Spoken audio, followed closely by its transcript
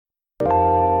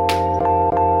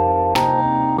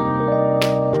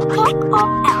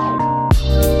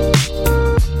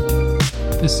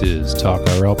This is Talk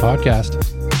RL Podcast.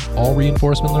 All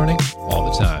reinforcement learning, all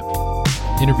the time.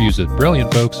 Interviews with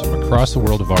brilliant folks from across the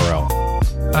world of RL.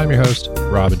 I'm your host,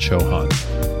 Robin Chauhan.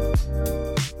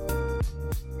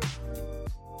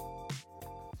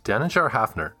 Danijar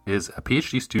Hafner is a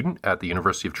PhD student at the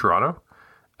University of Toronto,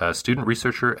 a student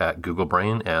researcher at Google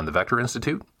Brain and the Vector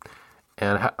Institute,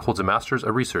 and holds a Master's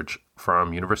of Research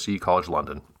from University College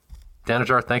London.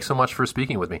 Danijar, thanks so much for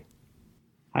speaking with me.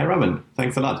 Hi, Robin.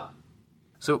 Thanks a lot.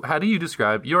 So how do you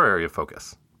describe your area of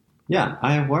focus? Yeah,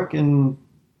 I work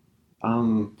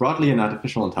broadly in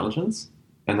artificial intelligence,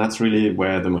 and that's really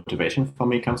where the motivation for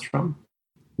me comes from.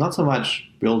 Not so much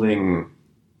building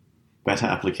better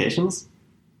applications,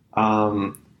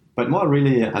 but more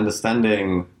really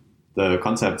understanding the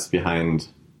concepts behind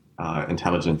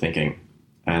intelligent thinking.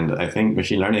 And I think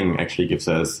machine learning actually gives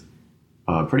us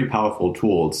pretty powerful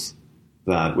tools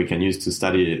that we can use to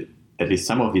study at least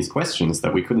some of these questions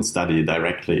that we couldn't study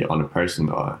directly on a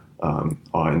person or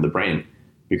in the brain,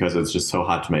 because it's just so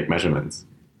hard to make measurements.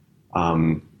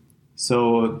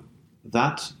 So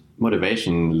that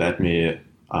motivation led me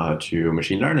to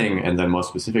machine learning, and then more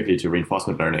specifically to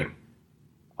reinforcement learning.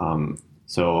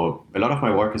 So a lot of my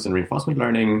work is in reinforcement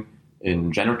learning,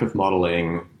 in generative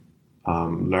modeling,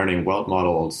 learning world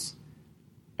models,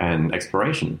 and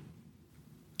exploration.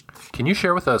 Can you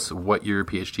share with us what your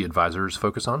PhD advisors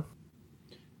focus on?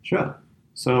 Sure.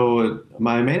 So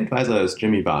my main advisor is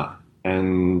Jimmy Barr,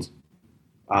 and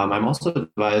I'm also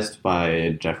advised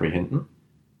by Jeffrey Hinton,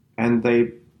 and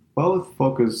they both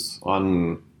focus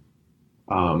on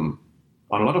a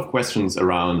lot of questions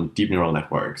around deep neural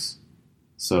networks.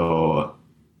 So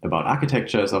about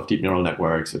architectures of deep neural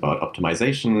networks, about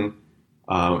optimization,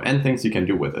 and things you can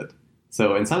do with it.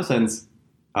 So in some sense,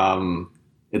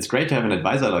 it's great to have an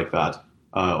advisor like that,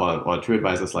 or two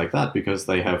advisors like that, because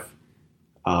they have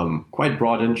quite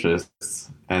broad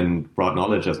interests and broad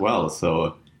knowledge as well.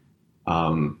 So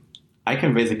I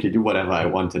can basically do whatever I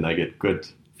want, and I get good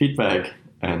feedback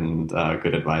and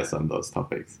good advice on those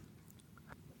topics.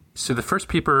 So the first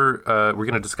paper we're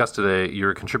going to discuss today,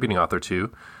 you're a contributing author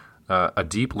to, A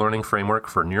Deep Learning Framework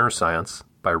for Neuroscience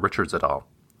by Richards et al.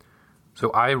 So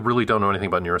I really don't know anything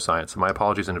about neuroscience, so my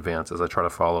apologies in advance as I try to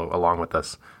follow along with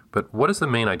this. But what is the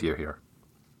main idea here?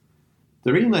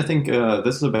 The reason I think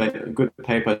this is a good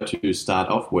paper to start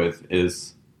off with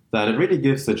is that it really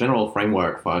gives the general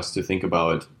framework for us to think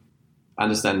about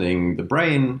understanding the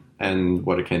brain and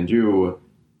what it can do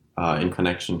in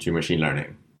connection to machine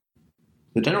learning.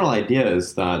 The general idea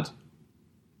is that,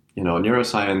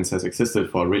 neuroscience has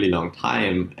existed for a really long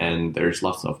time, and there's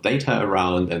lots of data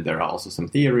around, and there are also some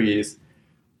theories,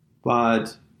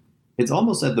 but it's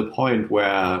almost at the point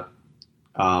where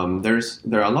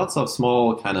there are lots of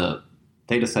small kind of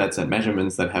data sets and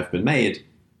measurements that have been made,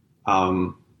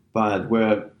 but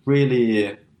we're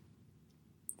really,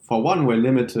 for one, we're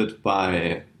limited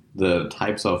by the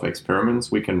types of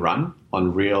experiments we can run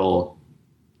on real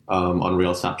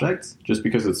subjects, just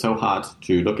because it's so hard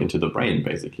to look into the brain,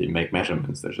 basically, make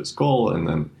measurements. There's a skull, and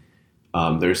then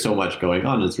there's so much going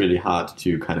on. It's really hard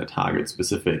to kind of target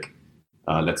specific,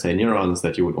 let's say, neurons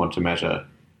that you would want to measure.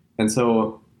 And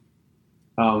so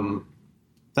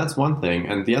that's one thing.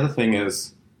 And the other thing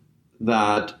is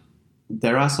that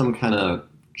there are some kind of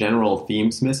general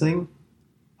themes missing.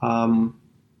 And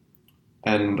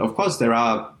of course, there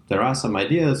are some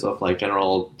ideas of like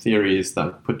general theories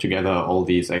that put together all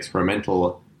these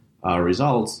experimental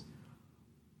results.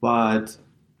 But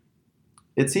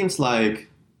it seems like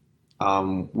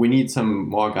we need some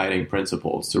more guiding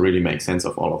principles to really make sense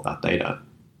of all of that data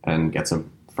and get some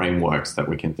frameworks that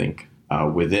we can think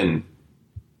within.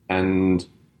 And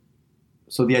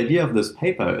so the idea of this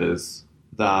paper is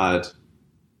that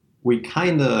we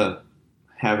kind of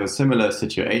have a similar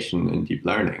situation in deep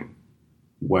learning,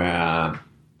 where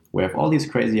we have all these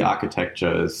crazy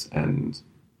architectures and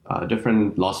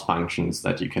different loss functions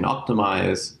that you can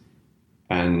optimize,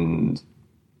 and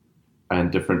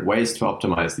different ways to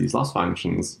optimize these loss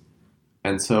functions.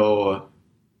 And so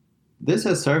this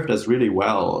has served us really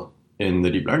well in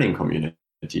the deep learning community.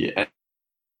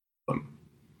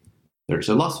 There's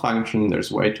a loss function,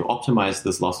 there's a way to optimize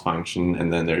this loss function,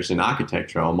 and then there's an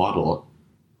architecture or model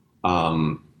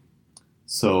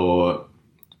so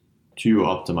to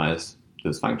optimize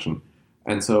this function.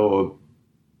 And so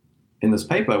in this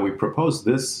paper, we propose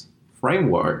this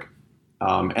framework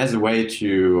as a way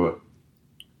to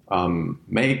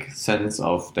make sense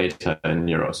of data in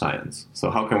neuroscience. So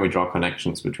how can we draw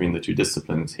connections between the two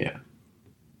disciplines here?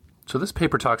 So this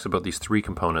paper talks about these three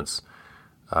components.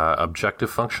 Objective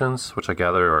functions, which I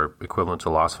gather are equivalent to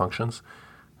loss functions,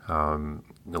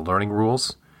 the learning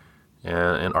rules,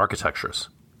 and architectures.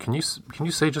 Can you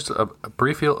say just a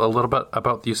little bit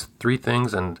about these three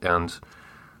things and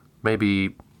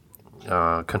maybe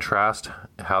contrast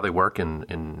how they work in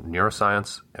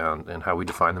neuroscience and how we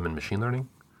define them in machine learning?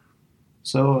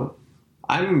 So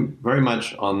I'm very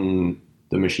much on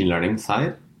the machine learning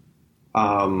side,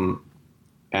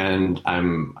 and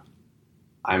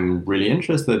I'm really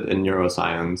interested in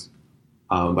neuroscience,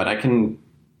 but I can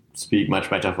speak much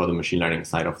better for the machine learning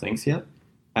side of things here.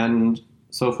 And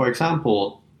so, for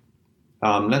example,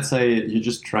 let's say you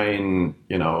just train,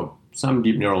 some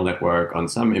deep neural network on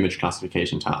some image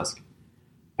classification task.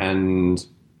 And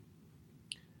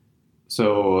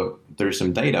so there's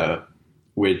some data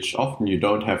which often you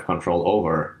don't have control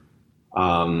over.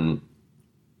 And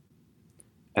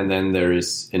then there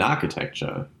is an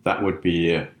architecture that would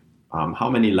be how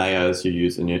many layers you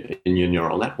use in your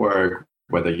neural network,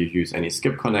 whether you use any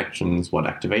skip connections, what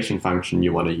activation function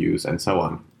you want to use, and so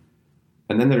on.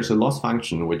 And then there's a loss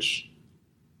function, which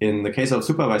in the case of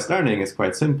supervised learning is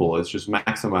quite simple. It's just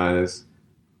maximize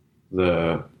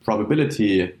the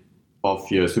probability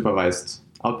of your supervised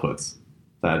outputs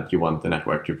that you want the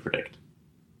network to predict.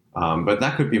 But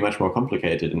that could be much more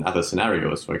complicated in other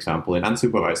scenarios. For example, in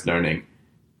unsupervised learning,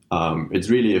 it's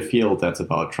really a field that's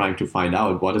about trying to find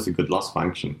out what is a good loss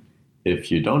function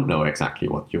if you don't know exactly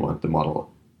what you want the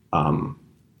model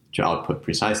to output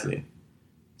precisely.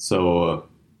 So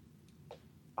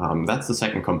that's the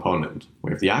second component.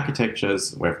 We have the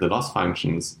architectures, we have the loss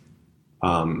functions,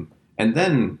 and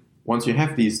then once you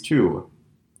have these two,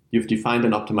 you've defined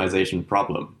an optimization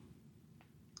problem.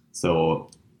 So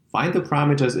find the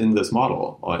parameters in this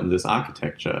model or in this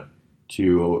architecture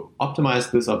to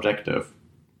optimize this objective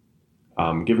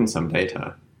given some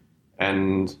data.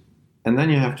 And then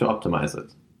you have to optimize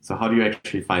it. So how do you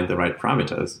actually find the right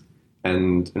parameters?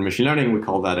 And in machine learning, we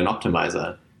call that an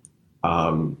optimizer,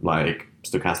 like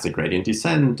stochastic gradient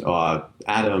descent or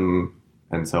Adam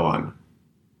and so on.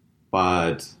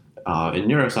 But in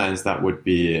neuroscience, that would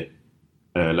be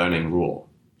a learning rule,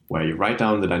 where you write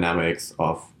down the dynamics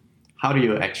of how do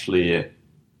you actually,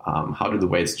 how do the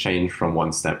weights change from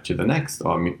one step to the next,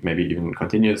 or maybe even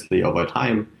continuously over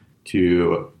time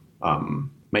to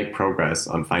make progress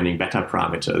on finding better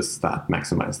parameters that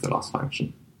maximize the loss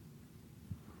function.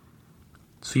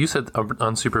 So you said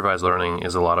unsupervised learning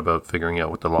is a lot about figuring out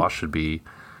what the loss should be,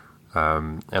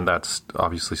 and that's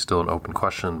obviously still an open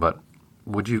question, but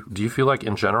do you feel like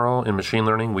in general in machine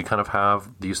learning we kind of have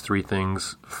these three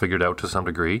things figured out to some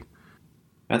degree?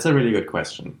 That's a really good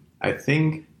question. I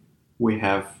think we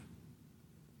have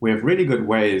really good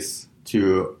ways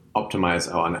to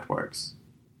optimize our networks.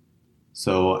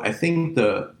 So I think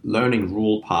the learning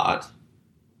rule part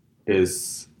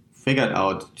is figured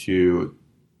out to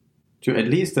at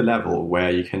least a level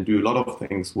where you can do a lot of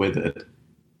things with it,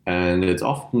 and it's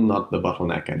often not the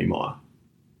bottleneck anymore.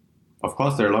 Of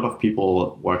course, there are a lot of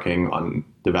people working on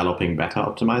developing better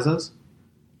optimizers,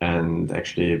 and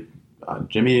actually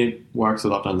Jimmy works a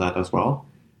lot on that as well.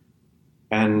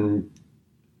 And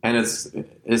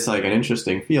it's like an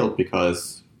interesting field,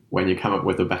 because when you come up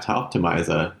with a better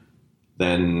optimizer,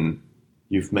 then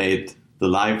you've made the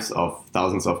lives of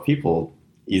thousands of people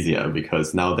easier,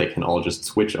 because now they can all just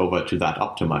switch over to that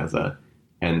optimizer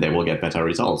and they will get better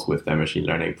results with their machine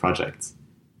learning projects.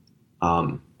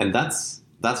 And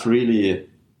that's really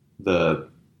the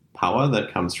power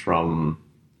that comes from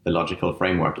a logical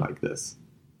framework like this.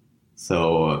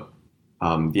 So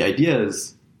the idea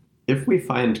is, if we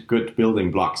find good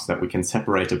building blocks that we can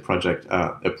separate a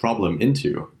problem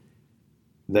into,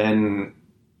 then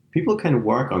people can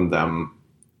work on them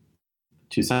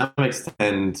to some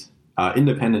extent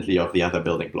independently of the other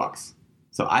building blocks.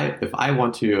 So if I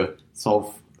want to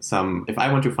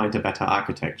find a better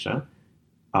architecture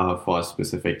for a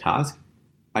specific task,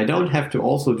 I don't have to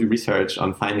also do research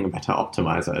on finding a better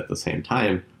optimizer at the same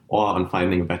time, or on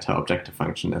finding a better objective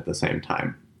function at the same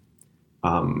time.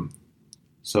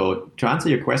 So to answer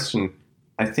your question,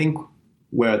 I think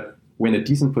we're in a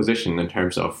decent position in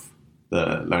terms of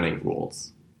the learning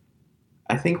rules.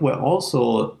 I think we're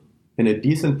also in a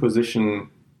decent position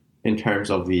in terms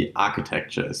of the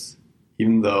architectures,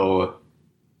 even though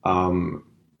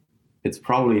it's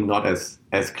probably not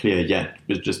as clear yet,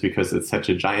 just because it's such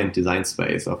a giant design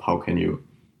space of how can you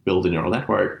build a neural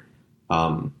network.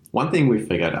 One thing we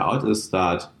figured out is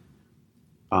that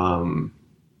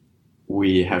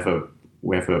we have a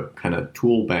kind of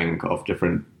tool bank of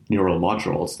different neural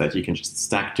modules that you can just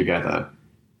stack together,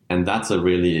 and that's a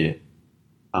really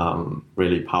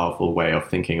powerful way of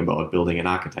thinking about building an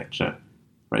architecture.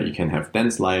 Right? You can have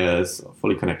dense layers,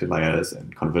 fully connected layers,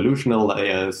 and convolutional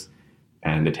layers,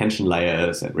 and attention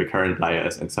layers and recurrent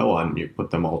layers and so on. You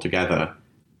put them all together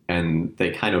and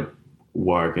they kind of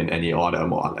work in any order,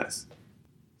 more or less.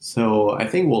 So I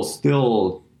think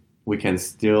we can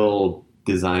still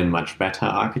design much better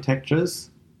architectures,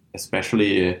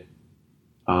 especially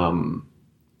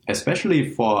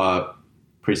for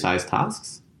precise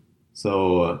tasks.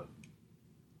 So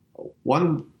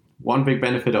one big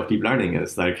benefit of deep learning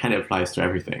is that it kind of applies to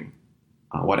everything.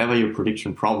 Whatever your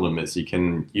prediction problem is, you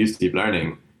can use deep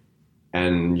learning,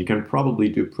 and you can probably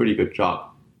do a pretty good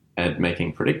job at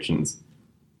making predictions.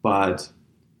 But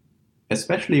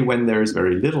especially when there is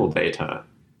very little data,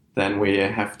 then we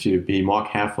have to be more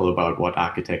careful about what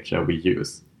architecture we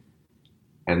use.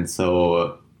 And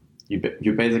so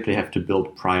you basically have to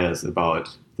build priors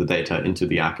about the data into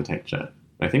the architecture.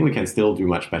 I think we can still do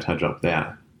much better job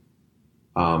there.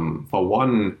 For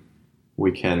one,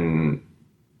 we can,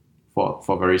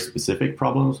 for very specific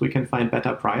problems, we can find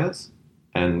better priors.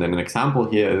 And then an example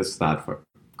here is that for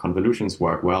convolutions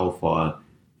work well for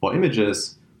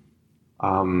images.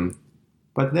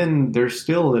 But then there's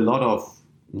still a lot of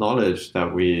knowledge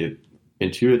that we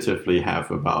intuitively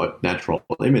have about natural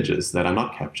images that are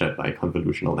not captured by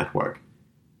convolutional network.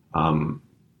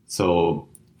 So,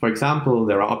 for example,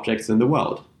 there are objects in the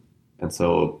world. And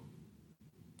so,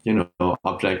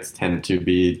 objects tend to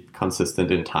be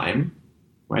consistent in time,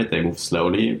 right? They move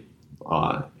slowly.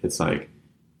 It's like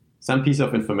some piece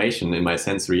of information in my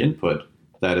sensory input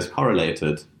that is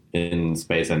correlated in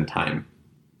space and time.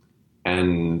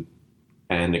 And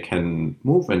it can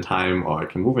move in time or it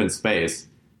can move in space.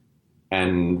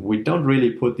 And we don't really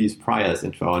put these priors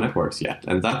into our networks yet.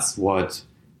 And that's what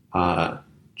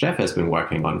Jeff has been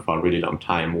working on for a really long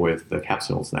time with the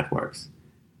capsules networks.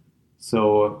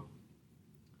 So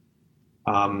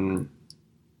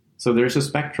there's a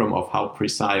spectrum of how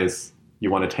precise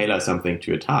you want to tailor something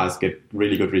to a task, get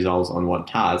really good results on one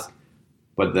task,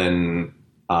 but then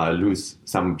lose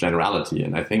some generality.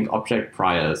 And I think object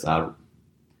priors are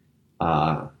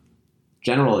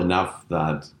general enough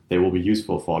that they will be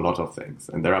useful for a lot of things.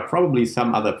 And there are probably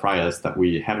some other priors that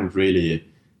we haven't really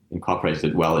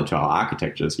incorporated well into our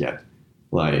architectures yet,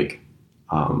 like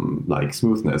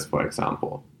smoothness, for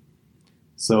example.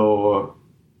 So,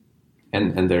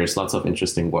 and there's lots of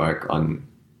interesting work on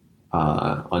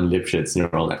Lipschitz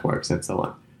neural networks and so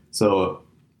on. So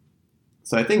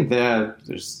I think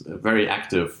there's a very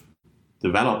active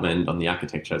development on the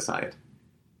architecture side.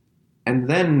 And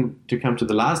then to come to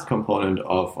the last component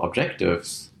of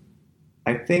objectives,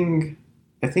 I think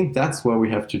that's where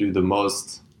we have to do the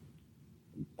most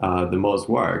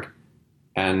work,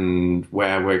 and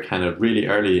where we're kind of really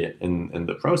early in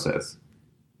the process.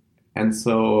 And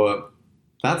so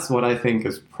that's what I think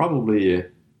is probably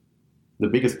the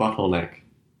biggest bottleneck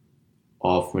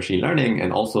of machine learning,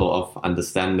 and also of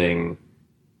understanding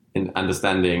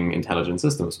intelligent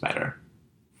systems better.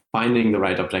 Finding the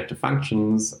right objective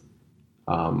functions.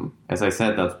 As I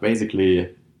said, that's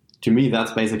basically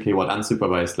what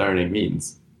unsupervised learning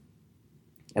means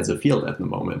as a field at the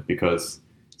moment, because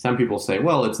some people say,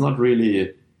 well, it's not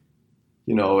really,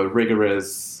 a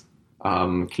rigorous,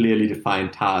 clearly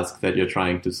defined task that you're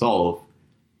trying to solve.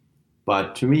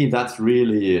 But to me, that's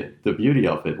really the beauty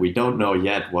of it. We don't know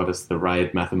yet what is the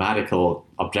right mathematical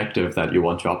objective that you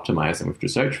want to optimize, and we have to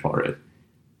search for it.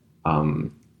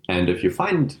 And if you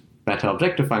find better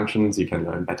objective functions, you can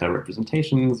learn better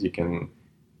representations, you can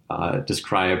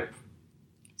describe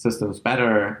systems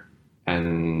better,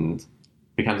 and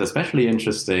becomes especially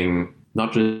interesting,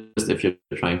 not just if you're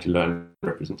trying to learn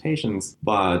representations,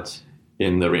 but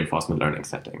in the reinforcement learning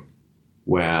setting,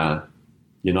 where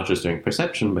you're not just doing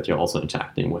perception, but you're also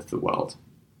interacting with the world.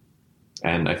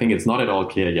 And I think it's not at all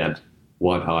clear yet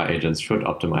what our agents should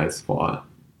optimize for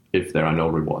if there are no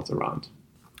rewards around.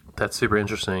 That's super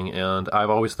interesting. And I've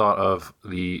always thought of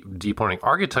the deep learning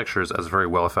architectures as very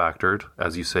well factored.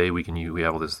 As you say, we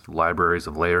have all these libraries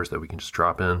of layers that we can just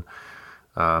drop in.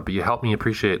 But you help me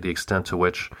appreciate the extent to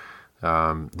which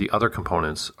the other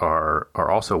components are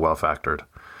also well factored,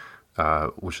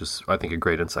 which is, I think, a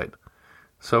great insight.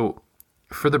 So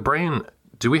for the brain,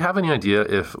 do we have any idea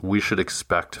if we should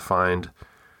expect to find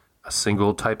a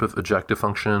single type of objective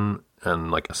function and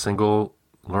like a single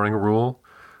learning rule?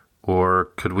 Or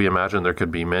could we imagine there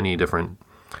could be many different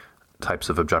types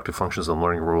of objective functions and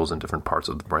learning rules in different parts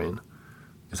of the brain?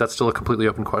 Is that still a completely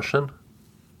open question?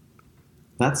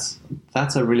 That's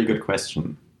a really good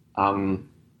question.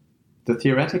 The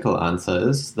theoretical answer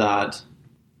is that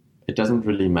it doesn't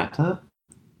really matter.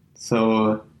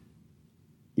 So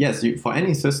yes, for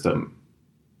any system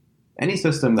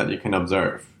that you can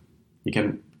observe, you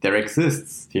can there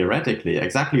exists, theoretically,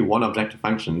 exactly one objective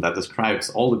function that describes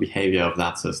all the behavior of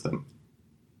that system.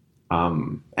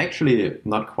 Actually,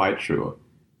 not quite true.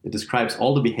 It describes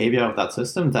all the behavior of that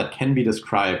system that can be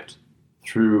described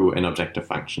through an objective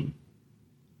function.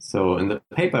 So in the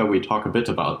paper, we talk a bit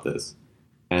about this.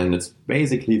 And it's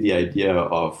basically the idea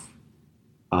of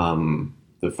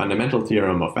the fundamental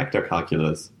theorem of vector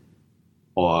calculus,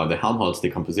 or the Helmholtz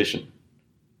decomposition.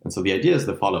 And so the idea is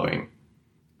the following.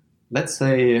 Let's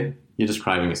say you're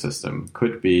describing a system. It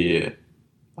could be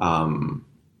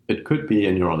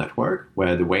a neural network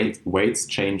where the weights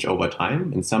change over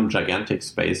time in some gigantic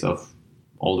space of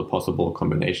all the possible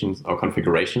combinations or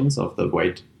configurations of the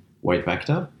weight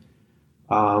vector.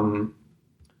 Or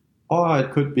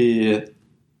it could be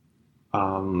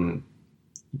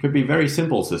a very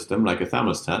simple system like a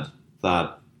thermostat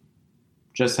that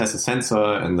just has a sensor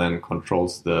and then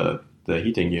controls the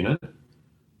heating unit.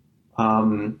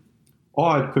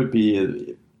 Or it could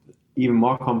be even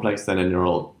more complex than a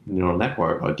neural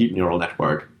network or deep neural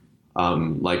network,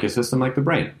 like a system like the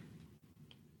brain.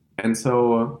 And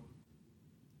so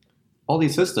all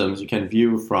these systems you can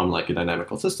view from like a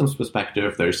dynamical systems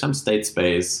perspective. There's some state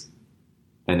space,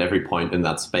 and every point in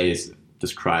that space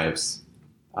describes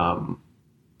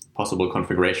possible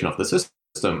configuration of the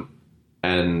system.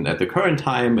 And at the current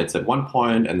time, it's at one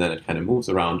point, and then it kind of moves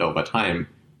around over time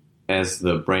as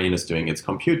the brain is doing its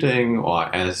computing,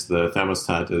 or as the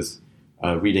thermostat is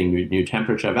reading new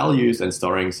temperature values and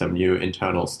storing some new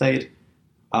internal state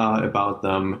about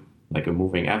them, like a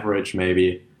moving average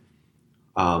maybe.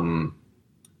 And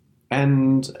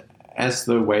as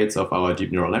the weights of our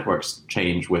deep neural networks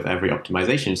change with every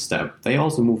optimization step, they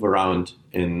also move around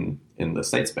in the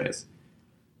state space.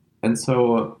 And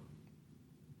so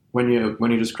when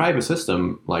you describe a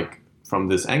system like from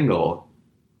this angle,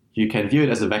 you can view it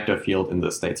as a vector field in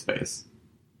the state space,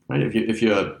 right? If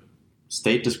your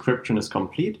state description is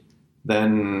complete,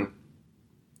 then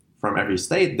from every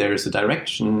state there is a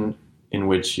direction in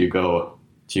which you go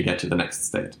to get to the next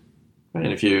state, right?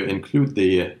 And if you include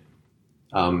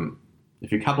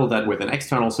if you couple that with an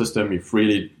external system, you've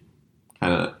really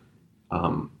kind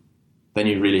of then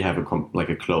you really have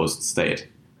a closed state,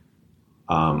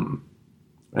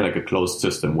 like a closed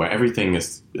system where everything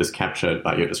is captured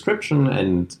by your description,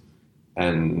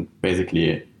 and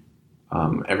basically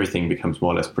everything becomes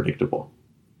more or less predictable.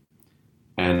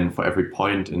 And for every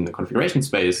point in the configuration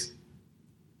space,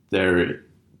 there's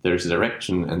a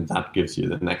direction, and that gives you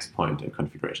the next point in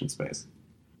configuration space.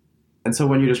 And so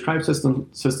when you describe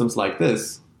systems like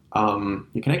this,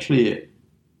 you can actually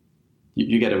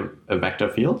you get a vector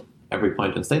field. Every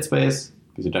point in state space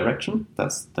gives a direction.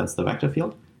 That's the vector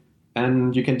field.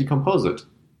 And you can decompose it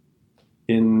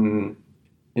in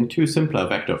two simpler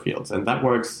vector fields. And that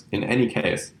works in any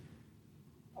case,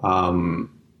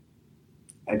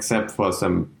 except for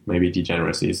some maybe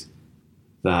degeneracies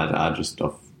that are just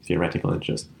of theoretical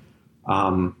interest.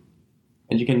 And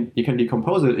you can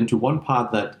decompose it into one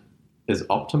part that is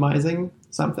optimizing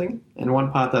something and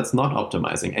one part that's not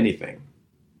optimizing anything.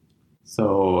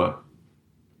 So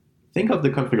think of the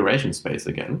configuration space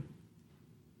again,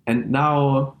 and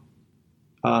now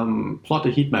plot a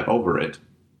heat map over it,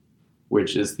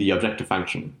 which is the objective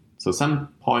function. So some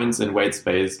points in weight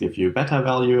space give you beta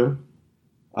value,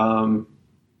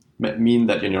 mean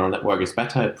that your neural network is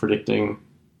better at predicting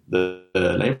the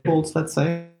labels, let's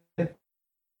say,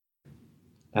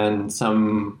 and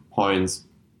some points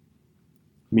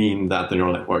mean that the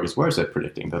neural network is worse at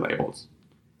predicting the labels.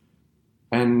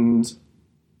 And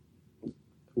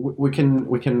we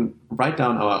can write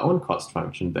down our own cost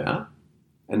function there,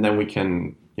 and then we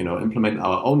can implement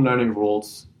our own learning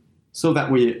rules so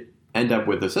that we end up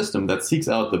with a system that seeks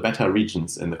out the better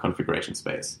regions in the configuration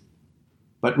space.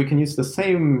 But we can use the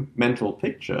same mental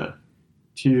picture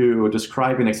to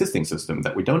describe an existing system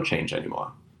that we don't change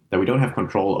anymore, that we don't have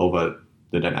control over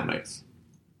the dynamics.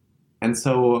 And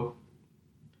so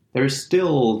there is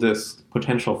still this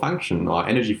potential function or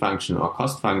energy function or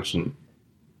cost function.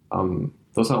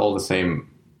 Those are all the same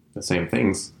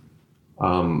things,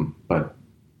 but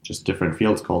just different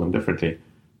fields call them differently.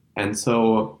 And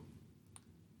so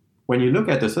when you look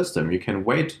at the system, you can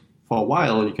wait for a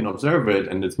while, you can observe it,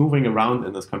 and it's moving around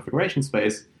in this configuration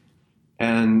space,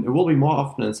 and it will be more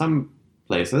often in some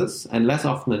places and less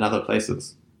often in other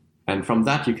places. And from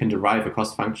that, you can derive a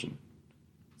cost function.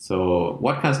 So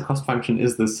what kind of cost function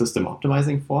is this system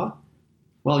optimizing for?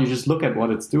 Well, you just look at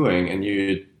what it's doing,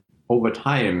 and over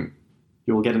time,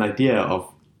 you will get an idea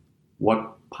of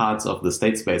what parts of the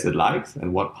state space it likes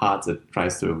and what parts it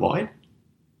tries to avoid.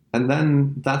 And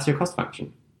then that's your cost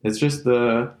function. It's just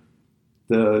the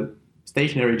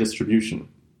stationary distribution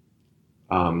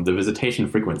the visitation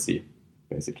frequency,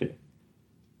 basically.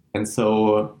 And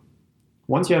so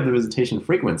once you have the visitation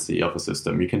frequency of a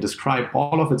system, you can describe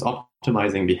all of its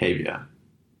optimizing behavior.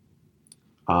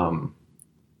 So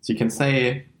you can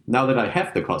say, now that I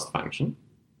have the cost function,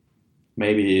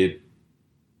 maybe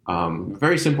a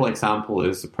very simple example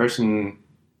is a person,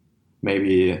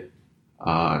 maybe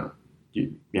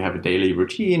you have a daily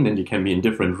routine and you can be in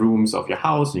different rooms of your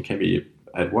house. You can be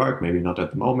at work, maybe not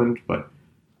at the moment, but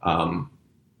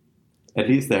at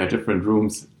least there are different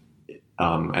rooms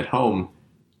at home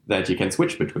that you can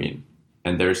switch between.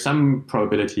 And there's some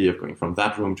probability of going from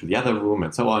that room to the other room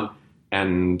and so on.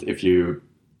 And if you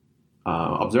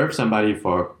observe somebody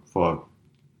for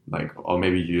like, or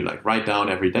maybe you like write down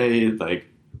every day, like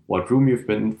what room you've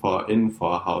been in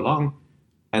for how long,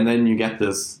 and then you get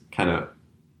this kind of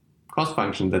cost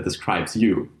function that describes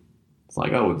you. It's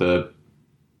like, oh, the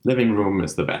living room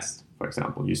is the best, for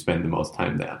example. You spend the most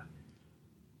time there.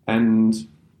 And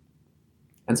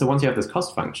so once you have this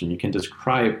cost function, you can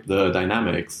describe the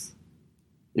dynamics.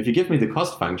 If you give me the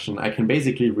cost function, I can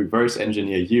basically reverse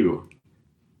engineer you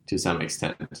to some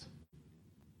extent.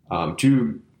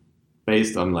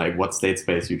 Based on like what state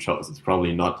space you chose. It's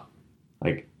probably not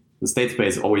like the state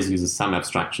space always uses some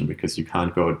abstraction because you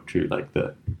can't go to like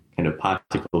the kind of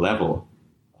particle level.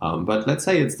 But let's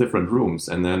say it's different rooms,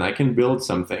 and then I can build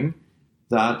something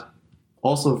that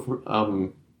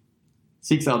also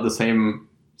seeks out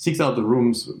the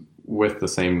rooms with the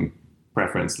same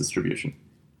preference distribution.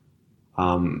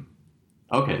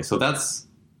 Okay, so that's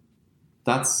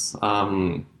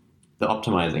the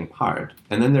optimizing part.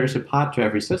 And then there's a part to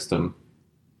every system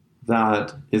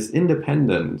that is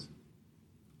independent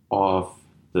of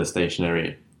the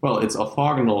stationary. Well, it's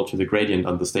orthogonal to the gradient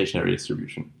on the stationary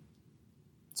distribution.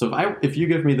 So if you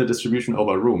give me the distribution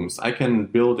over rooms, I can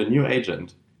build a new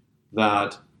agent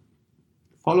that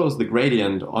follows the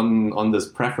gradient on this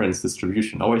preference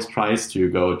distribution, always tries to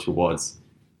go towards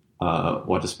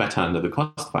what is better under the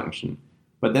cost function.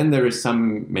 But then there is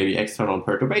some maybe external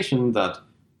perturbation that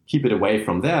keep it away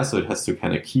from there, so it has to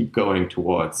kind of keep going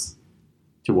towards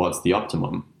the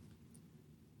optimum.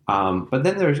 But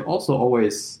then there's also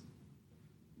always,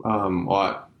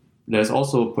 or there's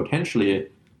also potentially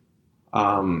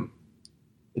a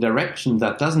direction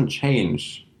that doesn't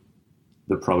change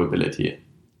the probability.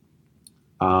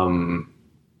 And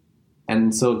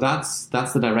so that's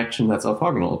the direction that's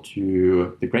orthogonal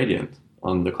to the gradient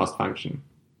on the cost function.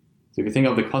 So if you think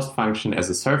of the cost function as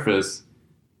a surface,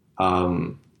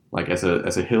 like as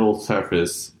a hill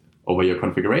surface over your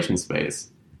configuration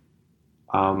space,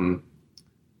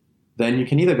 then you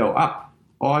can either go up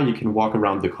or you can walk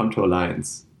around the contour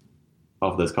lines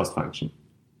of this cost function.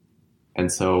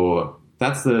 And so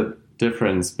that's the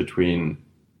difference between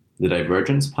the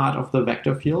divergence part of the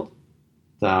vector field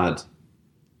that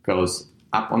goes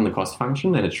up on the cost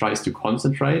function and it tries to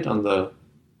concentrate on the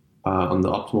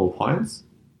optimal points.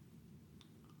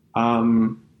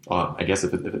 Or I guess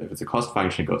if it's a cost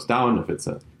function, it goes down. If it's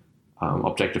a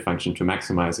objective function to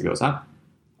maximize, it goes up.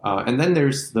 And then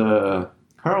there's the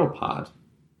curl part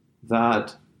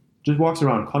that just walks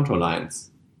around contour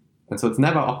lines. And so it's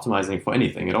never optimizing for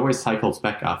anything. It always cycles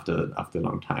back after a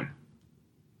long time.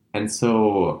 And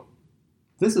so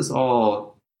this is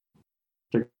all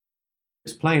to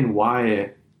explain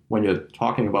why when you're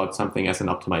talking about something as an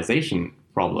optimization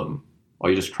problem, or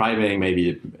you're describing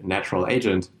maybe a natural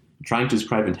agent, trying to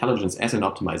describe intelligence as an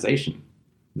optimization,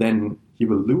 then you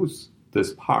will lose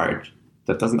this part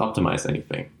that doesn't optimize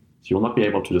anything. So you will not be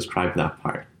able to describe that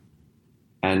part.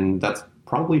 And that's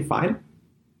probably fine.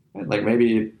 Like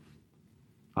maybe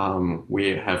we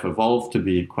have evolved to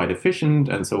be quite efficient,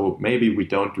 and so maybe we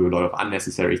don't do a lot of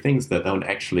unnecessary things that don't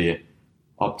actually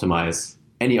optimize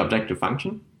any objective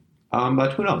function.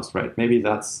 But who knows, right? Maybe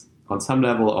that's on some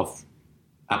level of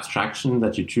abstraction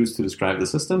that you choose to describe the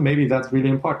system. Maybe that's really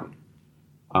important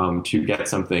to get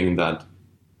something that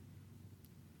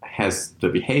has the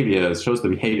behaviors, shows the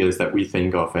behaviors that we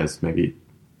think of as maybe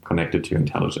connected to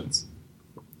intelligence.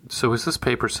 So is this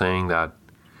paper saying that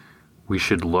we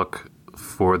should look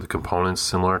for the components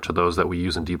similar to those that we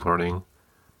use in deep learning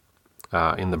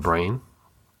in the brain,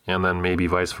 and then maybe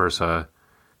vice versa,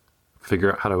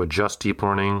 figure out how to adjust deep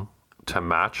learning to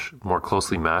more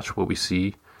closely match what we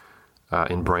see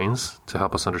in brains to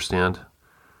help us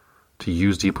to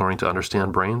use deep learning to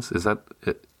understand brains? Is that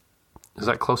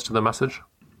close to the message?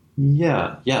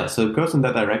 Yeah. So it goes in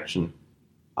that direction.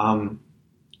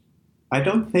 I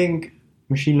don't think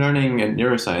machine learning and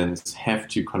neuroscience have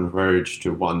to converge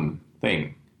to one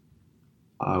thing.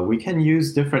 We can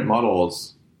use different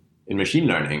models in machine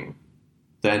learning,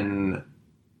 then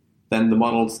than the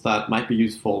models that might be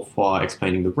useful for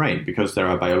explaining the brain, because there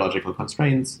are biological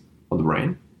constraints on the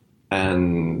brain,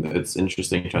 and it's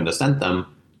interesting to understand them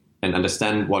and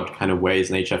understand what kind of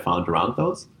ways nature found around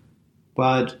those.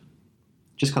 But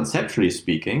just conceptually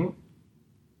speaking,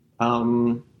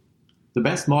 the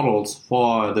best models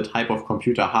for the type of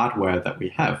computer hardware that we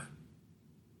have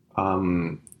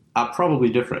are probably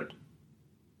different.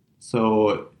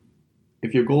 So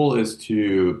if your goal is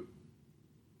to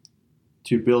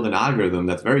build an algorithm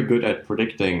that's very good at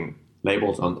predicting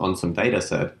labels on some data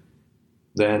set,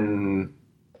 then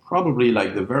probably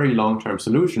like the very long-term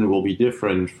solution will be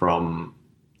different from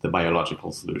the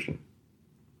biological solution.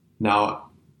 Now,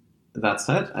 that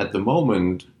said, at the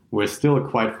moment, we're still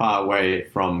quite far away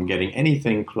from getting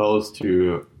anything close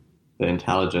to the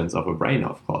intelligence of a brain,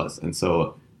 of course. And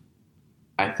so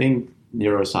I think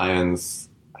neuroscience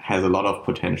has a lot of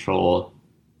potential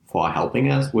for helping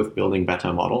us with building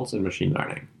better models in machine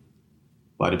learning.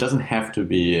 But it doesn't have to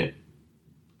be,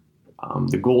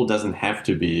 the goal doesn't have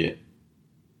to be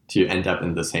to end up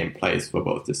in the same place for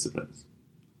both disciplines.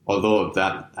 Although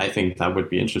I think that would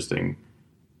be interesting,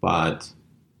 but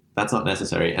that's not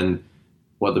necessary. And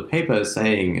what the paper is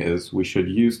saying is we should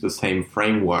use the same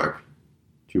framework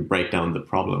to break down the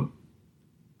problem.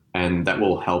 And that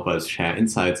will help us share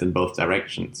insights in both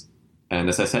directions. And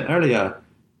as I said earlier,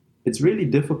 it's really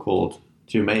difficult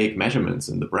to make measurements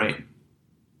in the brain.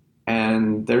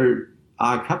 And there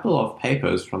are a couple of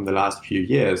papers from the last few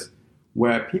years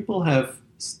where people have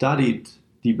studied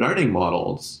deep learning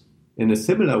models in a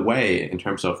similar way in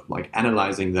terms of like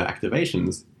analyzing the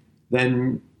activations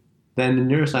than a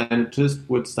neuroscientist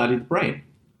would study the brain,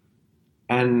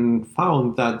 and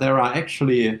found that there are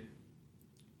actually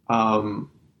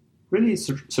really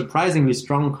surprisingly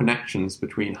strong connections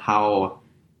between how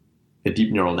a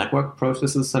deep neural network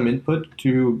processes some input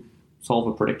to solve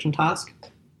a prediction task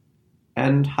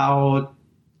and how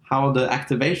the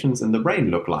activations in the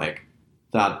brain look like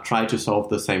that try to solve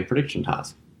the same prediction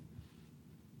task.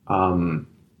 And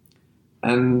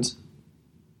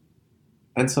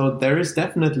so there is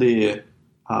definitely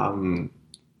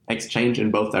exchange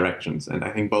in both directions, and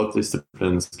I think both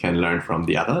disciplines can learn from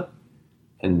the other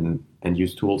and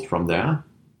use tools from there.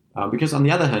 Because on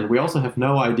the other hand, we also have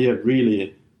no idea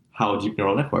really how deep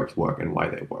neural networks work and why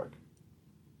they work.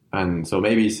 And so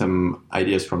maybe some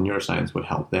ideas from neuroscience would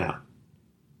help there.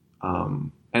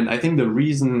 And I think the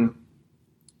reason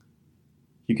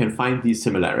you can find these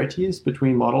similarities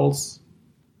between models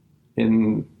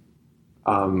in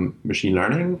machine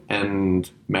learning and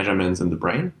measurements in the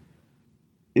brain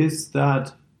is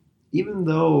that even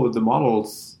though the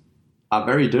models are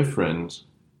very different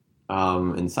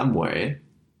in some way,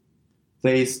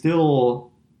 they still,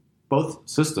 both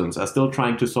systems are still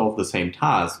trying to solve the same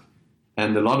task.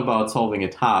 And a lot about solving a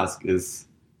task is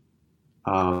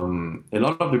a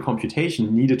lot of the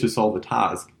computation needed to solve a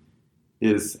task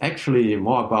is actually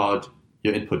more about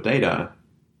your input data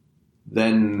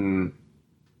than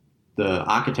the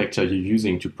architecture you're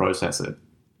using to process it.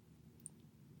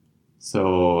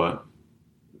 So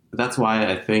that's why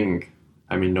I think,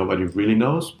 nobody really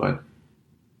knows, but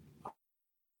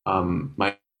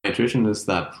my intuition is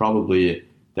that probably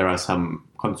there are some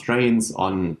constraints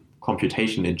on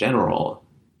computation in general,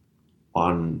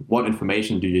 on what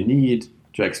information do you need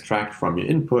to extract from your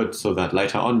input so that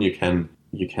later on you can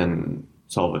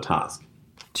solve a task.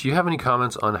 Do you have any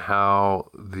comments on how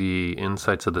the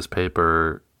insights of this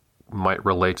paper might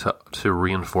relate to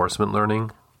reinforcement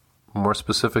learning more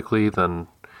specifically than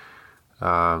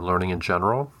learning in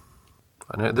general?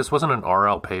 This wasn't an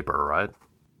RL paper, right?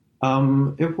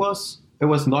 It was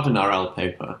not an RL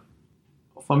paper.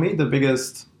 For me, the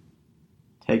biggest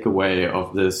takeaway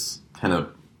of this kind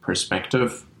of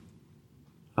perspective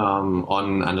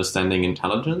on understanding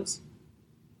intelligence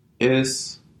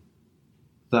is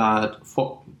that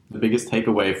the biggest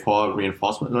takeaway for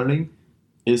reinforcement learning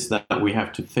is that we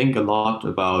have to think a lot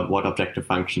about what objective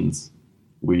functions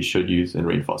we should use in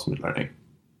reinforcement learning.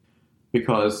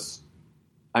 Because,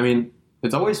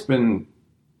 it's always been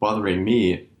bothering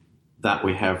me that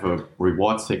we have a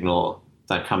reward signal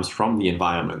that comes from the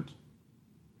environment.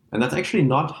 And that's actually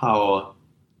not how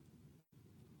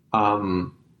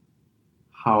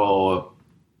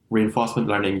reinforcement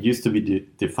learning used to be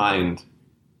defined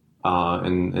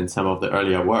in some of the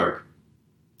earlier work,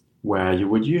 where you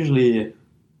would usually,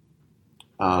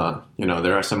 there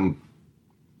are some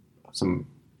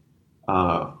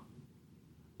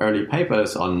early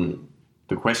papers on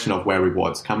the question of where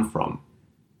rewards come from.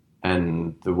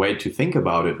 And the way to think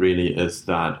about it really is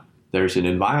that there's an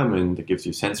environment that gives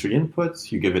you sensory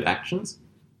inputs, you give it actions,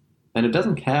 and it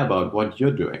doesn't care about what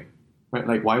you're doing, right?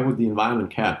 Like, why would the environment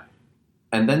care?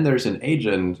 And then there's an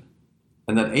agent,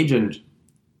 and that agent,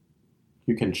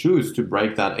 you can choose to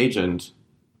break that agent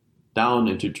down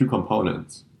into two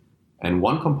components. And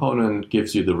one component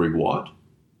gives you the reward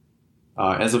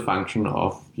as a function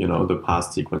of, the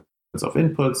past sequence of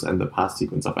inputs and the past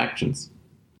sequence of actions.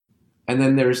 And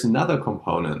then there's another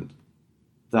component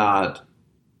that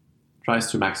tries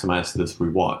to maximize this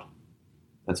reward.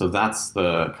 And so that's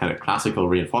the kind of classical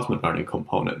reinforcement learning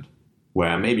component,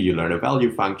 where maybe you learn a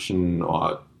value function,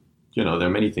 or, there are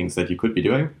many things that you could be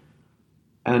doing.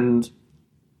 And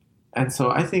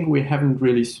so I think we haven't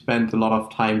really spent a lot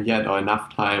of time yet, or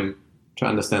enough time, to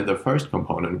understand the first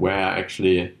component, where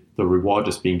actually the reward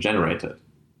is being generated.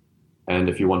 And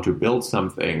if you want to build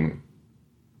something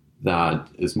that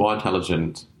is more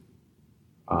intelligent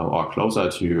or closer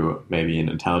to maybe an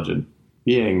intelligent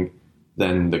being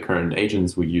than the current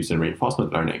agents we use in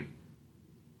reinforcement learning,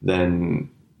 then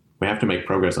we have to make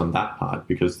progress on that part,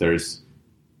 because there's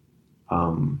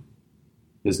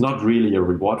not really a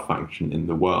reward function in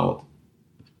the world.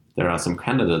 There are some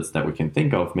candidates that we can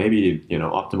think of. Maybe,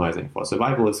 optimizing for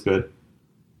survival is good.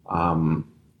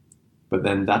 But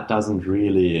then that doesn't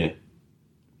really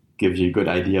give you a good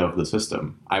idea of the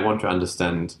system. I want to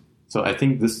understand. So I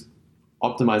think this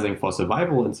optimizing for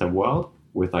survival in some world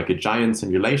with like a giant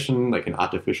simulation, like an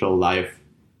artificial life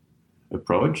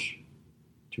approach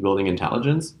to building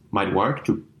intelligence might work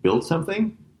to build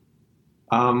something.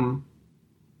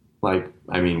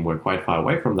 We're quite far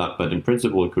away from that, but in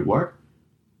principle it could work.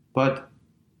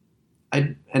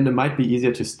 And it might be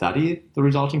easier to study the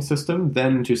resulting system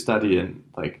than to study in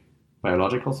like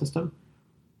biological system.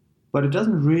 But it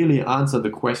doesn't really answer the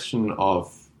question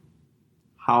of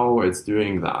how it's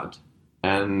doing that.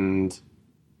 And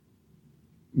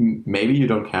maybe you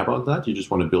don't care about that. You just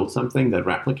want to build something that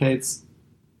replicates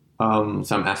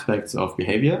some aspects of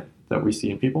behavior that we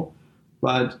see in people.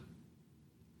 But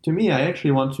to me, I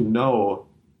actually want to know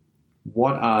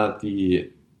what are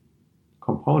the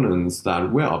components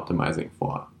that we're optimizing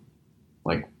for,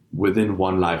 like within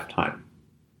one lifetime.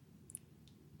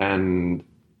 And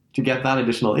to get that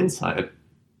additional insight,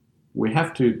 we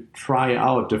have to try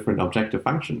out different objective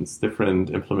functions,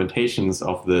 different implementations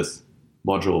of this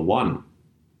module 1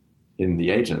 in the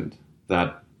agent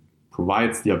that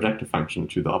provides the objective function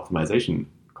to the optimization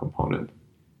component.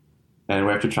 And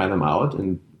we have to try them out,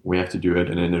 and we have to do it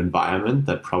in an environment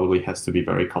that probably has to be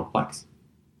very complex.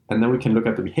 And then we can look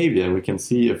at the behavior and we can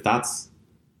see if that's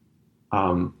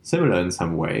similar in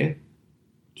some way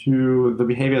to the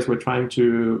behaviors we're trying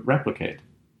to replicate.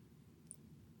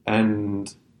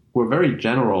 And we're very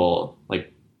general,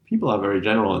 like people are very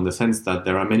general in the sense that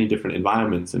there are many different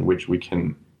environments in which we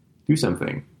can do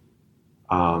something.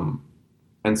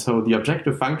 And so the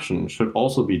objective function should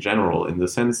also be general in the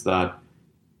sense that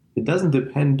it doesn't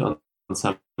depend on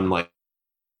some like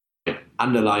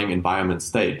underlying environment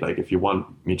state. Like if you want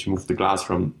me to move the glass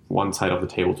from one side of the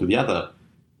table to the other,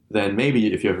 then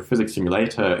maybe if you have a physics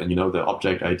simulator and you know the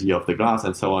object ID of the glass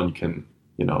and so on, you can,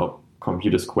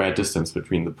 compute a square distance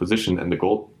between the position and the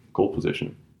goal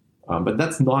position. But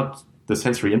that's not the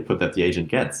sensory input that the agent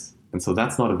gets. And so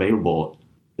that's not available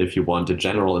if you want a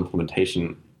general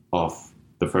implementation of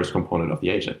the first component of the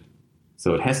agent.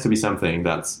 So it has to be something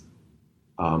that's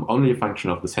only a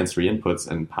function of the sensory inputs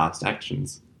and past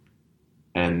actions,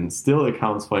 and still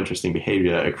accounts for interesting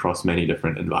behavior across many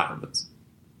different environments.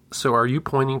 So are you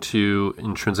pointing to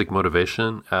intrinsic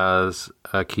motivation as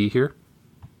a key here?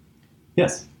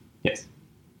 Yes.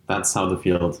 That's how the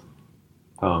field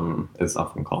is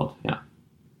often called, yeah.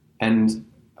 And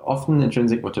often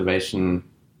intrinsic motivation,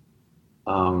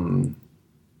 I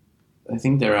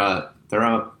think there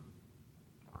are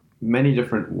many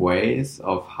different ways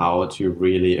of how to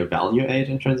really evaluate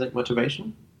intrinsic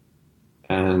motivation.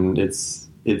 And it's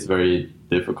very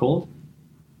difficult.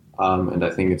 And I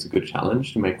think it's a good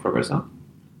challenge to make progress on.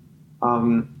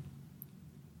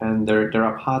 And there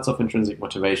are parts of intrinsic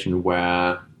motivation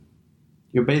where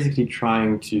you're basically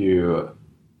trying to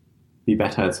be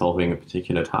better at solving a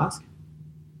particular task.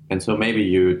 And so maybe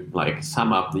you like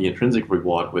sum up the intrinsic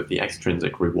reward with the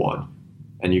extrinsic reward,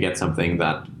 and you get something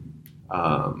that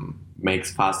makes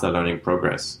faster learning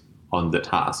progress on the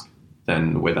task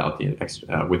than without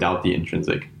the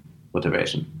intrinsic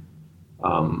motivation.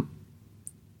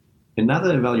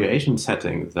 Another evaluation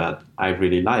setting that I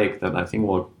really like, that I think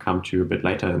we'll come to a bit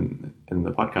later in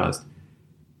the podcast,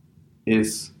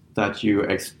 is that you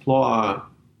explore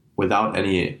without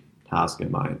any task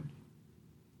in mind.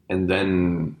 And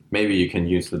then maybe you can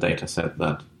use the data set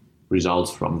that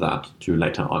results from that to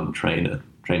later on train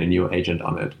a new agent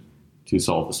on it to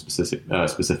solve a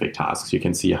specific tasks. You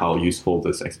can see how useful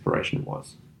this exploration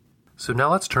was. So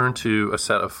now let's turn to a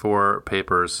set of 4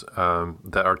 papers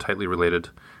that are tightly related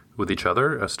with each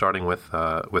other, starting with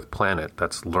Planet.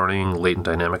 That's learning latent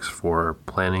dynamics for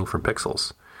planning from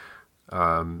pixels.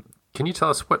 Can you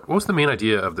tell us what was the main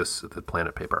idea of the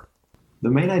Planet paper? The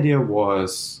main idea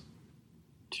was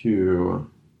to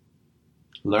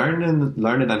learn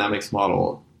a dynamics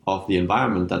model of the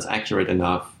environment that's accurate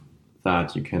enough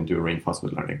that you can do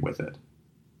reinforcement learning with it.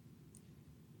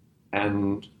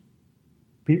 And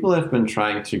people have been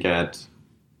trying to get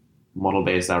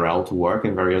model-based RL to work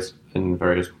in various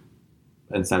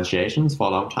instantiations for a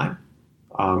long time,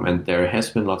 and there has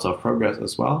been lots of progress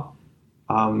as well.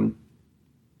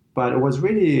 But it was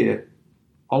really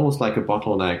almost like a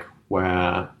bottleneck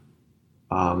where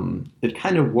it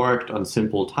kind of worked on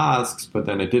simple tasks, but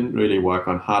then it didn't really work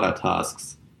on harder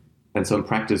tasks. And so in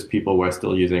practice, people were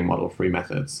still using model-free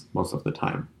methods most of the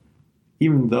time,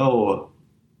 even though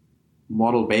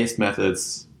model-based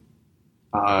methods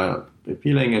are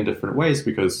appealing in different ways,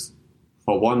 because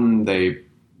for one,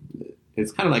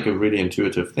 it's kind of like a really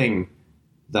intuitive thing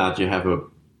that you have a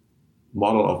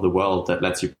model of the world that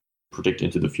lets you predict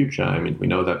into the future. I mean, we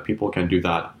know that people can do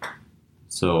that,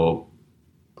 so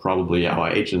probably our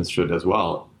agents should as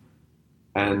well.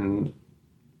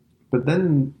 But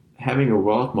then having a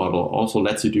world model also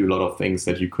lets you do a lot of things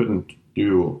that you couldn't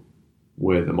do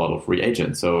with a model-free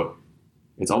agent. So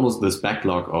it's almost this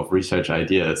backlog of research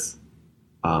ideas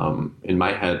in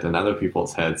my head and other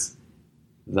people's heads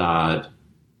that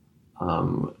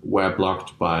were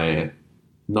blocked by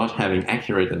not having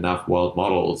accurate enough world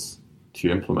models to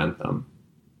implement them.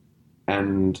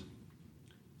 And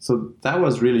so that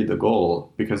was really the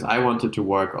goal, because I wanted to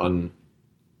work on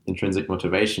intrinsic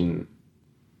motivation.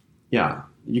 Yeah,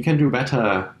 you can do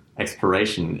better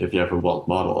exploration if you have a world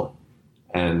model.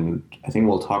 And I think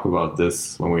we'll talk about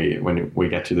this when we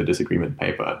get to the disagreement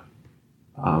paper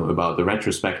about the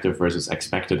retrospective versus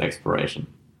expected exploration.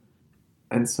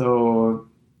 And so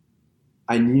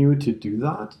I knew to do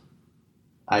that,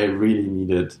 I really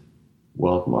needed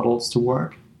world models to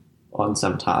work on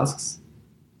some tasks,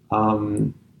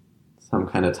 some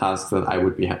kind of tasks that I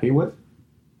would be happy with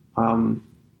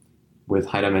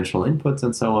high-dimensional inputs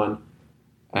and so on.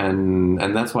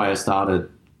 And that's why I started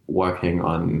working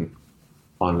on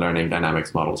learning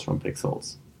dynamics models from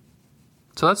pixels.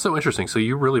 So that's so interesting. So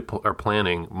you really are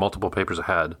planning multiple papers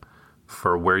ahead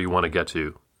for where you want to get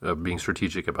to, being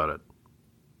strategic about it.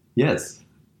 Yes.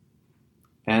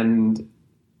 And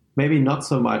maybe not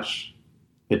so much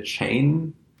a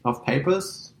chain of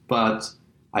papers, but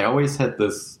I always had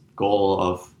this goal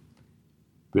of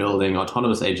building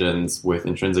autonomous agents with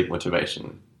intrinsic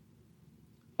motivation.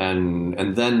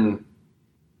 And then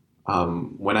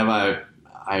whenever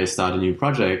I start a new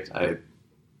project, I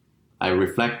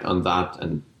reflect on that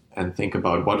and think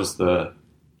about what is the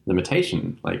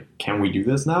limitation. Like, can we do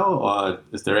this now? Or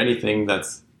is there anything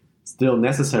that's still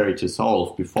necessary to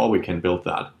solve before we can build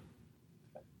that?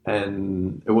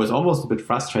 And it was almost a bit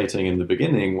frustrating in the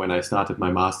beginning when I started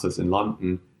my master's in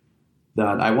London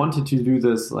that I wanted to do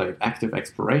this like active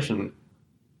exploration,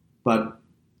 but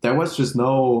there was just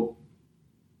no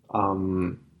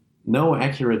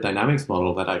accurate dynamics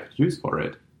model that I could use for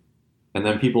it. And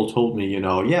then people told me,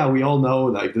 yeah, we all know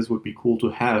like this would be cool to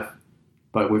have,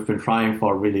 but we've been trying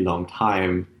for a really long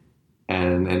time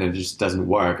and it just doesn't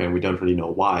work and we don't really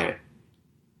know why.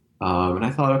 And I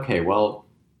thought, okay, well,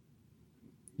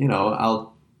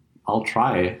 I'll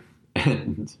try.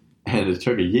 And it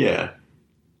took a year.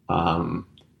 Tim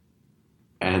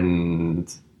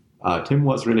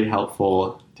was really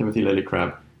helpful, Timothy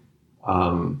Lillicrab,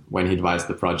 when he advised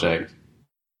the project.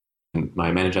 And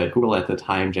my manager at Google at the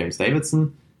time, James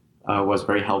Davidson, was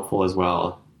very helpful as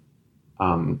well.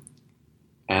 And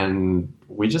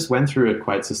we just went through it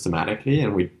quite systematically,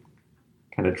 and we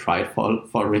kind of tried for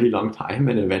a really long time,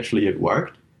 and eventually it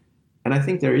worked. And I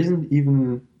think there isn't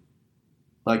even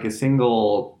like a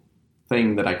single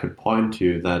thing that I could point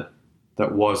to that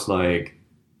was like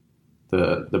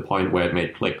the point where it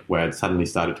made click, where it suddenly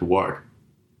started to work.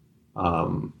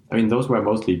 Those were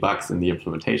mostly bugs in the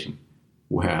implementation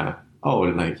where,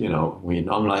 we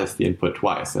normalized the input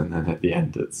twice, and then at the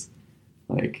end it's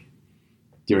like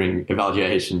during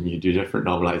evaluation you do different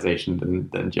normalization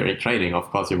than during training. Of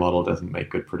course, your model doesn't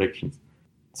make good predictions.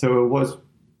 So it was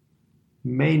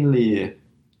mainly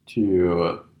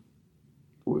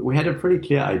we had a pretty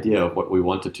clear idea of what we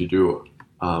wanted to do.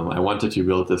 I wanted to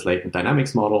build this latent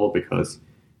dynamics model because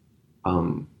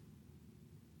I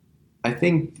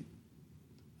think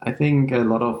a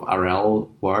lot of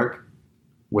RL work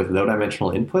with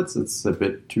low-dimensional inputs, it's a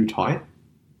bit too tight.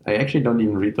 I actually don't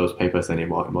even read those papers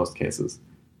anymore in most cases.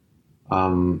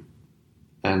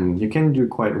 and you can do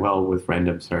quite well with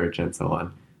random search and so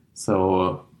on.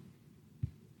 So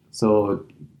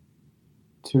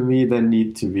to me, there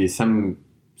need to be some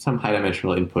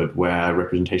high-dimensional input where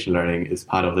representation learning is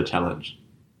part of the challenge.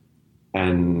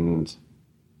 And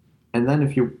then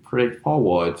if you predict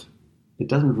forward, it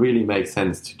doesn't really make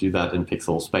sense to do that in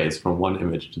pixel space from one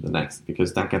image to the next,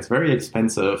 because that gets very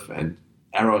expensive and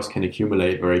errors can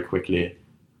accumulate very quickly.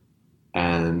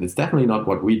 And it's definitely not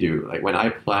what we do. Like when I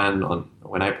plan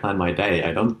my day,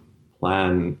 I don't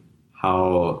plan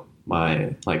how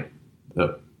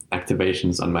the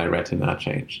activations on my retina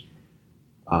change,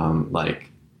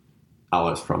 like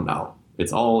hours from now.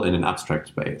 It's all in an abstract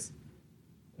space,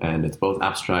 and it both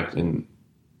abstracts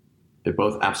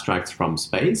from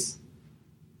space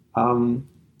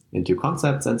into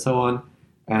concepts and so on,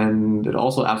 and it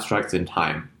also abstracts in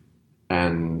time.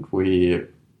 And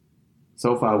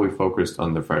so far we focused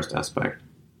on the first aspect,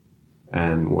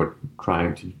 and we're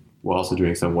also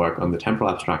doing some work on the temporal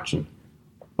abstraction,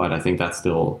 but I think that's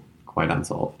still quite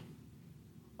unsolved.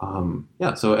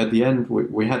 So at the end,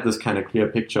 we had this kind of clear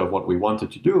picture of what we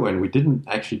wanted to do, and we didn't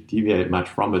actually deviate much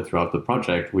from it throughout the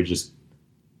project. We just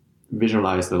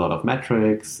visualized a lot of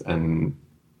metrics and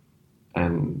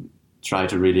tried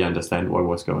to really understand what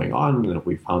was going on, and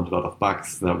we found a lot of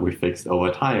bugs that we fixed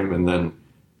over time, and then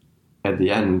at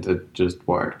the end, it just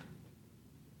worked,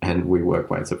 and we were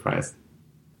quite surprised.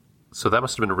 So that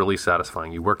must have been really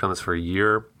satisfying. You worked on this for a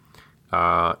year,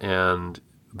 and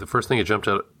the first thing that jumped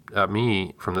out at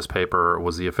me from this paper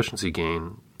was the efficiency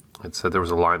gain. It said there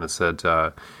was a line that said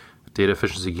data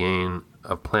efficiency gain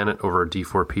of Planet over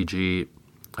D4PG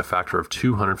a factor of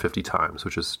 250 times,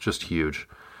 which is just huge.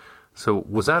 So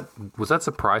was that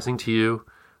surprising to you?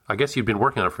 I guess you'd been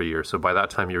working on it for a year, so by that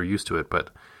time you were used to it,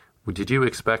 but did you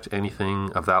expect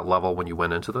anything of that level when you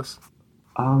went into this?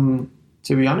 To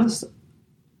be honest,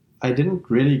 I didn't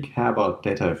really care about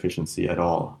data efficiency at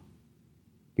all,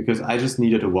 because I just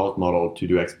needed a world model to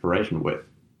do exploration with.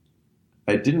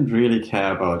 I didn't really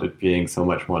care about it being so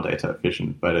much more data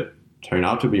efficient, but it turned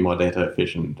out to be more data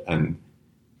efficient, and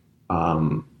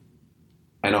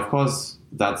of course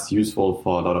that's useful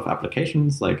for a lot of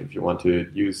applications, like if you want to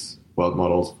use world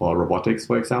models for robotics,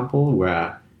 for example,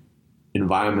 where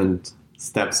environment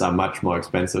steps are much more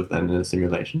expensive than in a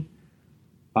simulation.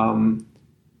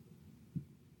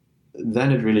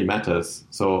 Then it really matters.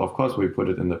 So of course we put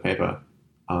it in the paper,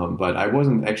 but I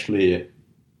wasn't actually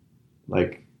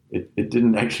it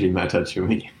didn't actually matter to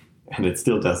me, and it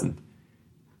still doesn't.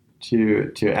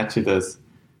 To add to this,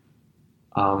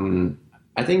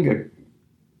 I think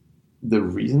the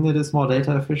reason it is more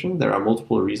data efficient, there are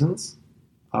multiple reasons.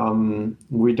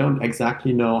 We don't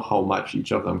exactly know how much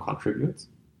each of them contributes.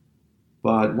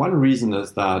 But one reason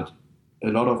is that a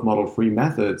lot of model-free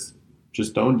methods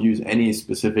just don't use any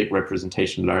specific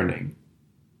representation learning.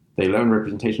 They learn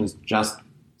representations just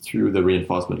through the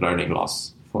reinforcement learning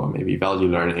loss for maybe value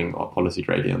learning or policy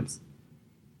gradients.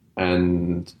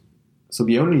 And so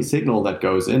the only signal that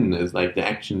goes in is like the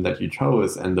action that you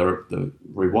chose and the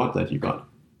reward that you got.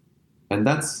 And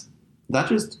that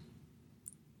just,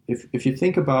 if you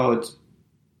think about,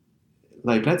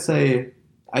 like, let's say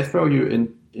I throw you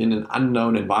in an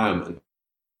unknown environment,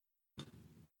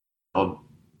 or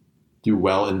do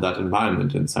well in that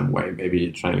environment in some way. Maybe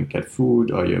you're trying to get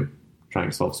food, or you're trying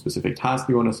to solve a specific task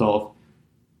you want to solve.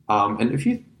 And if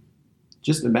you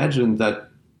just imagine that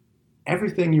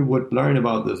everything you would learn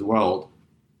about this world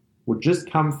would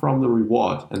just come from the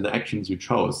reward and the actions you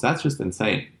chose, that's just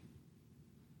insane.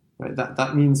 Right?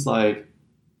 That means, like,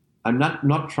 I'm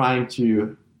not trying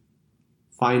to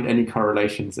find any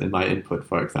correlations in my input,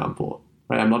 for example.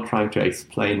 Right? I'm not trying to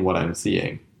explain what I'm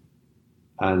seeing.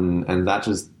 And that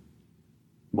just,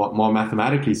 more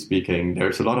mathematically speaking,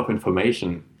 there's a lot of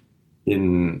information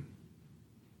in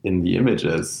the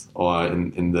images or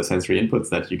in the sensory inputs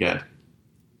that you get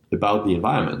about the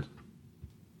environment.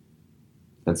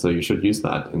 And so you should use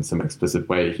that in some explicit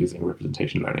way using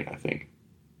representation learning, I think.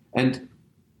 And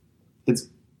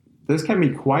this can be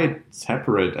quite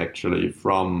separate, actually,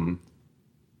 from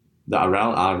the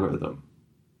RL algorithm.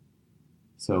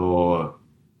 So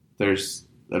there's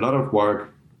a lot of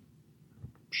work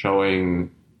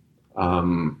showing a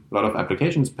lot of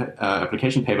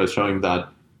application papers showing that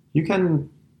you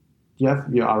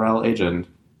have your RL agent,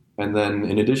 and then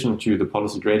in addition to the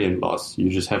policy gradient loss, you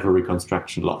just have a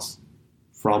reconstruction loss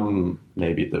from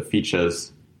maybe the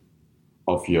features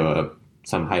of your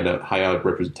some higher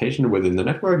representation within the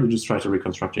network. You just try to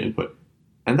reconstruct your input,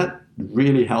 and that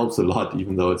really helps a lot,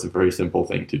 even though it's a very simple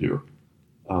thing to do,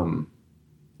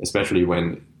 especially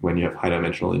when you have high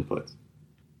dimensional inputs.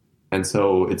 And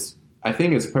so I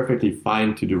think it's perfectly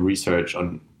fine to do research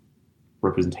on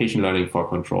representation learning for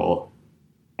control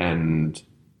and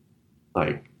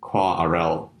like core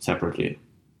RL separately.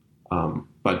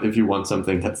 But if you want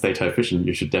something that's data efficient,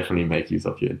 you should definitely make use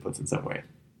of your inputs in some way.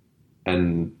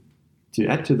 And to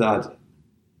add to that,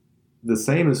 the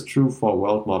same is true for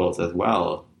world models as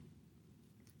well,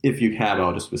 if you care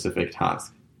about a specific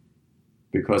task.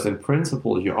 Because in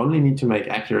principle, you only need to make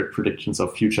accurate predictions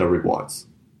of future rewards.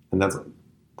 And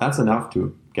that's enough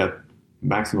to get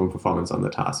maximum performance on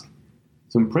the task.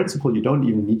 So in principle, you don't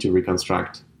even need to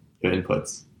reconstruct your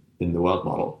inputs in the world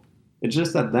model. It's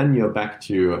just that then you're back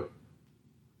to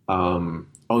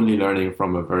only learning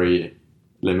from a very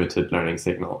limited learning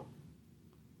signal.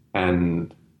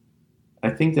 And I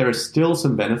think there is still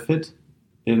some benefit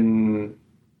in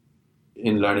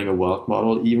learning a world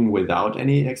model, even without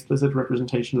any explicit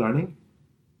representation learning.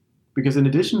 Because in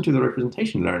addition to the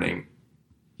representation learning,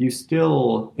 you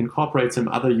still incorporate some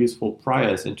other useful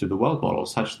priors into the world model,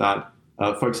 such that,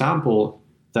 for example,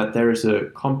 that there is a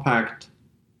compact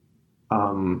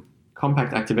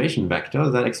activation vector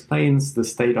that explains the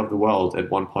state of the world at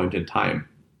one point in time.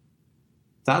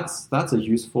 That's a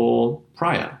useful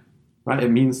prior, right?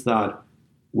 It means that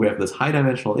we have this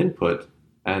high-dimensional input,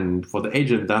 and for the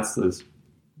agent, that's this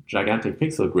gigantic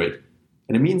pixel grid.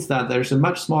 And it means that there's a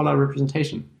much smaller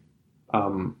representation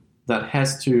that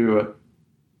has to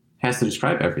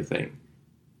describe everything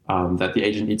that the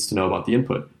agent needs to know about the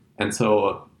input. And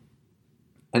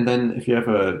then if you have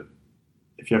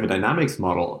a dynamics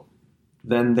model,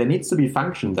 then there needs to be a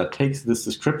function that takes this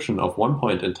description of one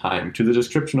point in time to the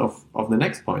description of the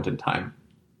next point in time.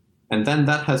 And then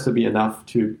that has to be enough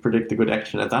to predict the good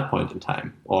action at that point in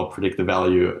time, or predict the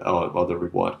value or the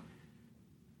reward.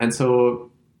 And so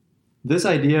this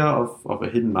idea of a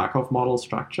hidden Markov model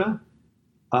structure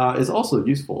is also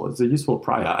useful. It's a useful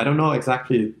prior. I don't know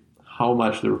exactly how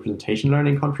much the representation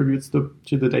learning contributes to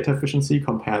the data efficiency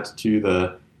compared to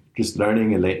the just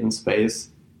learning a latent space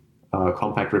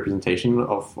compact representation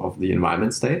of the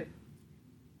environment state,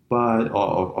 or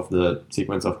of the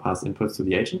sequence of past inputs to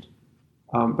the agent.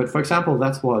 But for example,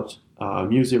 that's what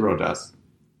mu0 does.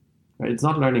 Right? It's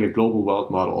not learning a global world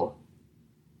model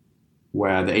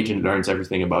where the agent learns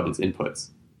everything about its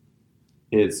inputs.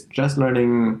 It's just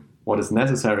learning what is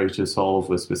necessary to solve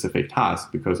a specific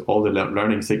task, because all the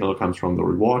learning signal comes from the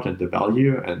reward and the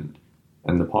value and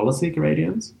the policy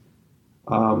gradients.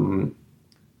 But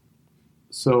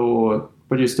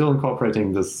you're still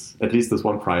incorporating at least this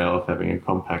one prior of having a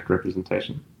compact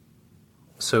representation.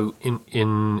 So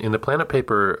in the Planet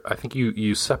paper, I think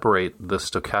you separate the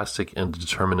stochastic and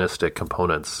deterministic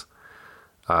components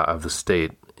of the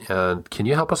state. And can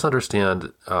you help us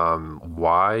understand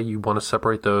why you want to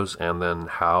separate those, and then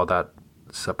how that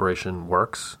separation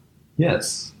works?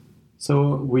 Yes.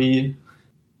 So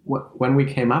when we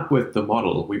came up with the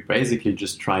model, we basically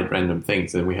just tried random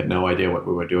things, and we had no idea what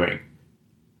we were doing.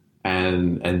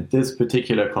 And this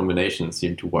particular combination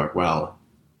seemed to work well.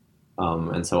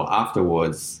 And so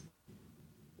afterwards,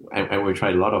 and we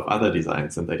tried a lot of other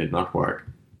designs, and they did not work.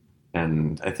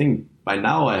 And I think by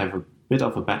now I have a bit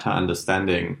of a better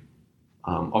understanding.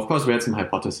 Of course, we had some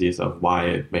hypotheses of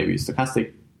why maybe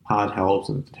stochastic part helps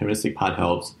and the deterministic part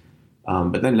helps.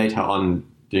 But then later on,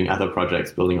 doing other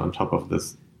projects, building on top of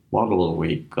this model,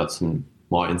 we got some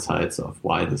more insights of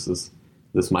why this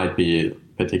might be a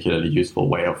particularly useful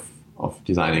way of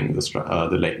designing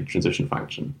the latent transition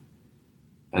function.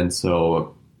 And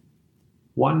so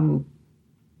one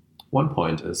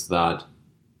point is that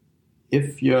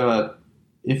if you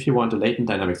want a latent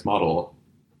dynamics model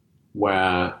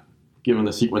where, given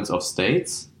a sequence of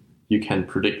states, you can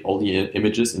predict all the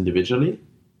images individually,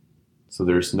 so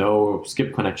there's no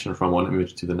skip connection from one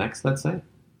image to the next, let's say,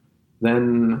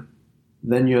 then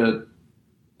your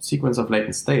sequence of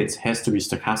latent states has to be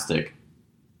stochastic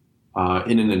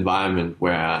in an environment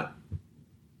where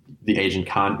the agent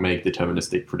can't make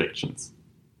deterministic predictions.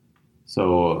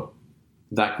 So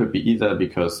that could be either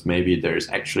because maybe there's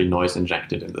actually noise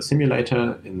injected in the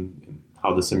simulator, in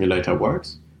how the simulator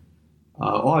works,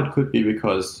 or it could be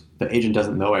because the agent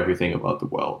doesn't know everything about the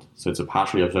world. So it's a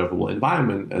partially observable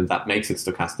environment, and that makes it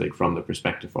stochastic from the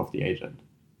perspective of the agent.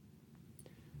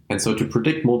 And so to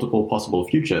predict multiple possible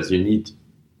futures, you need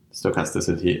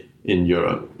stochasticity in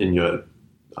your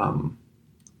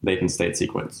latent state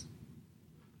sequence.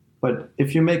 But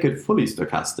if you make it fully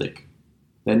stochastic,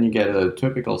 then you get a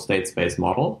typical state space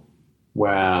model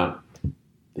where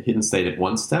the hidden state at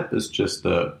one step is just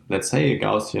let's say a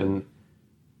Gaussian,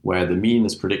 where the mean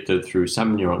is predicted through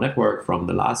some neural network from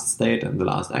the last state and the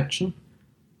last action.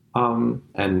 And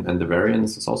the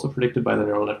variance is also predicted by the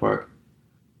neural network.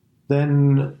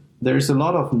 Then there's a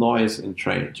lot of noise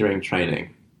during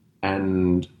training,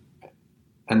 and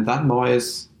that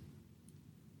noise,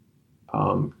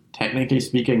 technically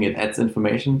speaking, it adds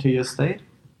information to your state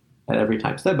at every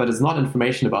time step, but it's not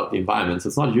information about the environment. So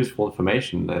it's not useful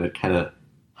information, and it kind of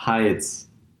hides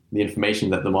the information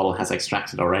that the model has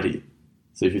extracted already.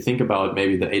 So if you think about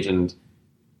maybe the agent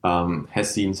has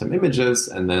seen some images,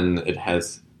 and then it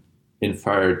has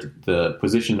inferred the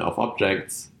position of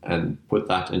objects and put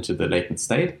that into the latent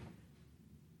state.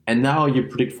 And now you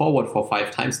predict forward for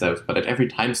 5 time steps, but at every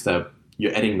time step,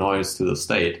 you're adding noise to the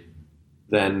state.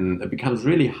 Then it becomes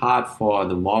really hard for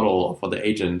the model or for the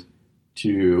agent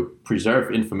to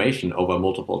preserve information over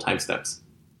multiple time steps.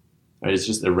 Right? It's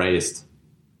just erased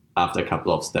after a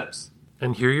couple of steps.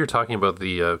 And here you're talking about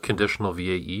the conditional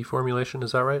VAE formulation,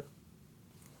 is that right?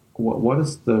 What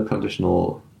is the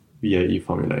conditional VAE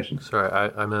formulation? Sorry,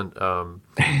 I meant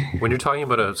when you're talking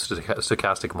about a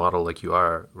stochastic model like you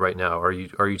are right now, are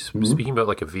you speaking about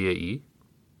like a VAE?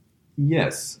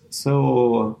 Yes.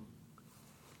 So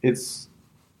it's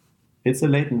a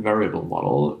latent variable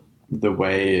model, the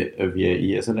way a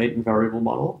VAE is a latent variable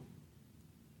model,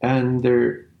 and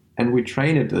we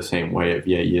train it the same way a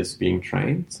VAE is being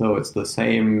trained. So it's the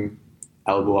same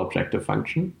elbow objective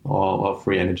function or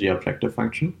free energy objective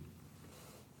function.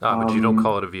 But you don't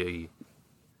call it a VAE.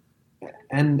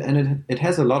 And it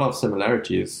has a lot of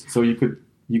similarities. So you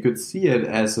could see it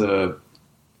as a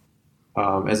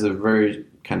very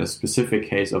kind of specific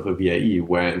case of a VAE,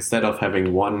 where instead of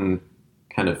having one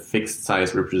kind of fixed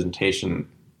size representation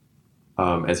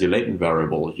as your latent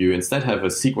variable, you instead have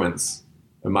a sequence,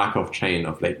 a Markov chain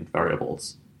of latent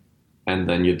variables. And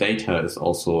then your data is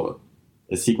also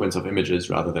a sequence of images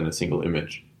rather than a single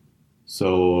image.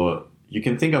 So you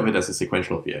can think of it as a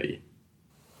sequential VAE.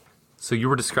 So you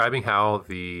were describing how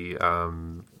the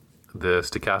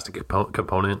stochastic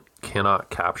component cannot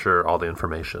capture all the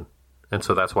information. And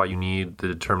so that's why you need the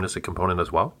deterministic component as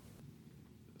well?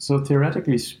 So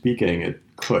theoretically speaking, it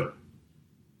could.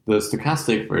 The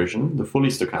stochastic version, the fully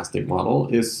stochastic model,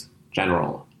 is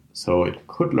general. So it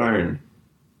could learn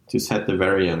to set the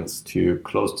variance to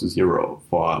close to 0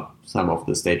 for some of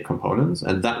the state components,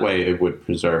 and that way it would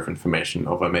preserve information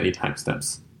over many time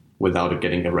steps without it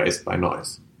getting erased by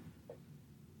noise.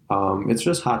 It's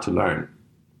just hard to learn,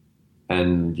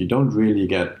 and you don't really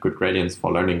get good gradients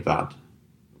for learning that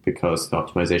because the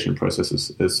optimization process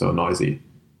is so noisy.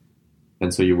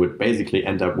 And so you would basically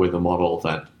end up with a model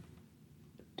that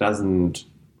doesn't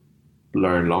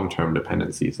learn long-term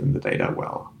dependencies in the data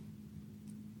well.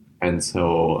 And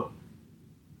so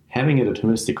having a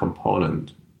deterministic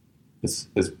component is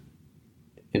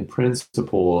in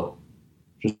principle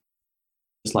just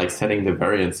like setting the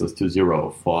variances to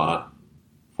 0 for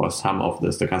some of the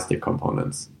stochastic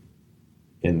components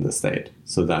in the state,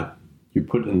 so that you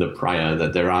put in the prior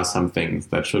that there are some things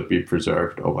that should be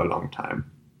preserved over a long time.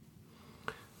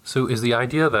 So is the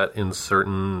idea that in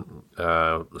certain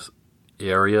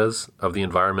areas of the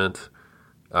environment,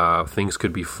 things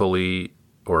could be fully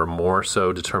or more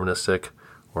so deterministic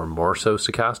or more so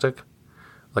stochastic?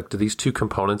 Like, do these two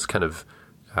components kind of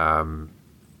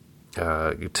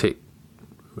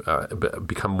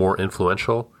become more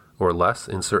influential or less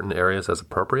in certain areas as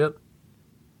appropriate?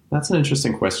 That's an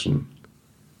interesting question.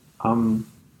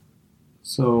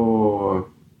 So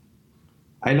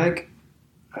I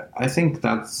think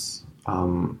that's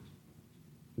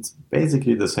it's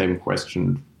basically the same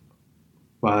question,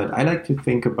 but I like to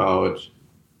think about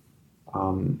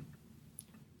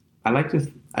I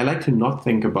like to not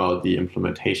think about the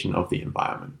implementation of the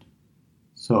environment.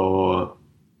 So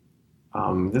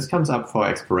this comes up for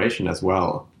exploration as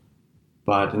well.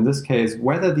 But in this case,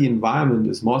 whether the environment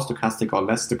is more stochastic or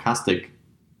less stochastic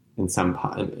in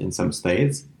some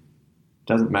states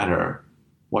doesn't matter.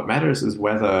 What matters is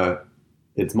whether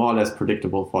it's more or less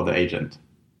predictable for the agent,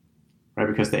 right?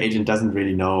 Because the agent doesn't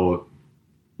really know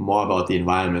more about the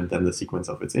environment than the sequence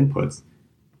of its inputs,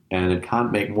 and it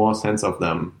can't make more sense of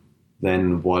them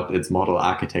than what its model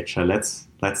architecture lets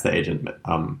the agent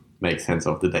make sense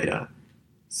of the data.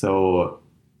 So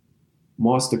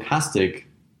more stochastic,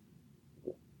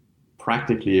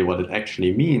 practically what it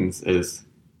actually means is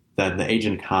that the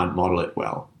agent can't model it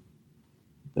well.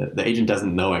 The agent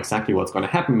doesn't know exactly what's going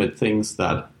to happen. It thinks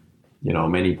that,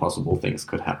 many possible things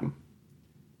could happen.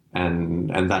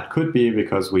 And that could be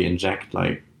because we inject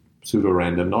like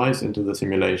pseudo-random noise into the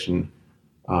simulation,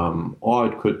 or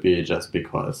it could be just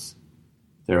because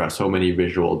there are so many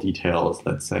visual details,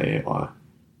 let's say, or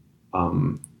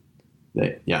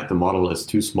the model is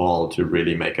too small to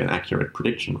really make an accurate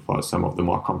prediction for some of the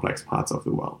more complex parts of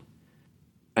the world.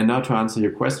 And now to answer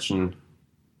your question,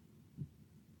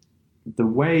 the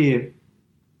way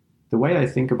I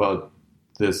think about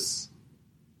this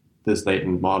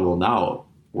latent model now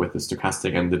with the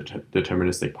stochastic and the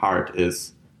deterministic part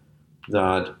is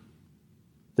that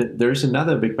there's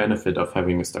another big benefit of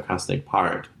having a stochastic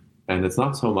part, and it's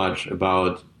not so much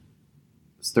about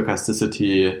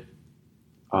stochasticity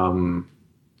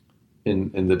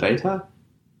in the data,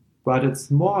 but it's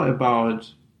more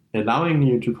about allowing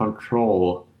you to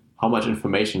control how much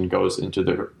information goes into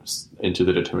the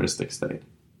deterministic state.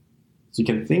 So you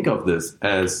can think of this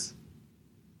as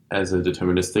a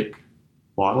deterministic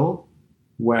model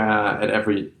where at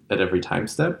every time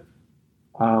step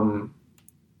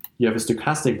you have a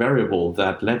stochastic variable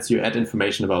that lets you add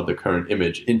information about the current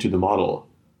image into the model,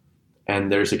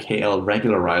 and there's a KL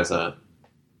regularizer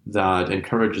that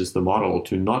encourages the model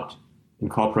to not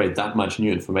incorporate that much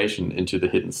new information into the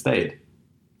hidden state.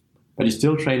 But you're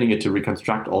still training it to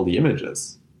reconstruct all the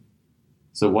images.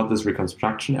 So what this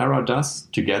reconstruction error does,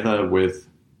 together with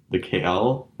the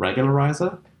KL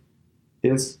regularizer,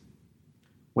 is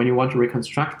when you want to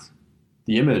reconstruct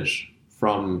the image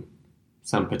from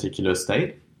some particular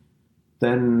state,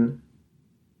 then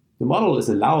the model is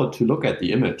allowed to look at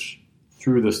the image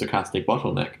through the stochastic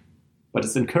bottleneck, but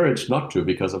it's encouraged not to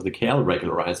because of the KL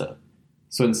regularizer.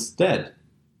 So instead,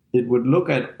 it would look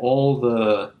at all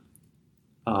the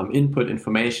input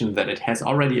information that it has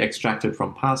already extracted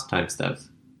from past time steps,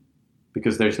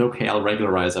 because there's no KL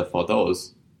regularizer for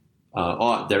those.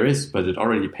 Or there is, but it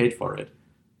already paid for it.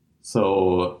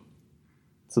 So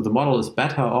the model is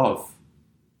better off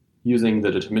using the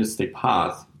deterministic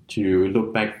path to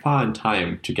look back far in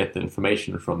time to get the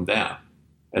information from there,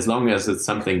 as long as it's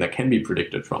something that can be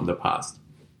predicted from the past.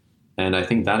 And I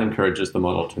think that encourages the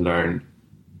model to learn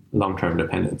long-term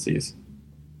dependencies.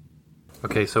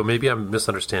 Okay, so maybe I'm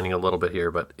misunderstanding a little bit here,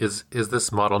 but is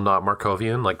this model not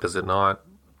Markovian? Like, does it not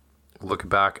look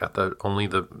back at only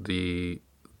the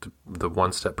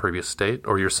one step previous state?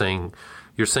 Or you're saying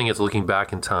it's looking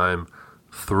back in time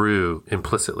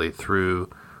implicitly through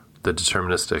the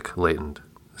deterministic latent?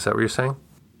 Is that what you're saying?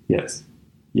 Yes,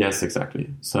 exactly.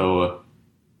 So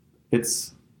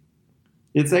it's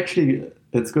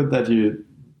good that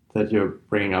you're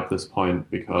bringing up this point,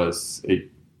 because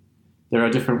there are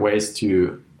different ways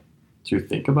to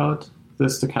think about the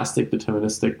stochastic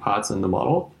deterministic parts in the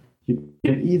model. You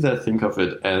can either think of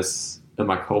it as a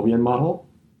Markovian model,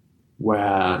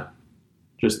 where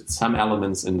just some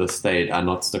elements in the state are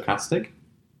not stochastic,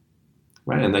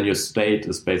 right? And then your state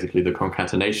is basically the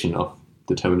concatenation of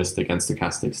deterministic and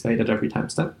stochastic state at every time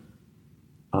step.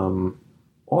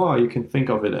 Or you can think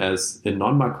of it as a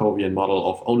non-Markovian model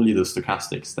of only the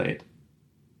stochastic state.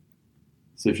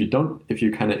 So if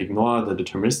you kind of ignore the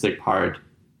deterministic part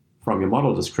from your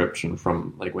model description,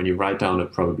 from like when you write down a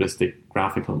probabilistic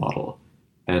graphical model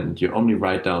and you only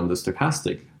write down the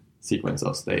stochastic sequence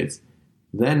of states,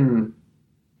 then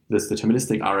this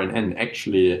deterministic RNN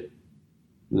actually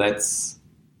lets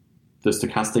the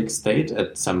stochastic state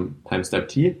at some time step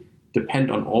t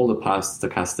depend on all the past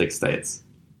stochastic states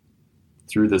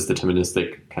through this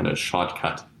deterministic kind of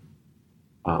shortcut.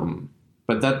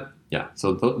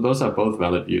 So those are both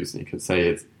valid views. You could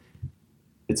say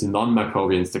it's a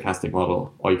non-Markovian stochastic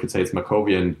model, or you could say it's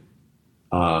Markovian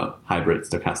hybrid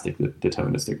stochastic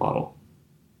deterministic model.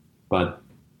 But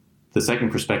the second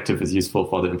perspective is useful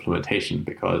for the implementation,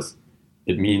 because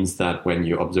it means that when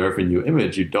you observe a new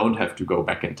image, you don't have to go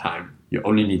back in time. You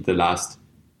only need the last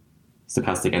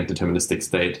stochastic and deterministic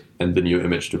state and the new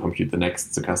image to compute the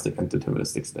next stochastic and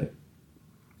deterministic state.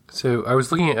 So I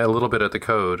was looking a little bit at the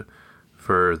code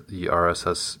for the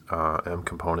RSSM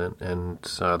component, and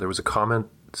there was a comment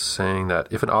saying that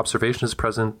if an observation is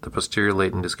present, the posterior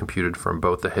latent is computed from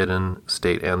both the hidden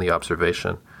state and the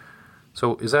observation.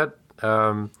 So is that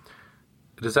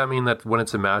does that mean that when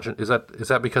it's is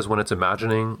that because when it's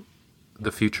imagining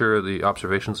the future, the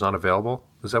observation is not available?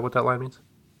 Is that what that line means?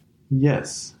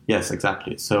 Yes,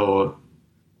 exactly. So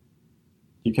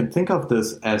you can think of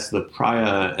this as the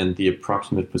prior and the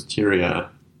approximate posterior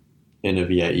in a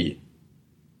VIE,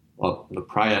 or the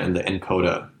prior and the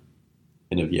encoder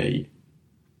in a VIE.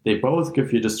 They both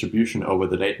give you distribution over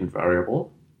the latent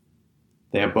variable.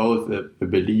 They are both a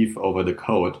belief over the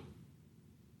code,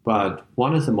 but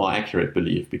one is a more accurate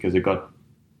belief because it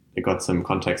got some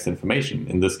context information,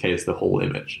 in this case the whole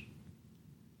image.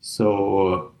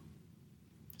 So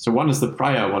one is the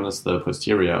prior, one is the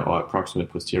posterior or approximate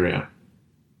posterior.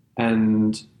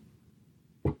 And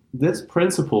this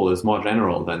principle is more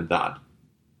general than that.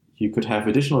 You could have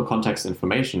additional context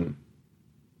information.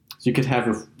 So you could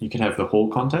have the whole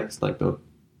context, like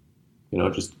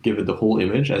just give it the whole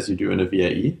image as you do in a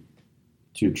VIE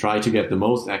to try to get the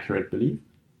most accurate belief.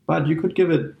 But you could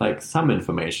give it like some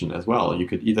information as well. You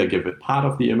could either give it part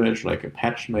of the image, like a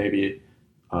patch maybe,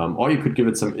 or you could give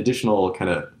it some additional kind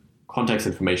of context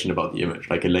information about the image,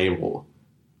 like a label,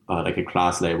 like a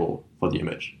class label for the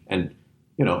image. And,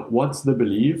 what's the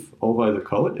belief over the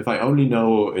code? If I only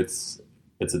know it's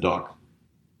a dog,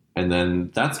 and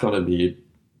then that's going to be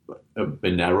a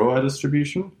narrower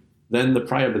distribution than the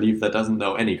prior belief that doesn't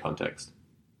know any context.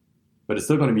 But it's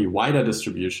still going to be wider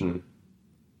distribution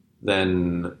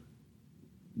than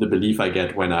the belief I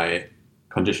get when I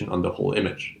condition on the whole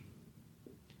image.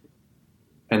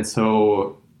 And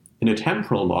so in a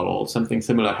temporal model, something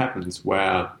similar happens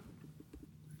where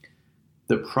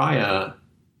the prior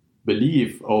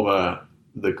belief over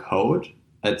the code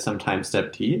at some time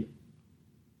step t,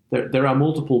 there are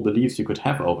multiple beliefs you could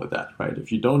have over that, right?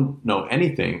 If you don't know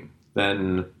anything,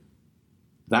 then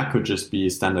that could just be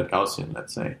standard Gaussian,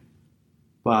 let's say.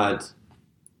 But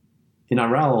in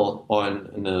RL or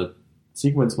in a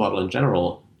sequence model in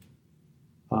general,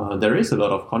 there is a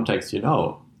lot of context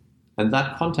and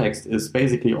that context is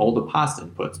basically all the past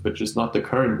inputs, but just not the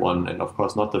current one, and of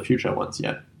course not the future ones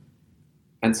yet.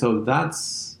 And so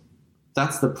that's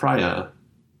the prior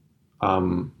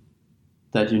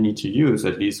that you need to use,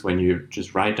 at least when you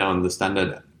just write down the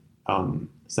standard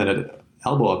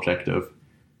elbow objective.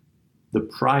 The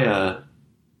prior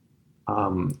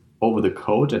over the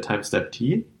code at time step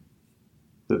t,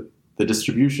 the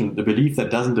distribution, the belief that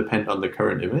doesn't depend on the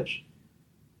current image,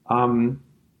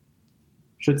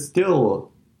 should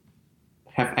still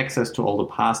have access to all the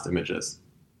past images.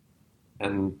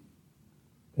 And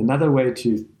another way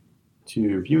to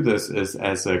view this is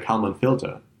as a Kalman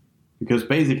filter, because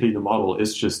basically the model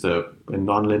is just a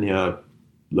nonlinear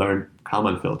learned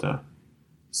Kalman filter.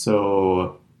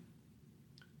 So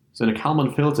in a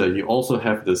Kalman filter, you also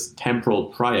have this temporal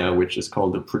prior, which is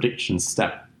called the prediction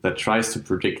step, that tries to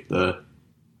predict the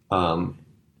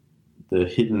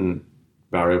hidden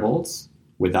variables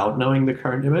without knowing the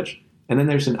current image. And then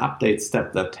there's an update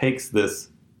step that takes this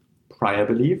prior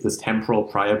belief, this temporal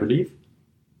prior belief,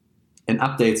 and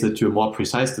updates it to a more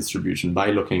precise distribution by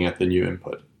looking at the new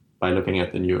input, by looking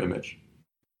at the new image.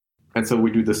 And so we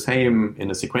do the same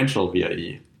in a sequential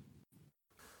VIE.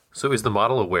 So is the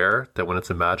model aware that when it's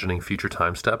imagining future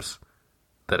time steps,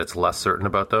 that it's less certain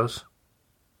about those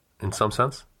in some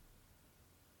sense?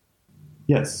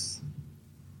 Yes.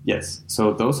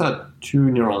 So those are two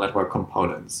neural network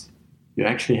components. You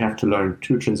actually have to learn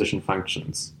two transition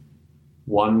functions.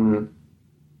 One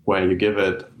where you give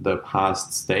it the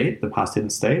past state, the past hidden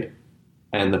state,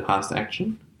 and the past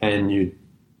action, and you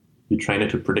train it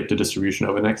to predict the distribution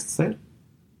over the next state.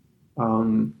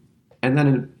 And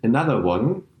then another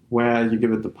one where you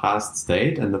give it the past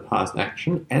state and the past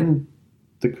action and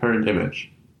the current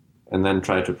image, and then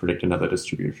try to predict another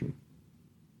distribution.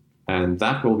 And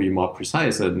that will be more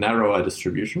precise, a narrower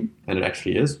distribution, and it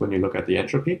actually is when you look at the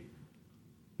entropy,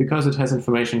 because it has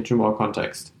information to more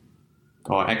context,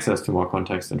 or access to more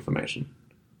context information.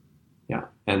 Yeah,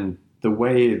 and the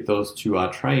way those two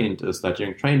are trained is that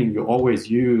during training, you always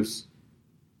use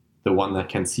the one that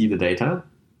can see the data,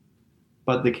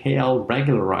 but the KL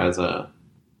regularizer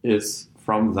is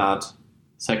from that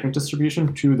second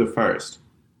distribution to the first,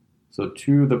 so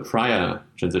to the prior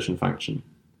transition function.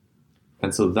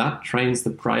 And so that trains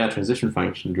the prior transition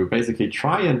function to basically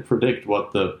try and predict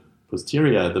what the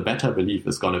posterior, the beta belief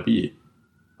is going to be,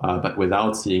 but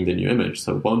without seeing the new image.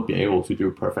 So it won't be able to do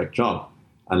a perfect job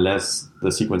unless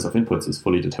the sequence of inputs is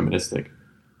fully deterministic.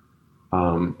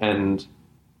 And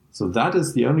so that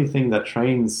is the only thing that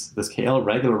trains, this KL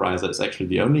regularizer is actually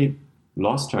the only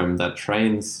loss term that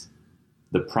trains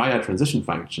the prior transition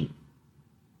function.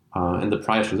 And the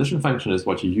prior transition function is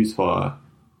what you use for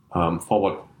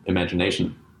forward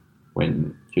imagination,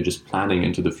 when you're just planning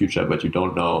into the future, but you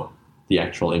don't know the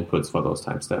actual inputs for those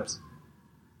time steps.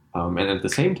 And at the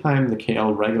same time, the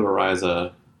KL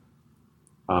regularizer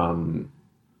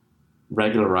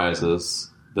regularizes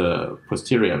the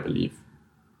posterior belief,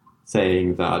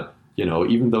 saying that,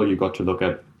 even though you got to look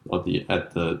at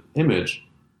the image,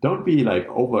 don't be like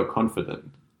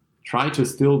overconfident. Try to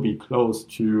still be close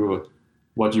to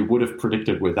what you would have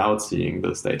predicted without seeing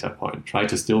this data point. Try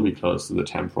to still be close to the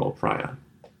temporal prior.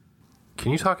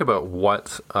 Can you talk about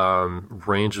what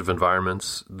range of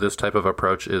environments this type of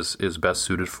approach is best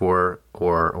suited for,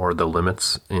 or the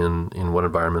limits in what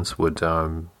environments would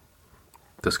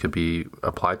this could be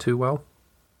applied to well?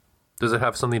 Does it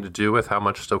have something to do with how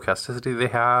much stochasticity they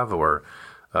have, or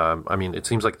it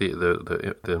seems like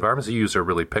the environments you use are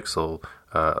really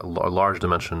large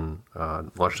dimensional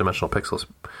pixels.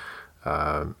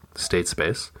 State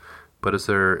space, but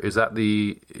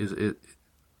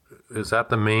Is that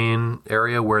the main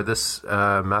area where this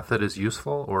method is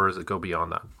useful, or does it go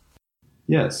beyond that?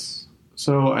 Yes.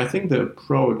 So I think the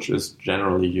approach is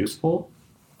generally useful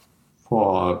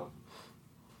for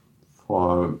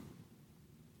a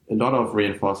lot of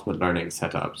reinforcement learning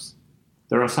setups.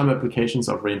 There are some applications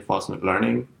of reinforcement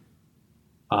learning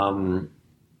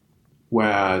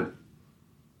where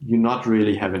you not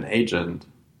really have an agent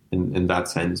in that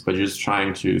sense, but you're just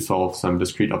trying to solve some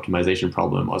discrete optimization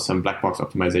problem or some black box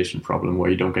optimization problem where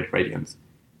you don't get gradients.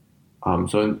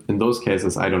 So in those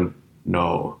cases, I don't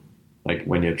know, like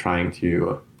when you're trying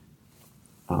to,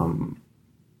 I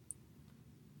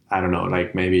don't know,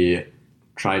 like maybe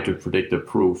try to predict a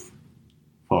proof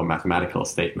for a mathematical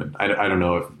statement. I don't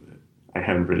know if I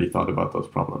haven't really thought about those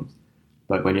problems.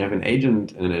 But when you have an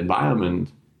agent in an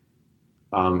environment,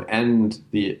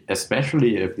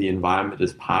 especially if the environment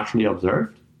is partially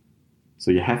observed, so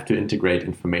you have to integrate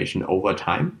information over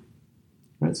time.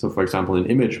 Right? So for example, an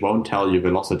image won't tell you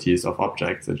velocities of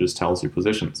objects, it just tells you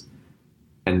positions.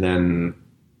 And then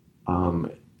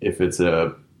if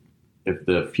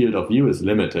the field of view is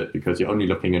limited because you're only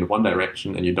looking in one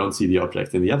direction and you don't see the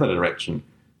object in the other direction,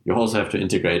 you also have to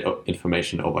integrate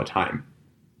information over time.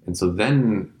 And so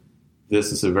then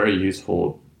this is a very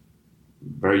useful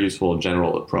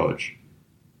general approach,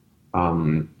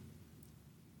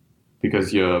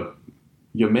 because you're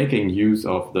making use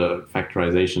of the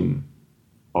factorization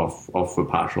of a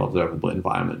partial observable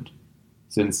environment.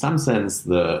 So in some sense,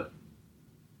 the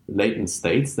latent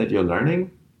states that you're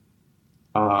learning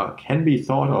can be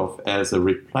thought of as a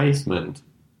replacement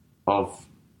of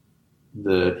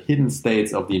the hidden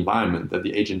states of the environment that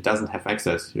the agent doesn't have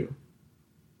access to.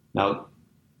 Now,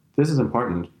 this is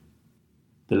important.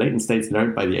 The latent states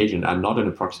learned by the agent are not an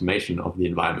approximation of the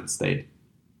environment state.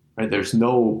 Right? There's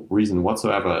no reason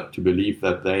whatsoever to believe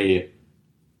that they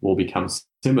will become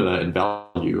similar in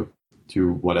value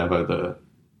to whatever the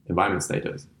environment state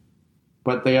is.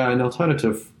 But they are an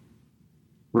alternative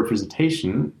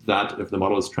representation that, if the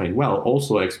model is trained well,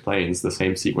 also explains the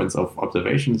same sequence of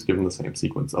observations given the same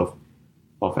sequence of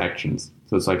actions.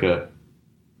 So it's like a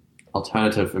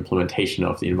alternative implementation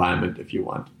of the environment, if you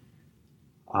want.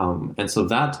 And so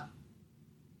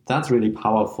that's really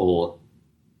powerful,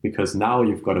 because now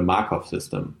you've got a Markov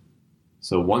system.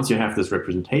 So once you have this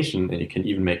representation and you can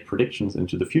even make predictions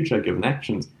into the future given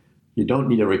actions, you don't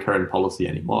need a recurrent policy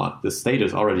anymore. The state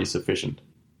is already sufficient.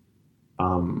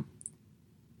 And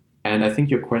I think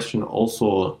your question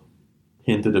also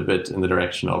hinted a bit in the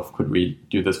direction of, could we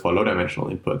do this for low-dimensional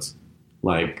inputs,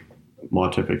 like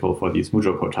more typical for these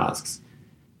Mujoko tasks?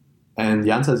 And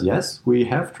the answer is yes. We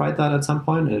have tried that at some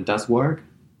point, and it does work.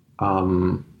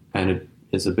 And it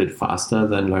is a bit faster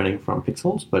than learning from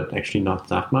pixels, but actually not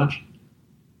that much.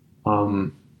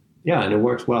 And it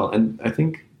works well. And I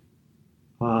think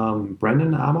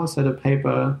Brendan Amos had a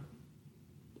paper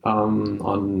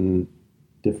on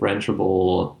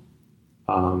differentiable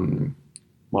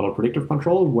model predictive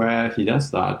control where he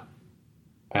does that,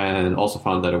 and also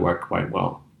found that it worked quite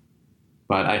well.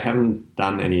 But I haven't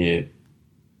done any.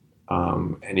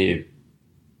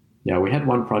 We had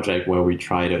one project where we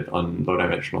tried it on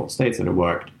low-dimensional states and it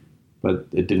worked, but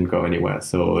it didn't go anywhere.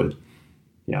 So,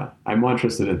 I'm more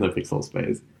interested in the pixel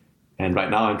space. And right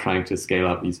now I'm trying to scale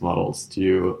up these models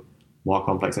to more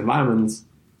complex environments.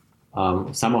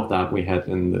 Some of that we had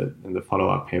in the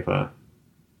follow-up paper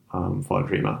for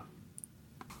Dreamer.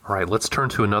 All right, let's turn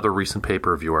to another recent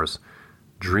paper of yours,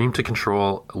 Dream to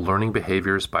Control Learning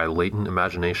Behaviors by Latent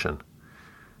Imagination.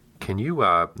 Can you,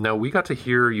 now we got to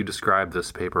hear you describe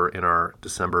this paper in our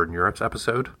December NeurIPS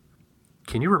episode.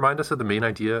 Can you remind us of the main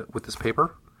idea with this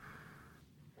paper?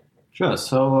 Sure.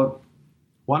 So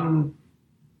one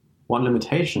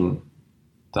limitation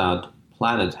that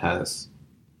Planet has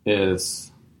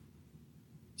is,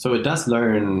 so it does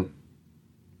learn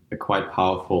a quite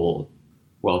powerful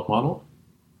world model,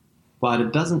 but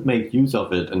it doesn't make use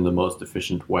of it in the most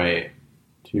efficient way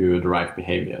to derive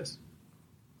behaviors.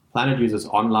 Planet uses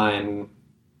online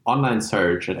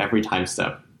search at every time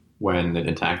step when it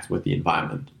interacts with the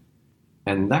environment.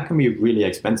 And that can be really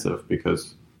expensive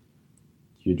because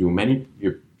you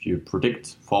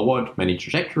predict forward many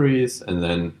trajectories, and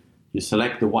then you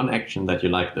select the one action that you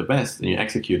like the best and you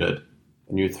execute it,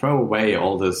 and you throw away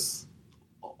all this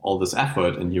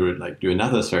effort and you would do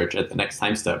another search at the next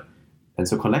time step. And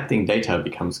so collecting data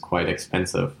becomes quite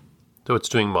expensive. So it's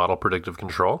doing model predictive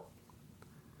control?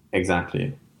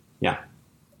 Exactly. Yeah.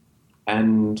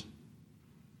 And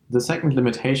the second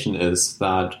limitation is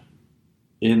that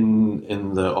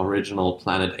in the original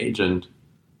Planet agent,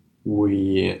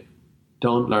 we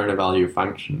don't learn a value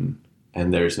function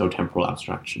and there is no temporal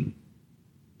abstraction.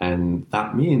 And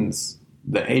that means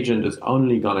the agent is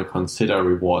only going to consider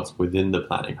rewards within the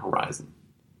planning horizon.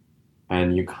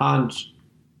 And you can't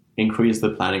increase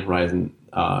the planning horizon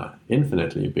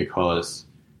infinitely, because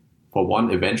for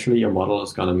one, eventually your model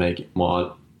is going to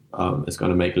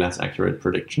make less accurate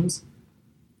predictions.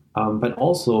 But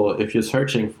also, if you're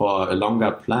searching for a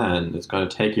longer plan, it's going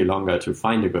to take you longer to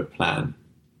find a good plan,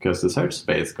 because the search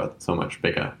space got so much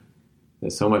bigger.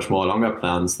 There's so much more longer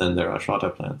plans than there are shorter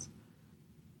plans.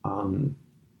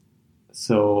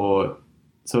 So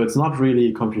it's not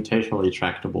really computationally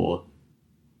tractable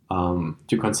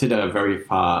to consider very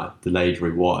far delayed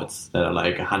rewards that are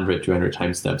like 100, 200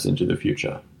 time steps into the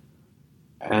future.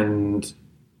 And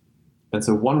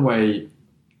so one way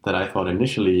that I thought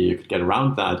initially you could get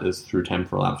around that is through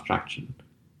temporal abstraction.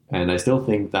 And I still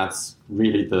think that's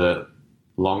really the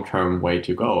long-term way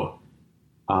to go.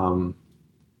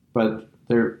 But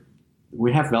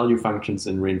we have value functions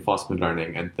in reinforcement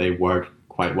learning, and they work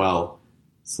quite well.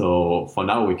 So for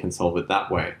now, we can solve it that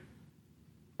way.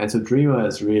 And so Dreamer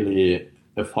is really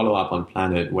a follow-up on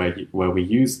Planet, where we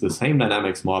use the same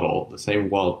dynamics model, the same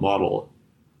world model,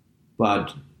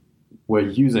 but we're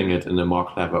using it in a more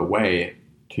clever way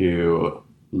to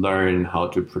learn how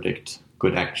to predict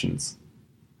good actions.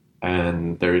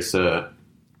 And there is a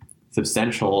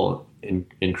substantial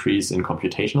increase in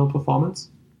computational performance.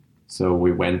 So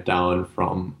we went down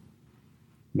from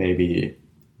maybe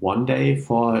 1 day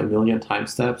for 1 million time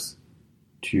steps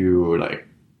to like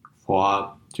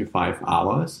 4 to 5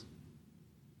 hours.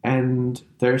 And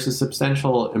there's a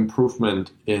substantial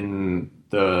improvement in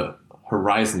the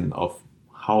horizon of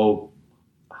how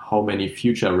many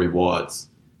future rewards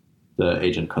the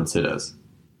agent considers.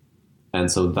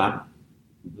 And so that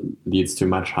leads to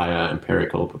much higher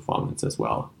empirical performance as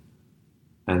well.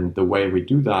 And the way we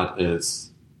do that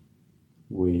is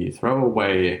we throw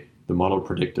away the model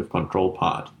predictive control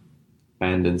part,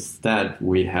 and instead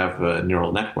we have a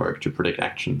neural network to predict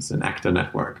actions, an actor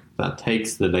network that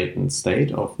takes the latent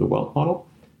state of the world model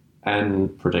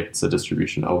and predicts a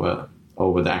distribution over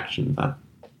the action that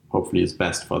hopefully is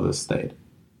best for this state.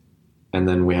 And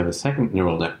then we have a second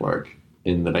neural network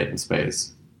in the latent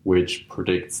space, which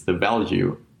predicts the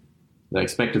value, the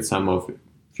expected sum of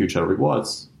future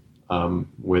rewards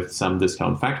with some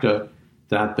discount factor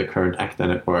that the current actor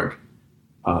network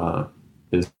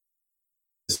is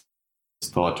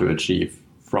thought to achieve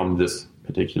from this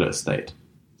particular state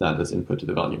that is input to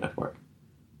the value network.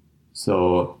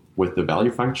 So with the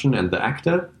value function and the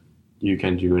actor, you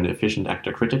can do an efficient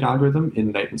actor-critic algorithm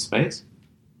in latent space,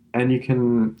 and you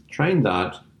can train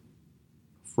that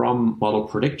from model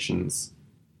predictions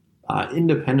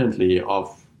independently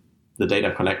of the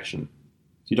data collection.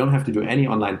 So you don't have to do any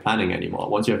online planning anymore.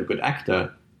 Once you have a good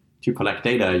actor to collect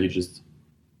data, you just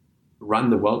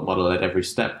run the world model at every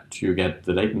step to get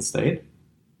the latent state,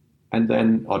 and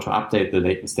then or to update the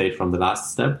latent state from the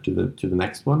last step to the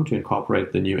next one to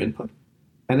incorporate the new input.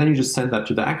 And then you just send that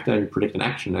to the actor, and you predict an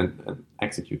action and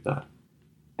execute that.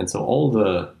 And so all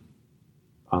the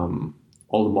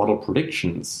model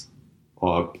predictions,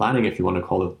 or planning, if you want to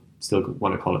call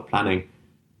it planning,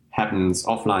 happens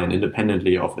offline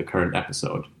independently of the current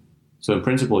episode. So in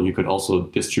principle, you could also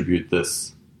distribute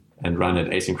this and run it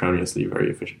asynchronously very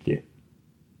efficiently.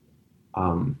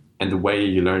 And the way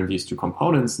you learn these two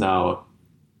components now,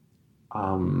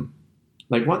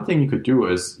 like one thing you could do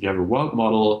is you have a world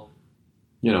model,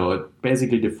 it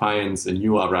basically defines a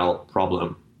new URL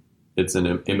problem. It's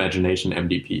an imagination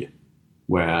MDP,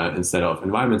 where instead of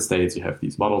environment states, you have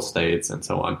these model states and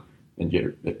so on. And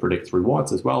it predicts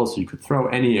rewards as well. So you could throw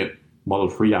any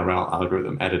model-free URL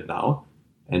algorithm at it now,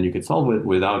 and you could solve it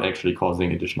without actually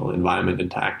causing additional environment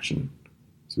interaction.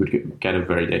 So we could get a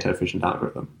very data-efficient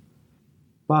algorithm.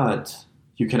 But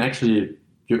you can actually,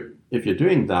 if you're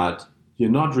doing that,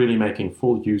 you're not really making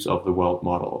full use of the world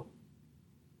model,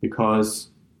 because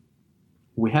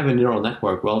we have a neural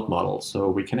network world model, so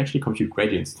we can actually compute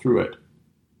gradients through it.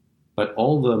 But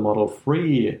all the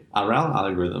model-free RL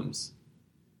algorithms,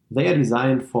 they are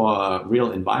designed for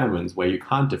real environments where you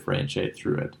can't differentiate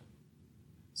through it.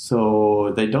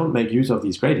 So they don't make use of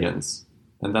these gradients,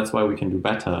 and that's why we can do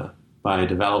better by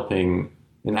developing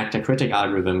an actor-critic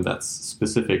algorithm that's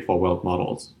specific for world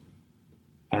models.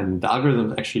 And the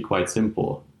algorithm is actually quite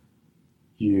simple.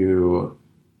 You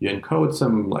encode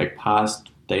some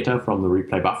past data from the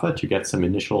replay buffer to get some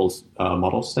initial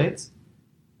model states,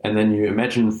 and then you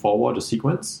imagine forward a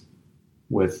sequence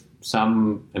with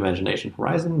some imagination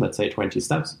horizon, let's say 20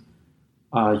 steps,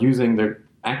 using the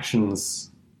actions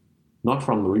not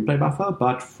from the replay buffer,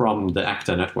 but from the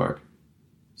actor network.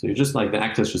 So you're just the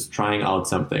actor's just trying out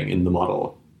something in the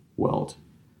model world.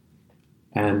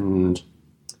 And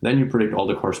Then you predict all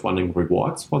the corresponding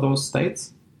rewards for those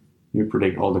states. You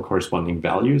predict all the corresponding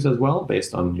values as well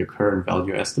based on your current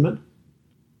value estimate.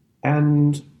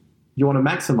 And you want to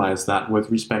maximize that with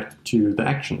respect to the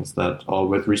actions or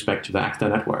with respect to the actor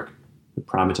network, the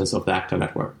parameters of the actor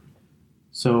network.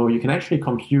 So you can actually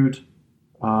compute,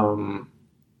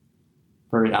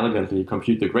 very elegantly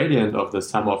compute the gradient of the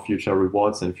sum of future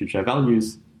rewards and future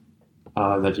values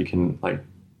that you can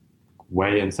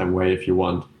weigh in some way if you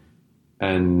want.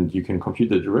 And you can compute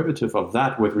the derivative of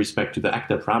that with respect to the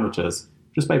actor parameters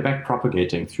just by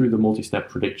backpropagating through the multi-step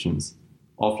predictions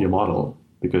of your model,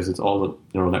 because it's all the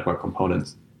neural network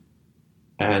components.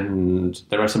 And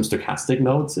there are some stochastic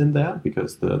nodes in there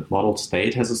because the model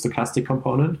state has a stochastic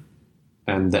component,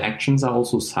 and the actions are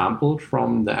also sampled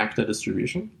from the actor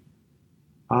distribution.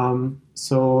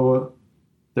 So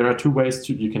there are two ways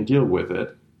you can deal with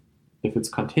it. If it's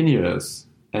continuous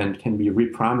and can be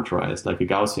reparameterized, like a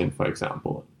Gaussian, for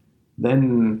example,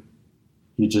 then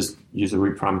you just use a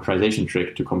reparameterization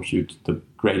trick to compute the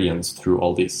gradients through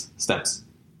all these steps,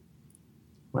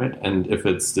 right? And if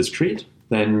it's discrete,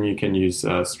 then you can use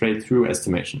straight-through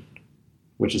estimation,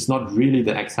 which is not really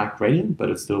the exact gradient, but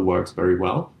it still works very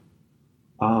well.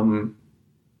 And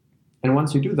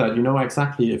once you do that, you know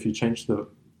exactly if you change the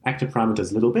actor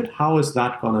parameters a little bit, how is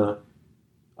that going to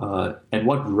at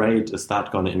what rate is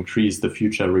that going to increase the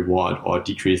future reward or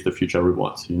decrease the future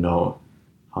reward? So you know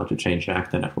how to change your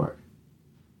actor network.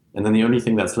 And then the only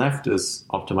thing that's left is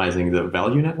optimizing the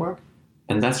value network.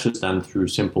 And that's just done through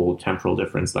simple temporal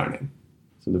difference learning.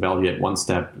 So the value at one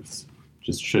step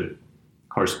just should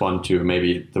correspond to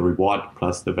maybe the reward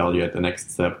plus the value at the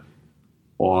next step.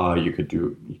 Or you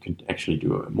could actually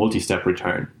do a multi-step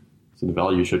return. So the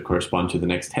value should correspond to the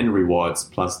next 10 rewards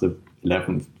plus the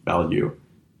 11th value.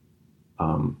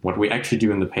 What we actually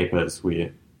do in the paper is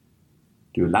we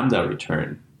do a lambda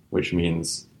return, which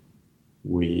means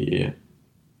we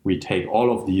take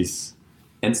all of these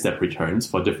n-step returns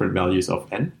for different values of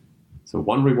n. So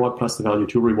one reward plus the value,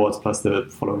 two rewards plus the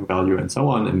following value, and so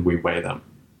on, and we weigh them.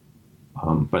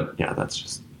 But yeah, that's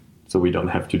just so we don't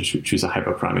have to choose a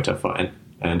hyperparameter for n,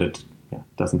 and it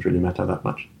doesn't really matter that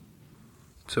much.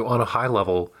 So on a high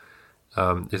level,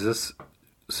 is this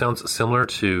sounds similar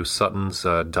to Sutton's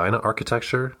Dyna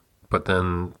architecture, but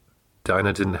then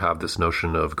Dyna didn't have this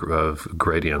notion of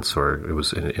gradients, or it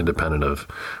was independent of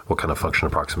what kind of function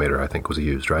approximator I think was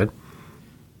used, right?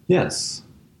 Yes.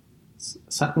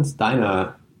 Sutton's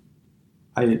Dyna,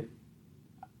 I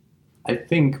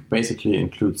think, basically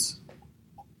includes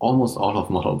almost all of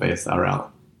model-based RL.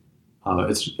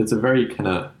 It's a very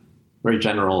very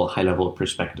general, high-level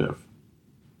perspective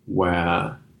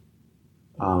where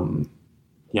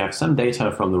you have some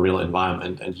data from the real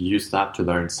environment and you use that to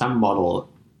learn some model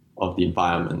of the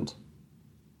environment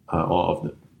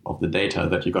or of the data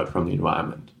that you got from the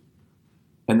environment.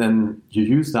 And then you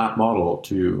use that model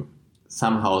to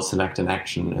somehow select an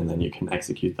action, and then you can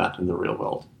execute that in the real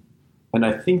world. And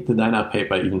I think the Dyna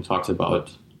paper even talks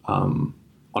about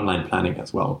online planning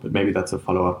as well, but maybe that's a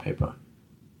follow-up paper.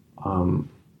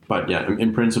 But yeah,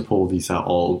 in principle, these are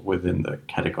all within the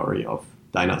category of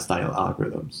Dyna-style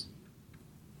algorithms.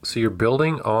 So you're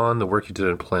building on the work you did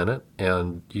in Planet,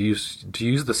 and do you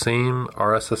use the same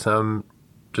RSSM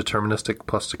deterministic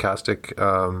plus stochastic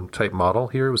type model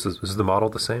here? Is the model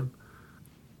the same?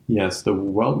 Yes, the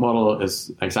world model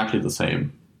is exactly the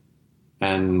same.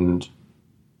 And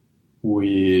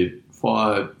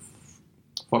for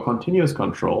continuous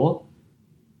control,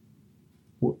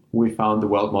 we found the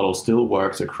world model still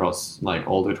works across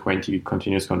all the 20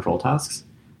 continuous control tasks.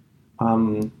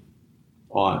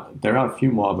 Or there are a few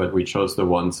more, but we chose the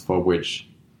ones for which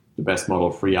the best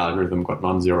model-free algorithm got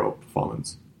non-zero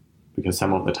performance, because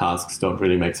some of the tasks don't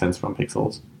really make sense from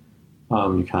pixels.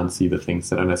 You can't see the things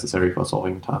that are necessary for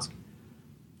solving a task.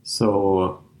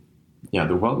 So yeah,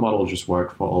 the world model just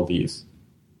worked for all these.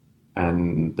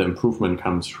 And the improvement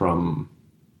comes from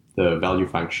the value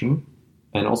function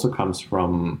and also comes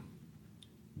from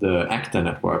the actor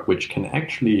network, which can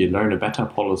actually learn a better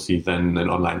policy than an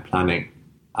online planning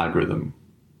algorithm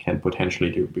can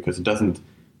potentially do, because it doesn't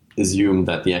assume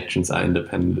that the actions are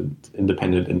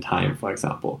independent in time, for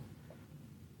example.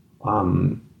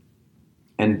 And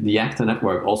the actor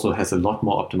network also has a lot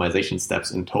more optimization steps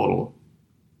in total,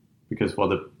 because for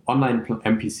the online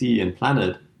MPC in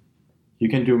Planet, you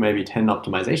can do maybe 10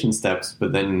 optimization steps,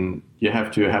 but then you have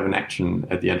to have an action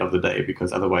at the end of the day,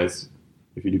 because otherwise,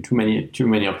 if you do too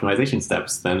many optimization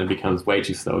steps, then it becomes way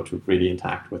too slow to really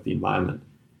interact with the environment.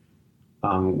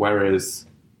 Whereas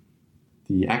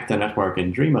the actor network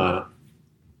in Dreamer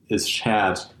is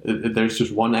shared. There's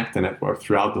just one actor network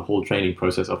throughout the whole training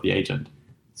process of the agent.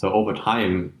 So over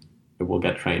time, it will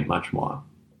get trained much more.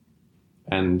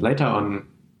 And later on,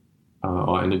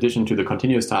 or in addition to the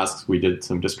continuous tasks, we did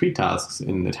some discrete tasks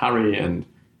in Atari and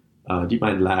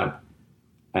DeepMind Lab.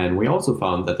 And we also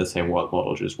found that the same world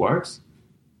model just works.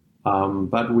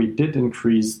 But we did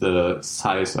increase the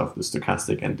size of the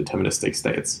stochastic and deterministic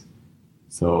states.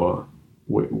 So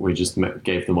we just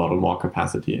gave the model more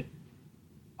capacity.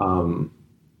 And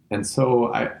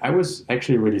so I was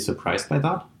actually really surprised by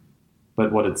that.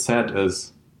 But what it said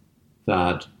is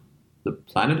that the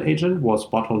planet agent was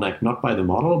bottlenecked not by the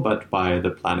model, but by the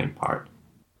planning part.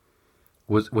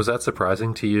 Was that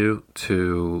surprising to you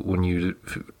when you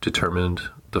determined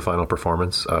the final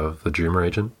performance of the Dreamer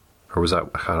agent? Or was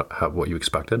that what you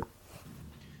expected?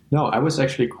 No, I was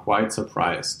actually quite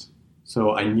surprised.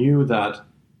 So I knew that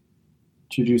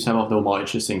to do some of the more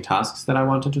interesting tasks that I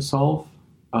wanted to solve,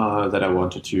 that I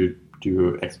wanted to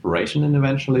do exploration in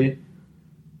eventually,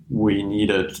 we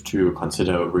needed to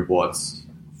consider rewards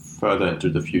further into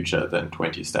the future than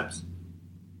 20 steps.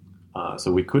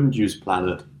 So we couldn't use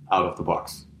Planet out of the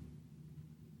box.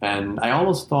 And I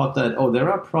almost thought that,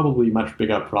 there are probably much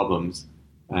bigger problems,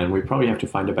 and we probably have to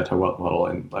find a better world model.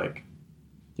 And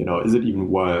is it even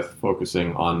worth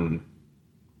focusing on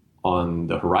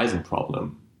the horizon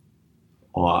problem?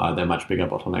 Or are there much bigger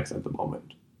bottlenecks at the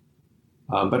moment?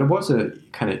 But it was a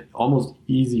kind of almost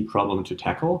easy problem to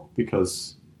tackle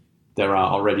because there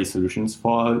are already solutions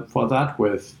for that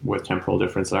with temporal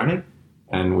difference learning.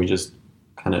 And we just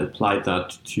kind of applied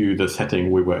that to the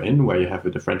setting we were in, where you have a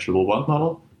differentiable world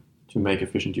model, to make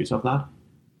efficient use of that.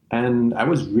 And I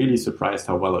was really surprised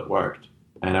how well it worked.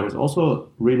 And I was also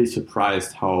really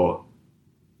surprised how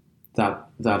that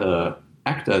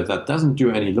actor that doesn't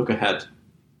do any look ahead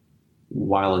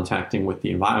while interacting with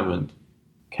the environment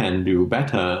can do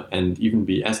better and even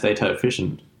be as data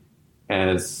efficient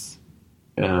as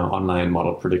online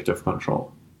model predictive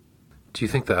control. Do you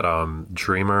think that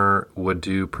Dreamer would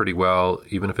do pretty well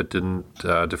even if it didn't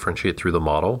differentiate through the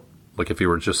model? Like if you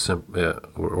were just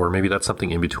or maybe that's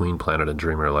something in between Planet and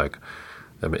Dreamer, like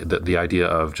the idea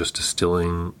of just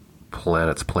distilling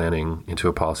Planet's planning into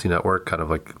a policy network, kind of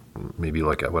like maybe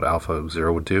like what Alpha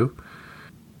Zero would do.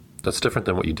 That's different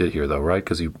than what you did here, though, right?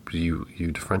 Because you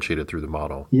differentiated through the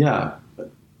model. Yeah.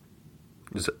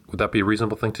 Would that be a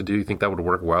reasonable thing to do? You think that would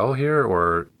work well here,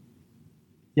 or?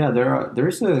 Yeah,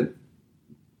 there's a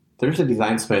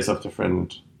design space of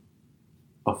different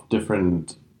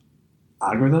algorithms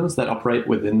that operate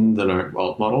within the learned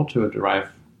world model to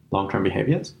derive long-term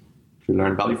behaviors, to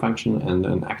learn value function and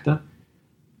an actor.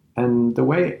 And the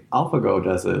way AlphaGo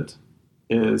does it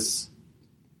is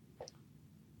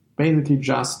basically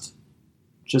just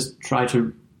try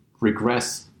to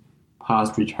regress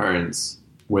past returns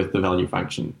with the value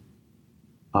function.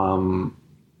 And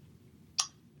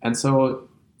so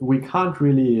you can't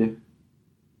really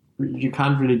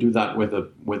do that with a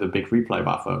big replay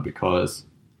buffer, because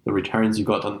the returns you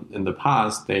got in the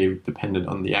past, they depended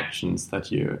on the actions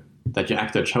that your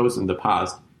actor chose in the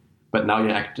past. But now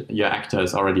your actor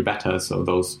is already better, so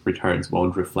those returns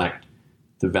won't reflect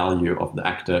the value of the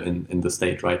actor in the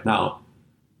state right now.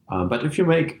 But if you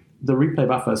make the replay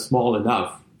buffer small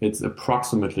enough, you're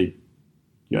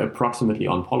approximately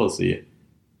on policy.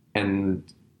 And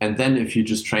then if you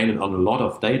just train it on a lot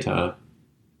of data,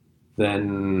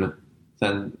 then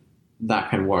that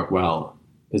can work well.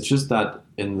 It's just that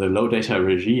in the low data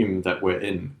regime that we're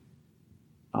in,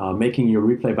 making your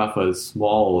replay buffer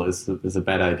small is a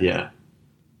bad idea,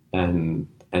 and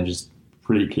just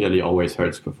pretty clearly always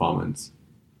hurts performance.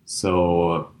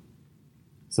 So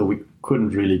we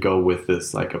couldn't really go with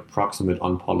this like approximate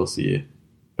on policy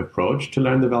approach to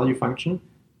learn the value function.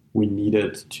 We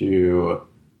needed to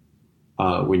do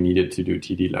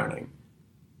TD learning,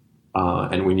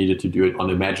 and we needed to do it on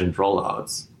imagined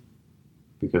rollouts,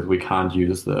 because we can't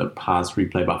use the past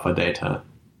replay buffer data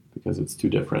because it's too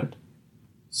different.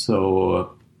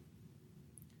 So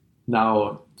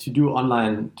now to do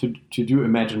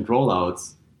imagined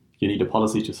rollouts, you need a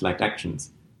policy to select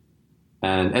actions.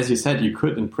 And as you said, you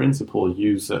could in principle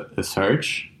use a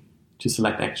search to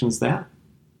select actions there,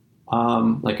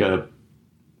 like a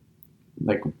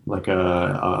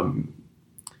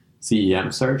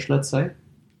CEM search, let's say,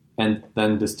 and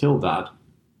then distill that,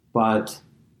 but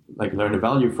like learn a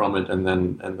value from it and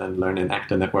then learn an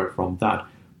actor network from that.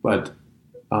 But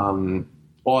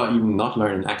or even not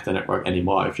learn an actor network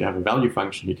anymore. If you have a value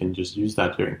function, you can just use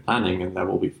that during planning and that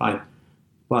will be fine.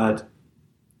 But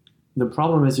the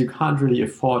problem is you can't really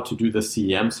afford to do the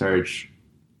CEM search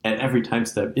at every time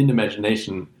step in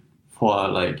imagination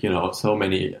for so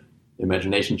many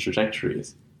imagination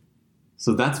trajectories.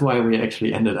 So that's why we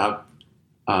actually ended up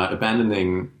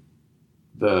abandoning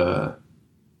the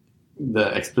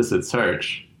explicit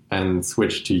search and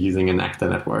switch to using an actor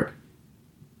network.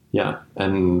 Yeah,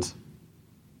 and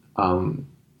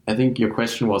I think your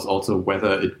question was also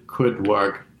whether it could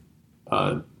work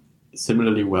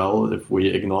similarly well if we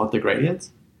ignored the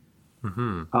gradients.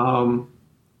 Mm-hmm.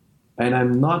 And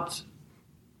I'm not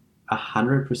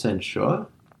 100% sure.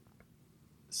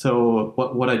 So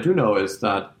what I do know is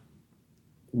that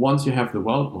once you have the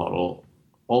world model,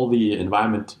 all the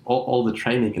environment, all the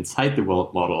training inside the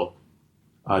world model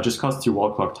just costs you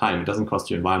wall clock time. It doesn't cost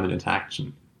you environment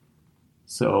interaction.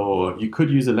 So you could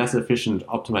use a less efficient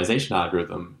optimization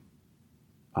algorithm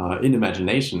in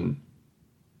imagination,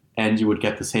 and you would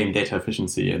get the same data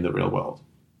efficiency in the real world.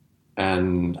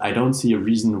 And I don't see a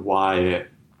reason why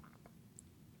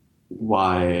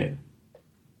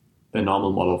a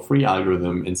normal model-free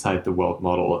algorithm inside the world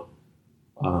model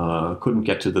couldn't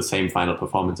get to the same final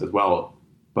performance as well.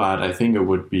 But I think it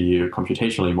would be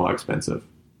computationally more expensive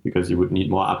because you would need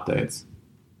more updates.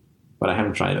 But I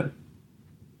haven't tried it.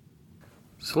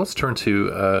 So let's turn to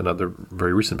another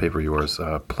very recent paper of yours,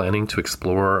 Planning to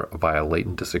Explore via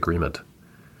Latent Disagreement.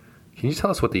 Can you tell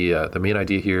us what the main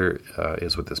idea here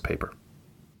is with this paper?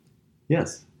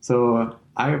 Yes. So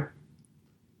I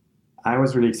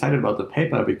was really excited about the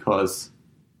paper because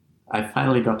I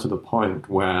finally got to the point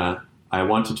where I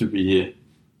wanted to be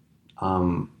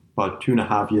about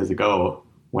 2.5 years ago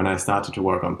when I started to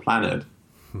work on Planet,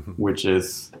 which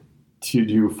is to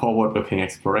do forward-looking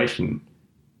exploration.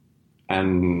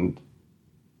 And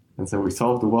so we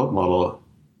solved the world model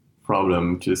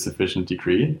problem to a sufficient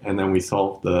degree, and then we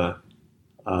solved the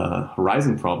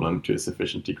horizon problem to a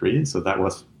sufficient degree. So that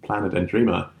was Planet and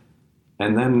Dreamer.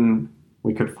 And then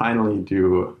we could finally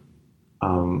do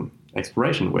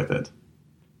exploration with it.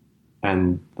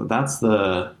 And that's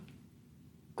the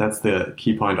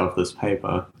key point of this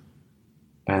paper.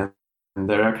 And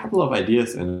there are a couple of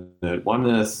ideas in it. One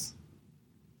is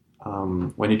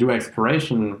when you do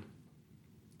exploration,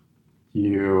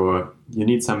 you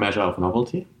need some measure of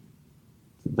novelty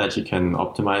that you can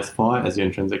optimize for as your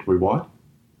intrinsic reward.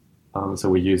 So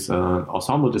we use an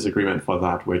ensemble disagreement for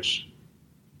that, which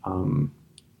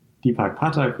Deepak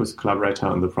Pathak, who's a collaborator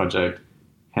on the project,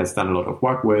 has done a lot of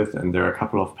work with, and there are a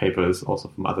couple of papers also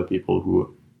from other people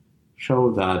who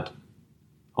show that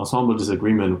ensemble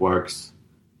disagreement works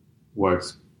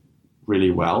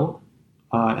really well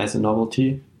as a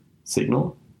novelty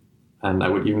signal. And I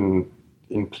would even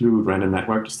include random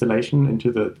network distillation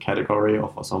into the category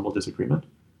of ensemble disagreement.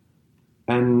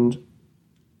 And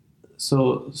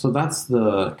so that's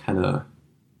the kind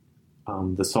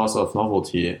of the source of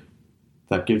novelty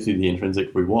that gives you the intrinsic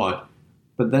reward.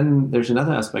 But then there's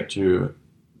another aspect to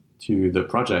the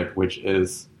project, which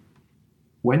is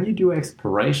when you do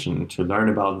exploration to learn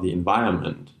about the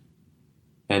environment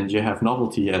and you have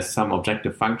novelty as some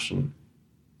objective function,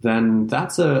 then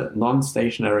that's a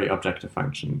non-stationary objective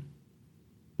function.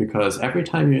 Because every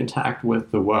time you interact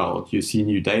with the world, you see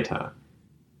new data.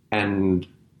 And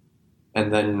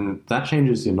then that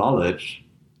changes your knowledge.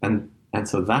 And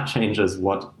so that changes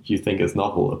what you think is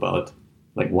novel about,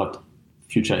 like what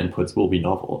future inputs will be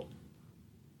novel.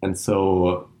 And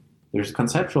so there's a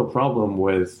conceptual problem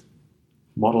with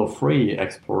model-free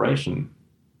exploration,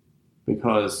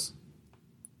 because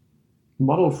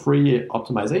model-free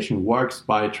optimization works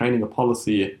by training a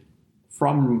policy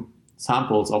from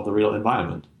samples of the real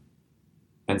environment.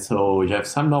 And so you have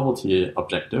some novelty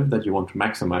objective that you want to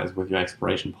maximize with your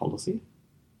exploration policy.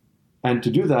 And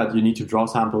to do that, you need to draw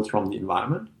samples from the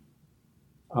environment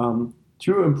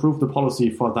to improve the policy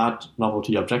for that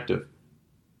novelty objective.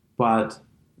 But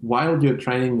while you're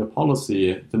training the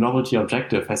policy, the novelty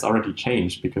objective has already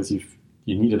changed because you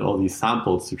needed all these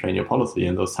samples to train your policy,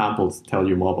 and those samples tell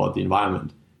you more about the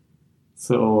environment.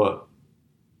 So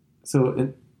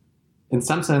in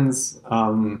some sense,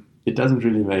 it doesn't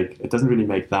really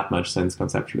make that much sense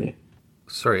conceptually.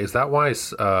 Sorry, is that why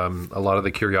a lot of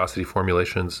the curiosity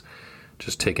formulations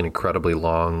just take an incredibly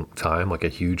long time, like a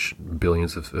huge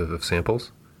billions of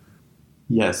samples?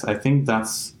 Yes, I think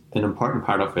that's an important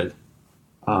part of it.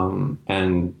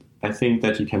 And I think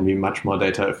that you can be much more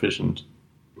data efficient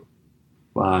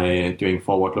by doing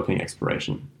forward-looking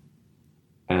exploration.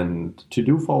 And to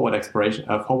do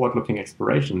forward-looking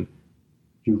exploration,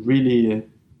 you really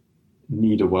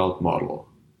need a world model.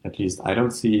 At least I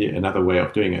don't see another way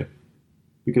of doing it.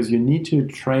 Because you need to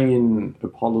train a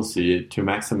policy to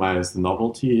maximize the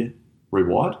novelty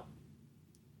reward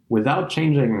without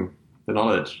changing the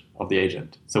knowledge of the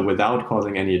agent. So without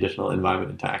causing any additional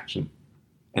environment interaction.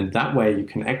 And that way you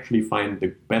can actually find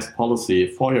the best policy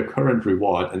for your current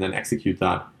reward and then execute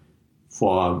that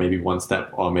for maybe one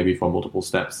step or maybe for multiple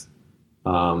steps,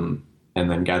 and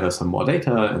then gather some more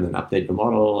data and then update the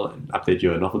model and update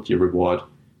your novelty reward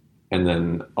and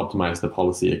then optimize the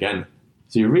policy again.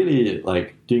 So you're really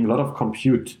like doing a lot of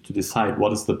compute to decide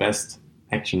what is the best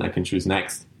action I can choose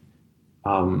next,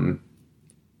 rather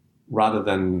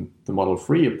than the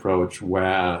model-free approach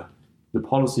where the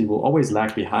policy will always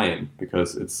lag behind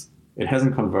because it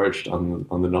hasn't converged on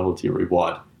the novelty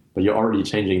reward, but you're already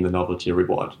changing the novelty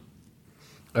reward.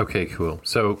 Okay, cool.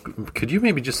 So could you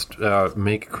maybe just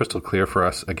make crystal clear for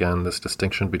us again this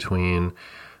distinction between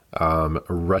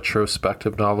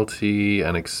retrospective novelty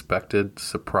and expected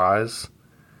surprise?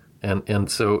 And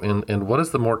what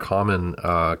is the more common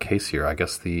case here? I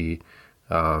guess the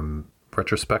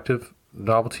retrospective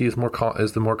novelty is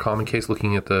the more common case,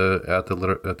 looking at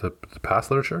the past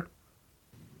literature.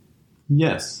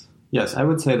 Yes, I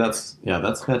would say that's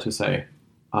fair to say.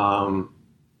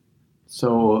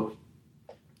 So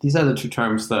these are the two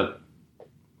terms that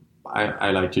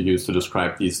I like to use to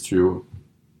describe these two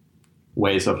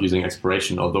ways of using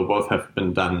exploration, although both have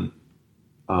been done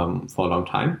for a long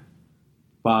time.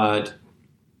 But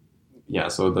yeah,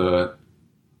 so the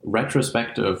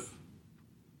retrospective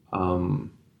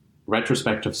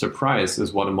surprise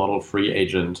is what a model-free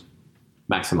agent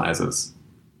maximizes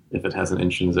if it has an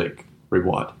intrinsic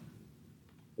reward.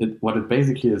 What it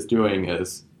basically is doing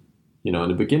is, in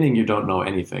the beginning you don't know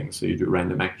anything, so you do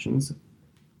random actions,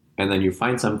 and then you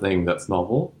find something that's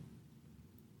novel,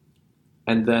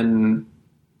 and then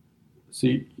so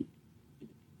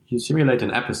you simulate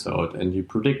an episode and you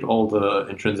predict all the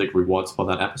intrinsic rewards for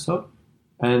that episode,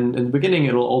 and in the beginning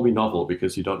it'll all be novel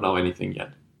because you don't know anything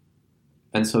yet.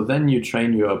 And so then you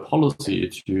train your policy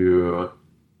to,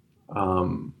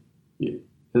 it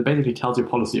basically tells your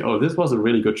policy, oh, this was a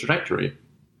really good trajectory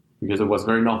because it was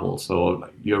very novel. So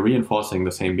you're reinforcing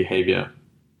the same behavior.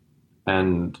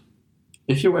 And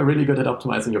if you were really good at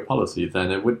optimizing your policy,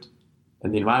 then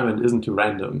and the environment isn't too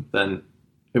random, then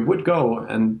it would go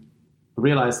and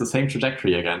realize the same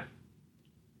trajectory again.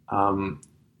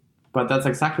 But that's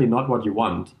exactly not what you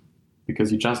want,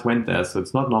 because you just went there, so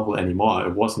it's not novel anymore.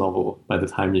 It was novel by the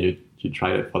time you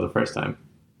tried it for the first time.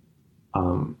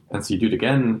 And so you do it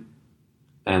again,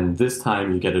 and this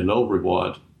time you get a low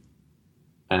reward.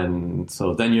 And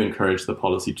so then you encourage the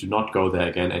policy to not go there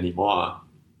again anymore.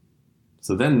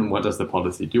 So then what does the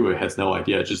policy do? It has no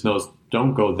idea. It just knows,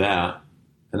 don't go there.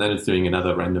 And then it's doing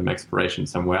another random exploration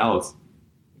somewhere else,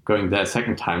 going there a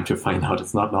second time to find out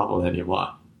it's not novel anymore.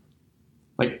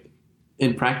 Like,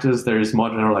 in practice, there is more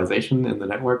generalization in the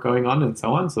network going on and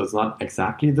so on, so it's not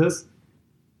exactly this.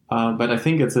 But I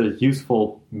think it's a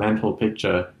useful mental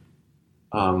picture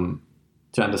to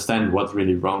understand what's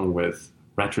really wrong with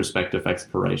retrospective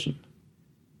exploration.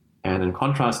 And in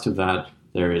contrast to that,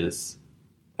 there is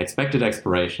expected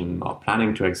exploration or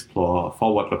planning to explore, or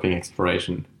forward-looking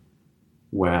exploration,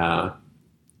 where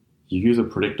you use a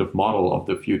predictive model of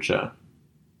the future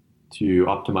to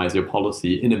optimize your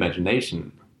policy in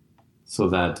imagination, so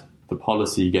that the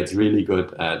policy gets really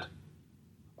good at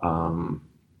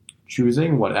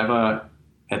choosing whatever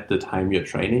at the time you're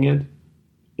training it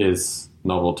is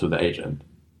novel to the agent.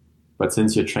 But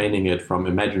since you're training it from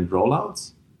imagined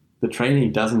rollouts, the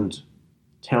training doesn't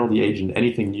tell the agent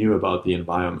anything new about the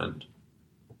environment.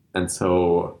 And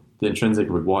so the intrinsic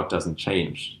reward doesn't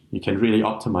change. You can really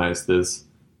optimize this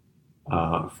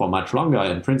for much longer,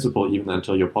 in principle, even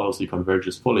until your policy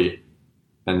converges fully.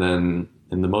 And then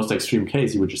in the most extreme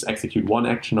case, you would just execute one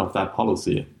action of that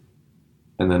policy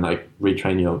and then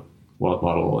retrain your world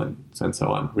model and so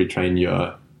on, retrain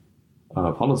your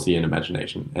policy in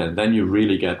imagination. And then you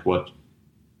really get what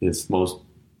is most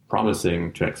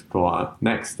promising to explore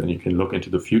next. And you can look into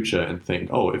the future and think,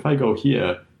 oh, if I go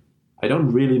here, I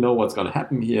don't really know what's going to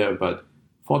happen here, but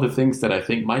for the things that I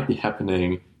think might be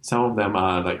happening, some of them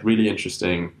are really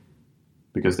interesting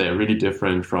because they're really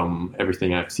different from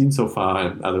everything I've seen so far,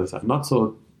 and others are not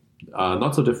so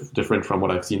different from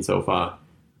what I've seen so far.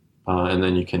 And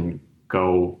then you can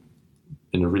go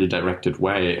in a really directed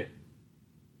way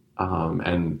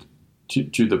and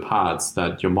to the parts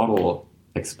that your model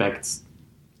expects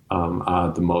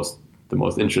are the most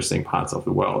interesting parts of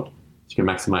the world. So you can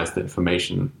maximize the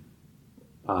information,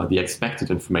 the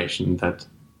expected information that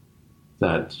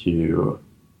you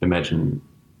imagine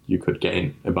you could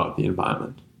gain about the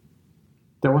environment.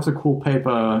 There was a cool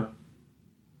paper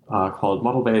called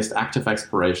Model-Based Active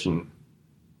Exploration,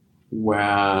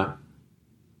 where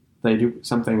they do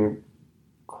something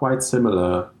quite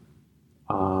similar,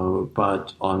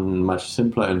 but on much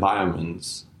simpler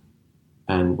environments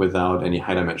and without any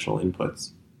high-dimensional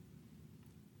inputs.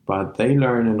 But they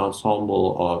learn an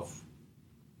ensemble of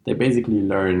they basically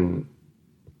learn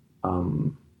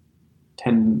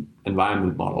 10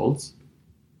 environment models,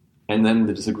 and then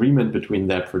the disagreement between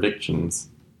their predictions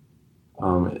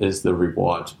is the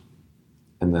reward.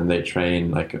 And then they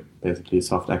train basically a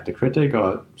soft actor critic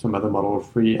or some other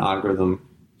model-free algorithm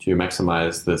to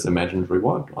maximize this imagined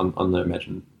reward on the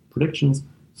imagined predictions.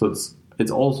 So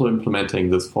it's also implementing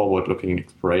this forward-looking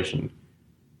exploration.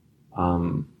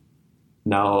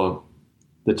 Now,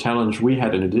 the challenge we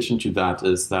had in addition to that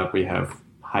is that we have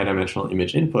high-dimensional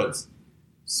image inputs,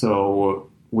 so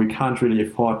we can't really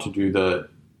afford to do the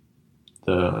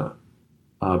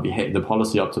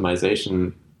policy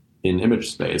optimization in image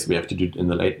space. We have to do it in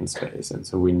the latent space, and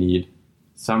so we need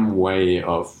some way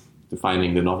of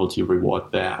defining the novelty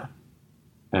reward there.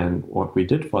 And what we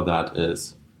did for that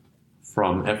is,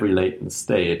 from every latent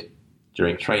state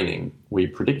during training, we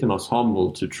predict an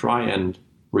ensemble to try and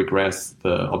regress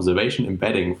the observation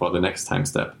embedding for the next time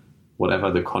step,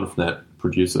 whatever the ConvNet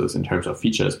produces in terms of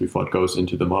features before it goes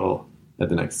into the model at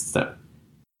the next step.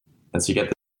 And so you get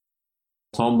the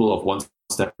ensemble of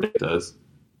one-step predictors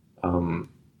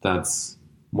that's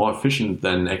more efficient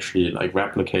than actually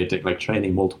replicating,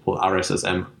 training multiple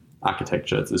RSSM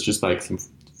architectures. It's just some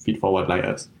feed-forward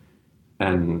layers.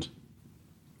 And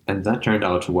that turned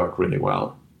out to work really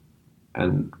well.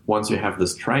 And once you have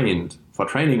this trained, for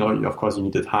training, of course, you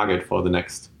need a target for the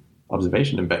next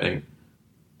observation embedding.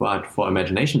 But for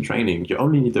imagination training, you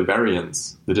only need the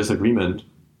variance, the disagreement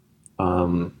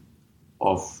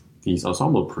of these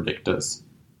ensemble predictors.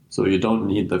 So you don't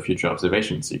need the future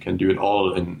observations. You can do it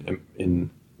all in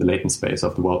the latent space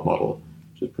of the world model.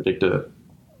 Just predict a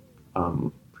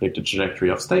trajectory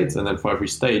of states, and then for every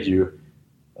state you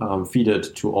feed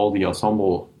it to all the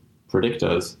ensemble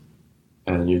predictors,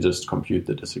 and you just compute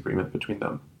the disagreement between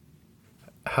them.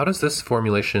 How does this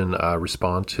formulation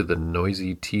respond to the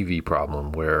noisy TV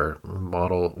problem, where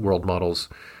world models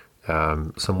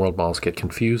get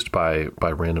confused by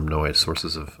random noise,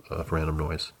 sources of random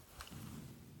noise?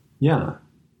 Yeah.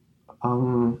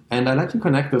 And I'd like to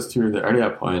connect this to the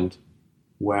earlier point,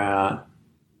 where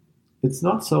it's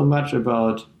not so much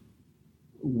about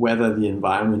whether the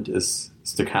environment is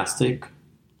stochastic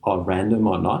or random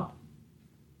or not.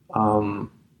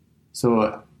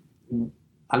 So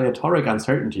aleatoric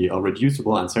uncertainty or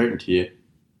reducible uncertainty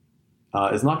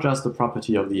is not just the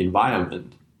property of the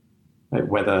environment, right?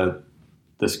 Whether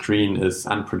the screen is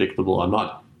unpredictable or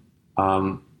not.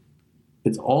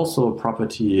 It's also a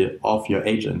property of your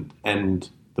agent and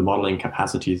the modeling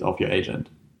capacities of your agent.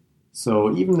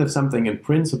 So even if something in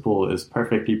principle is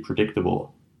perfectly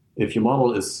predictable, if your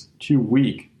model is too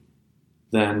weak,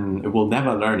 then it will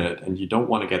never learn it, and you don't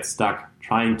want to get stuck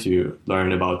trying to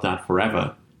learn about that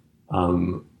forever,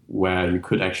 where you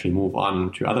could actually move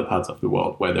on to other parts of the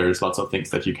world where there's lots of things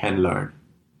that you can learn.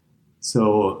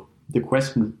 So the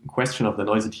question of the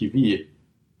noisy TV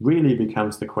really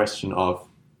becomes the question of,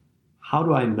 how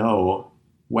do I know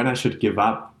when I should give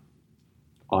up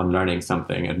on learning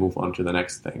something and move on to the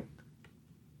next thing?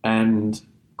 And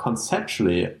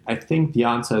conceptually, I think the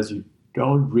answer is you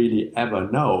don't really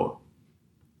ever know.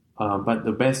 But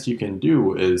the best you can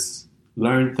do is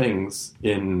learn things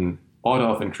in order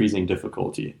of increasing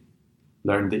difficulty.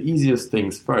 Learn the easiest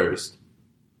things first,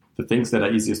 the things that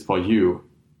are easiest for you.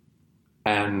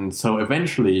 And so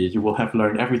eventually you will have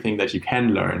learned everything that you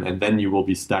can learn, and then you will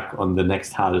be stuck on the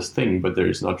next hardest thing, but there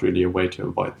is not really a way to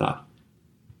avoid that.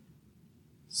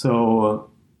 So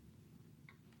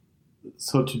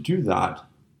to do that,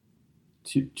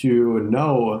 to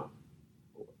know,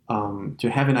 to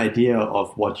have an idea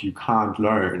of what you can't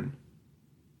learn,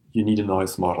 you need a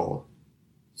noise model.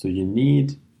 So you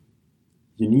need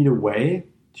a way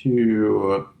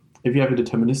to, if you have a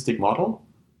deterministic model,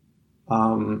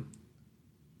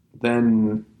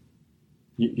 then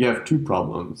you have two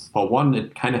problems. For one,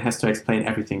 it kind of has to explain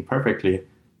everything perfectly,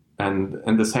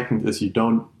 and the second is you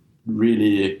can't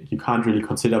really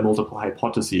consider multiple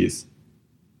hypotheses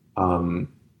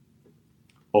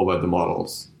over the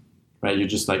models, right? You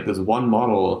just there's one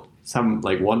model,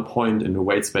 one point in the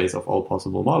weight space of all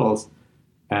possible models,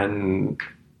 and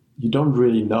you don't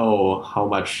really know how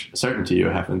much certainty you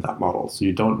have in that model. So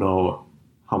you don't know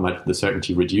how much the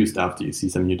certainty reduced after you see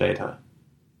some new data.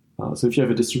 So if you have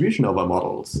a distribution over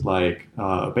models, like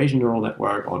a Bayesian neural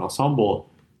network or an ensemble,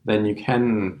 then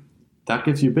that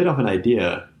gives you a bit of an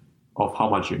idea of how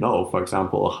much you know. For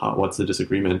example, what's the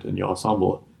disagreement in your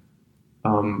ensemble.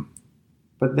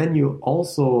 But then you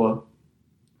also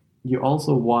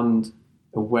want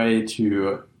a way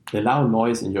to allow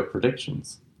noise in your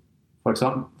predictions. For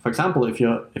example,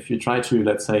 if you try to,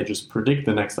 let's say, just predict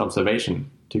the next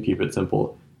observation, to keep it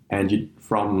simple, and you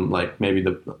from like maybe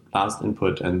the last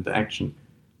input and the action,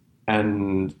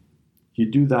 and you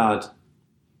do that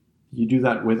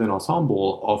with an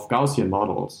ensemble of Gaussian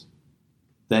models,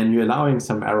 then you're allowing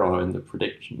some error in the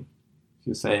prediction.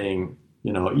 You're saying,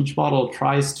 each model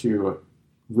tries to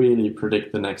really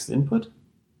predict the next input,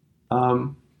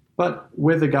 but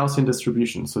with a Gaussian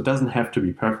distribution. So it doesn't have to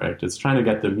be perfect. It's trying to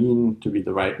get the mean to be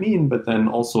the right mean, but then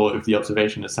also if the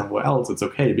observation is somewhere else, it's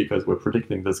okay because we're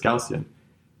predicting this Gaussian.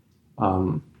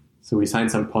 So we assign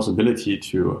some possibility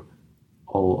to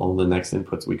all the next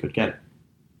inputs we could get.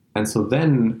 And so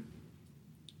then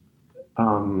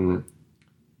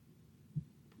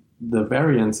the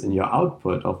variance in your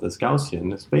output of this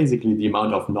Gaussian is basically the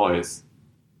amount of noise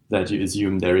that you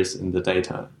assume there is in the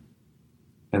data.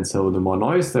 And so the more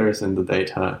noise there is in the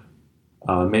data,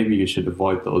 maybe you should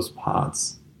avoid those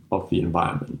parts of the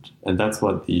environment. And that's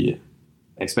what the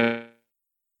expected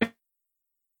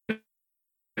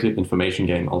information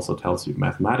gain also tells you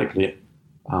mathematically.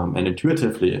 And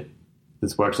intuitively,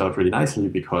 this works out really nicely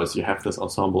because you have this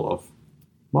ensemble of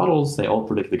models. They all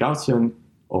predict the Gaussian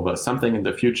over something in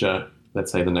the future,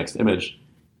 let's say the next image.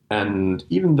 And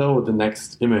even though the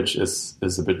next image is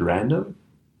a bit random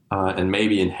and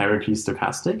maybe inherently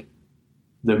stochastic,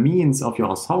 the means of your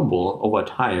ensemble over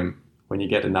time, when you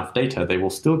get enough data, they will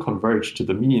still converge to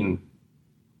the mean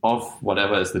of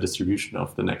whatever is the distribution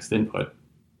of the next input.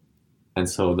 And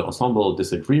so the ensemble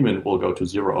disagreement will go to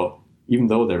zero, even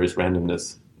though there is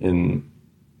randomness in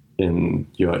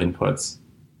your inputs.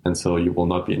 And so you will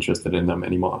not be interested in them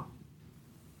anymore.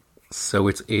 So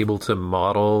it's able to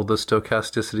model the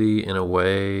stochasticity in a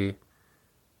way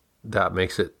that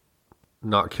makes it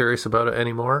not curious about it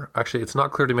anymore. Actually, it's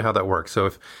not clear to me how that works. So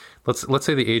if let's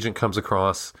say the agent comes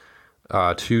across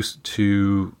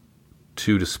two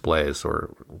displays,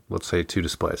 or let's say two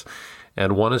displays,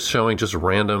 and one is showing just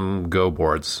random Go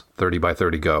boards, 30 by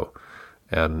 30 Go,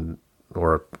 and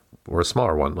or a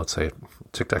smaller one, let's say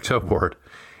tic-tac-toe board,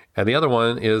 and the other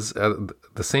one is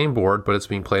the same board, but it's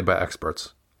being played by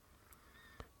experts.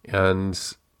 And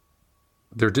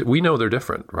we know they're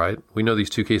different, right? We know these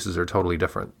two cases are totally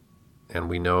different. And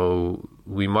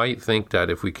we might think that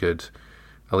if we could,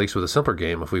 at least with a simpler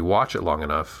game, if we watch it long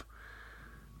enough,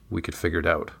 we could figure it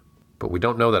out. But we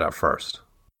don't know that at first.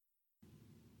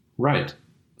 Right.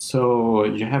 So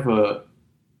you have a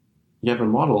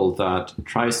model that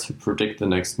tries to predict the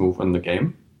next move in the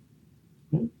game.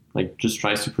 Like just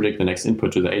tries to predict the next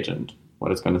input to the agent,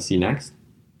 what it's going to see next.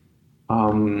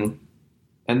 And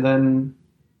then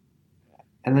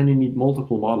you need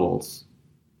multiple models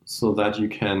so that you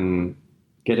can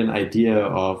get an idea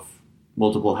of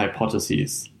multiple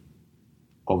hypotheses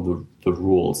of the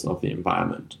rules of the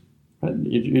environment. Right?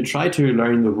 You try to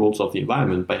learn the rules of the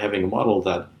environment by having a model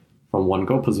that from one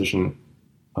Go position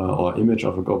or image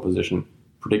of a Go position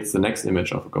predicts the next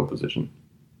image of a Go position.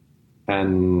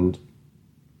 And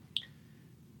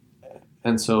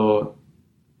so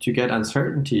to get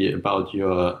uncertainty about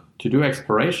to do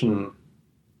exploration,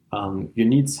 you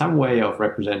need some way of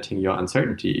representing your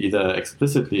uncertainty, either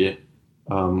explicitly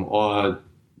or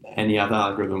any other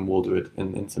algorithm will do it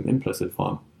in some implicit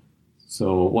form.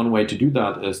 So one way to do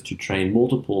that is to train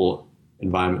multiple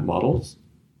environment models.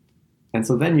 And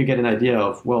so then you get an idea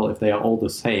of, well, if they are all the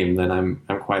same, then I'm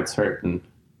quite certain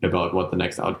about what the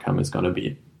next outcome is going to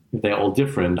be. If they're all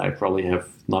different, I probably have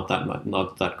not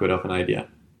that good of an idea.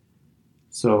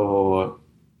 So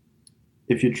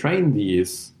if you train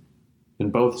these in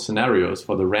both scenarios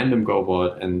for the random Go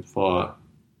board and for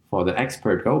the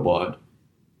expert Go board,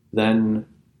 then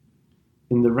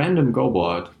in the random Go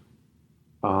board,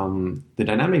 the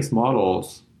dynamics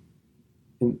models,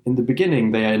 in the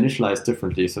beginning, they are initialized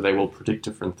differently, so they will predict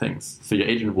different things. So your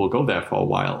agent will go there for a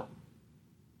while.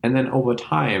 And then over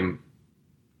time,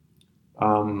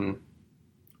 all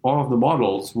of the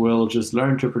models will just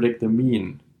learn to predict the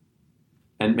mean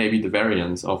and maybe the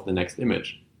variance of the next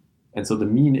image. And so the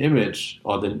mean image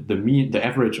or the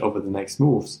average over the next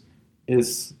moves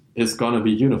is going to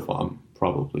be uniform,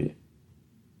 probably.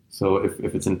 So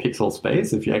if it's in pixel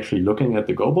space, if you're actually looking at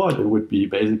the Go board, it would be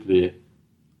basically,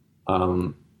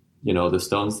 the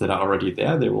stones that are already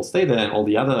there, they will stay there, and all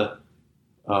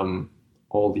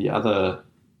the other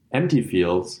empty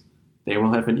fields, they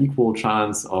will have an equal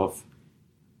chance of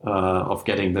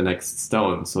getting the next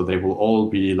stone. So they will all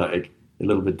be like a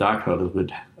little bit darker, a little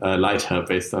bit lighter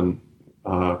based on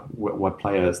what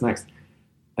player is next.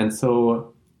 And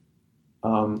so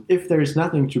if there is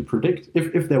nothing to predict,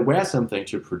 if there were something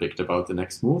to predict about the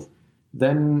next move,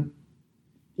 then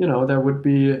there would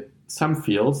be some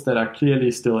fields that are clearly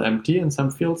still empty and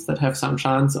some fields that have some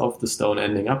chance of the stone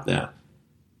ending up there.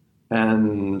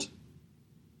 And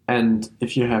And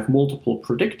if you have multiple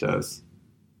predictors,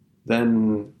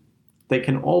 then they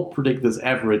can all predict this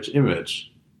average image.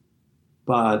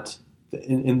 But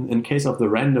in case of the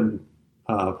random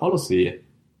policy,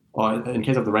 or in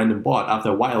case of the random bot, after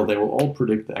a while, they will all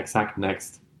predict the exact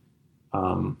next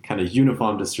kind of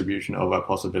uniform distribution over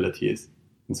possibilities.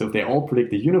 And so if they all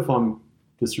predict the uniform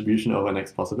distribution over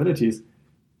next possibilities,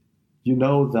 you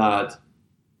know that,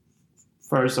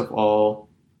 first of all,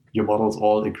 your models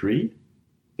all agree.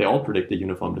 They all predict the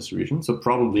uniform distribution. So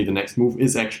probably the next move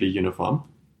is actually uniform.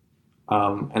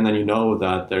 And then you know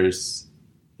that there's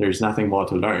nothing more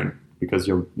to learn because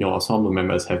your ensemble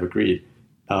members have agreed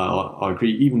or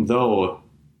agree, even though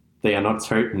they are not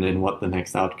certain in what the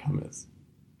next outcome is.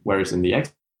 Whereas in the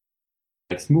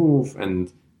next move,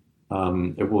 and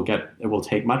it will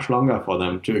take much longer for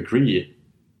them to agree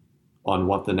on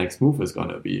what the next move is going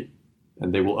to be,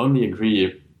 and they will only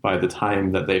agree by the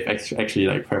time that they've actually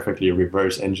like perfectly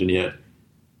reverse engineered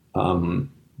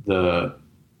the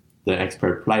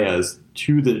expert players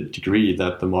to the degree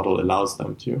that the model allows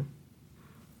them to.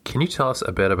 Can you tell us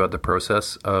a bit about the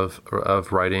process of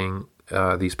writing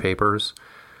these papers?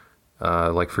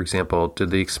 Like, for example, did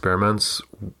the experiments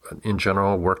in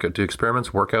general work out? Do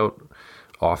experiments work out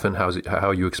often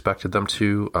how you expected them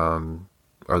to?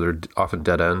 Are there often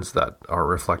dead ends that are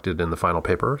reflected in the final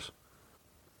papers?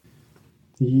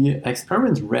 The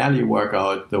experiments rarely work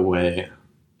out the way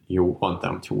you want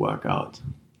them to work out.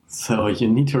 So you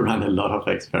need to run a lot of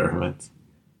experiments.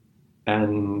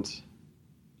 And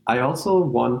I also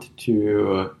want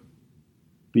to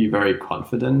be very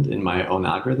confident in my own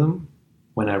algorithm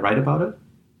when I write about it.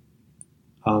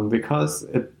 Because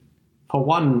for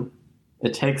one,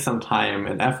 it takes some time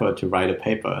and effort to write a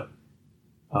paper.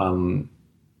 And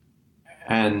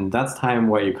that's time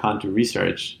where you can't do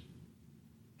research.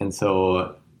 And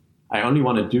so I only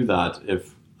want to do that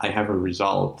if I have a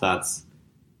result that's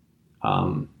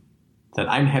that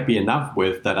I'm happy enough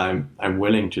with, that I'm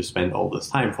willing to spend all this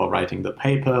time for writing the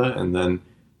paper and then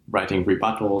writing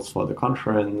rebuttals for the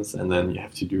conference, and then you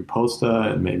have to do poster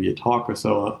and maybe a talk or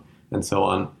so and so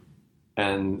on.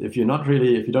 And if you don't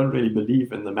really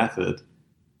believe in the method,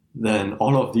 then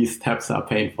all of these steps are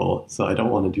painful. So I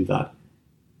don't want to do that.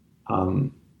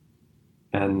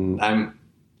 And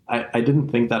I didn't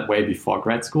think that way before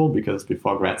grad school, because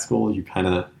before grad school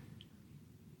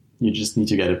you just need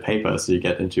to get a paper so you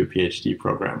get into a PhD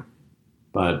program.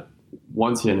 But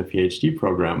once you're in a PhD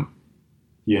program,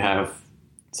 you have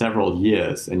several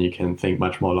years and you can think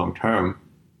much more long term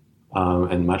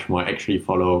and much more actually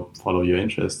follow your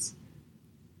interests.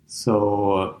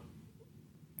 So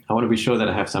I want to be sure that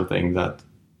I have something that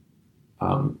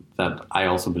that I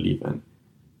also believe in.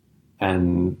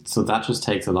 And so that just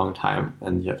takes a long time,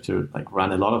 and you have to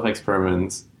run a lot of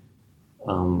experiments.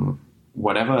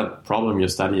 Whatever problem you're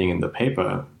studying in the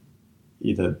paper,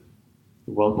 either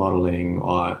world modeling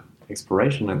or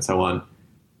exploration and so on,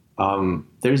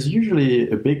 there's usually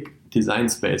a big design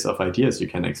space of ideas you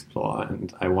can explore.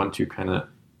 And I want to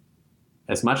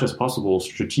as much as possible,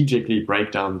 strategically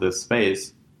break down this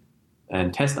space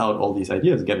and test out all these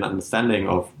ideas, get an understanding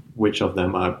of which of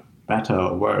them are better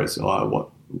or worse, or what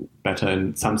better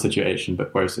in some situation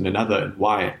but worse in another, and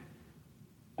why.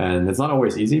 And it's not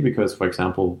always easy because, for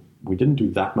example, we didn't do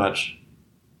that much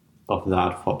of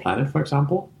that for Planet, for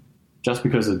example, just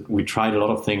because we tried a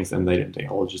lot of things and they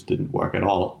all just didn't work at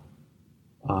all.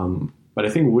 But I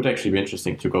think it would actually be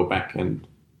interesting to go back and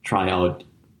try out,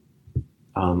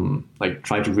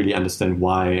 try to really understand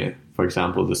why, for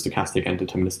example, the stochastic and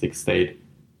deterministic state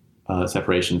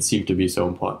separations seem to be so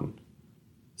important.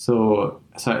 So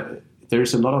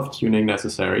there's a lot of tuning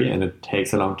necessary, and it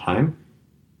takes a long time.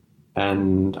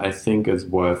 And I think it's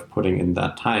worth putting in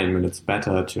that time, and it's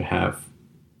better to have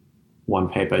one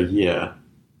paper a year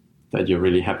that you're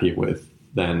really happy with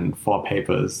than 4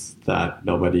 papers that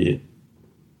nobody,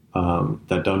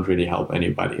 that don't really help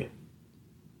anybody.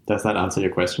 Does that answer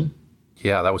your question?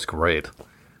 Yeah, that was great.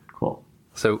 Cool.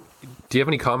 So do you have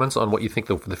any comments on what you think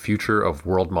the future of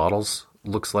world models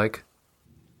looks like?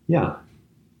 Yeah.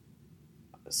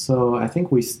 So I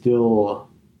think we still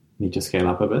need to scale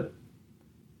up a bit.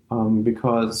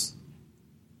 Because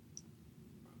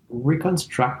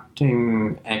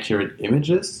reconstructing accurate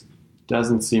images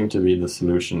doesn't seem to be the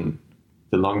solution,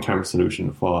 the long-term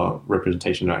solution for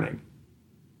representation learning,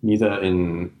 neither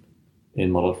in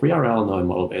Model 3RL nor in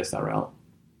Model-based RL.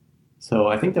 So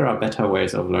I think there are better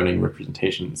ways of learning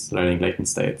representations, learning latent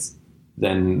states,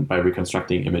 than by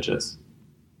reconstructing images.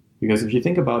 Because if you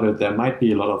think about it, there might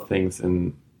be a lot of things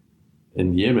in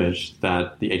the image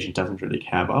that the agent doesn't really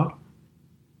care about.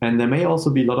 And there may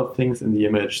also be a lot of things in the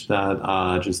image that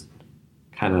are just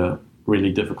kind of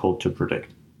really difficult to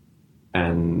predict.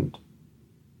 And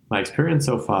my experience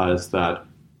so far is that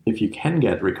if you can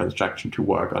get reconstruction to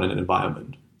work on an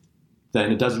environment,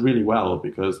 then it does really well,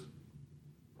 because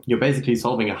you're basically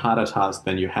solving a harder task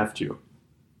than you have to.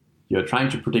 You're trying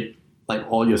to predict like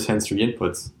all your sensory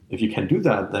inputs. If you can do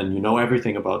that, then you know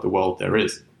everything about the world there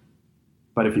is.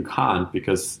 But if you can't,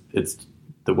 because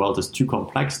the world is too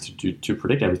complex to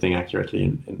predict everything accurately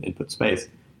in input space,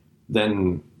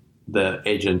 then the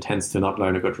agent tends to not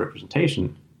learn a good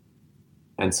representation.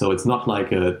 And so it's not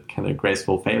like a kind of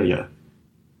graceful failure.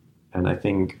 And I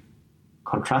think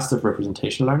contrastive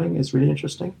representation learning is really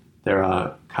interesting. There are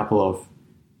a couple of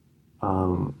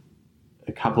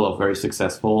very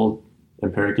successful,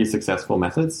 empirically successful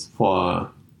methods for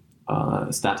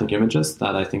static images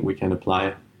that I think we can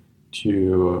apply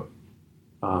to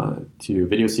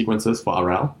video sequences for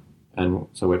RL. And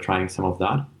so we're trying some of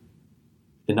that.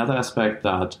 Another aspect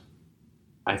that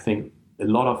I think a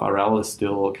lot of RL is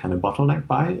still kind of bottlenecked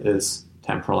by is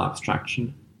temporal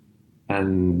abstraction.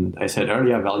 And I said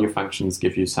earlier, value functions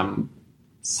give you some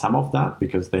of that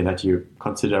because they let you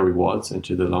consider rewards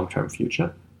into the long-term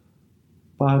future.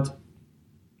 But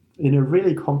in a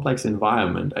really complex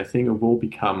environment, I think it will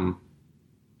become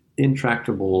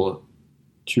intractable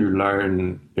to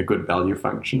learn a good value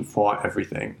function for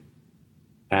everything.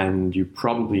 And you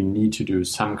probably need to do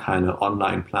some kind of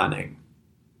online planning,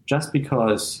 just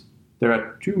because there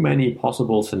are too many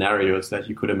possible scenarios that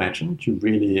you could imagine to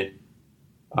really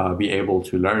be able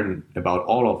to learn about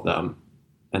all of them.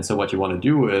 And so what you want to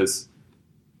do is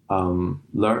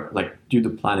do the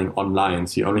planning online,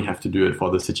 so you only have to do it for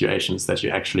the situations that you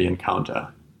actually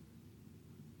encounter.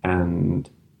 And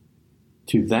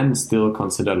to then still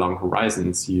consider long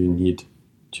horizons, you need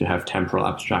to have temporal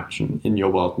abstraction in your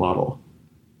world model.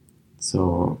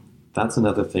 So that's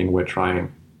another thing we're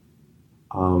trying.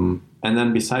 And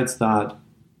then besides that,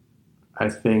 I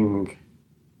think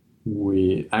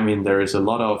there's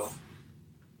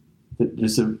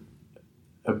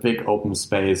a big open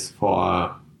space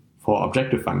for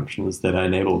objective functions that are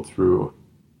enabled through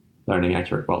learning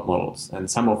accurate world models. And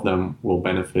some of them will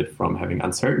benefit from having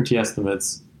uncertainty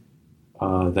estimates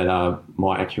that are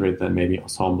more accurate than maybe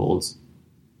ensembles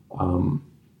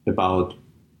about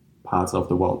parts of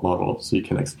the world model, so you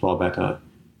can explore better.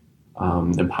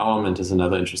 Empowerment is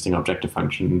another interesting objective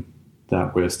function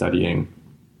that we're studying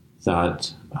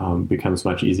that becomes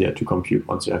much easier to compute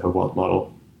once you have a world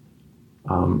model.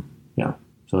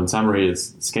 So in summary,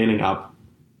 it's scaling up,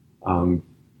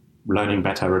 learning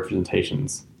better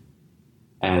representations,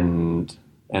 and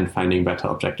finding better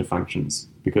objective functions,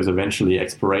 because eventually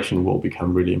exploration will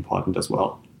become really important as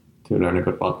well to learn a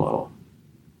good world model.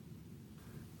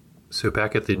 So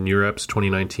back at the NeurEPS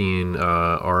 2019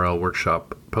 RL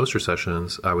workshop poster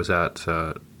sessions, I was at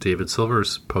David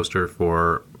Silver's poster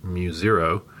for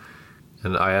Mu0,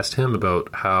 and I asked him about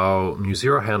how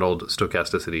Mu0 handled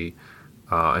stochasticity,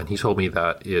 and he told me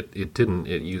that it didn't.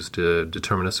 It used a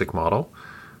deterministic model,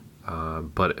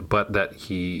 but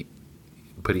he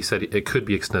said it could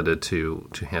be extended to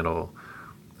handle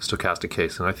the stochastic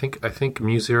case. And I think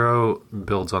Mu0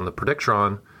 builds on the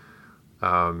Predictron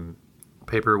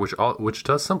paper, which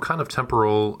does some kind of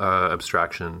temporal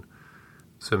abstraction.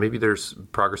 So maybe there's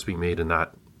progress being made in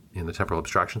the temporal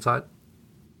abstraction side.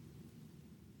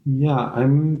 Yeah,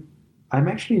 I'm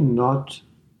actually not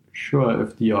sure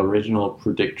if the original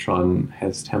Predictron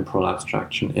has temporal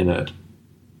abstraction in it.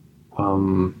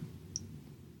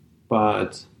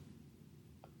 But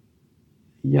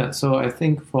yeah, so I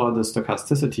think for the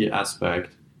stochasticity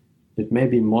aspect, it may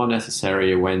be more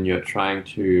necessary when you're trying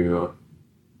to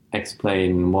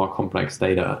explain more complex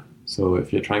data. So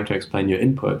if you're trying to explain your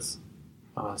inputs,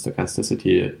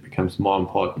 stochasticity becomes more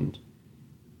important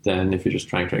than if you're just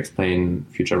trying to explain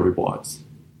future rewards.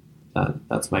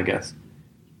 That's my guess.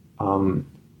 Also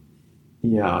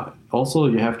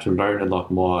you have to learn a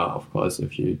lot more, of course,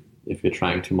 if you're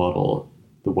trying to model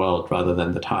the world rather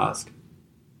than the task.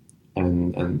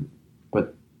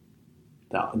 But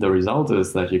the result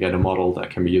is that you get a model that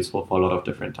can be useful for a lot of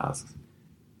different tasks.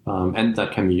 And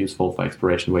that can be useful for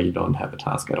exploration where you don't have a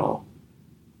task at all.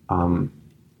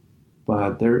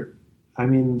 But there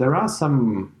are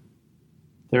some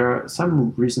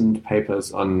recent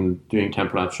papers on doing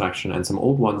temporal abstraction, and some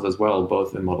old ones as well,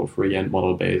 both in model-free and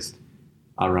model-based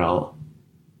RL.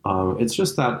 It's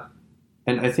just that,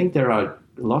 and I think there are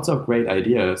lots of great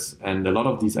ideas, and a lot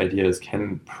of these ideas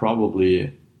can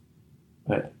probably,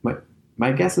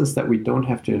 my guess is that we don't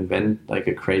have to invent like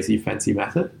a crazy fancy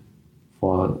method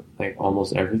for like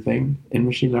almost everything in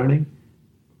machine learning,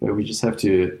 but we just have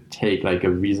to take like a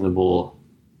reasonable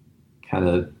kind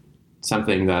of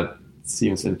something that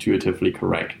seems intuitively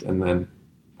correct, and then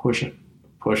push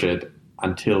it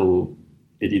until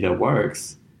it either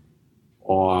works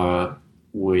or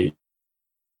we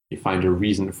find a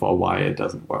reason for why it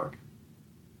doesn't work.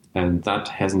 And that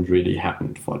hasn't really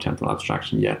happened for temporal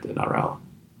abstraction yet in RL.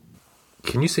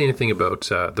 Can you say anything about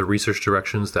the research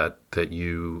directions that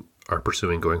you are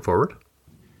pursuing going forward?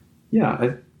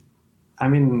 Yeah, I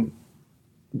mean,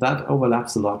 that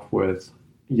overlaps a lot with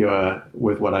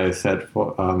what I said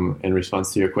for in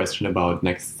response to your question about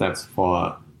next steps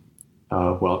for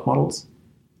world models.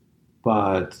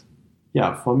 But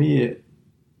yeah, for me,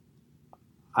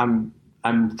 I'm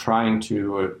trying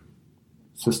to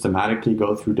systematically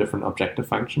go through different objective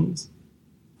functions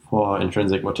for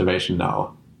intrinsic motivation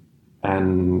now.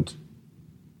 And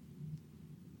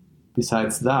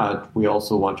besides that, we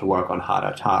also want to work on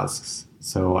harder tasks.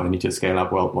 So I need to scale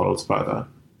up world models further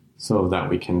so that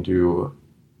we can do,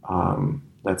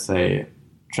 let's say,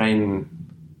 train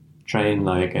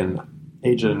like an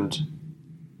agent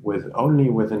with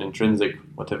an intrinsic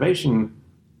motivation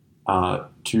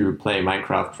to play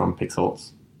Minecraft from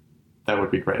pixels. That would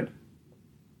be great.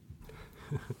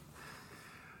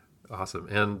 Awesome.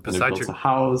 And it builds a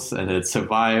house, and it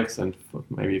survives, and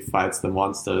maybe fights the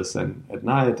monsters and at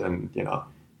night, and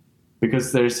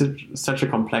because there's such a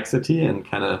complexity, and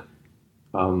kind of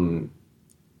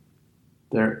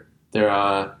there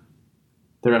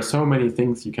are so many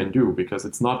things you can do, because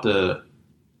it's not a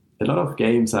lot of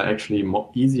games are actually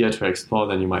easier to explore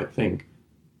than you might think.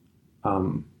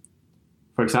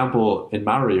 For example, in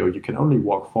Mario, you can only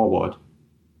walk forward.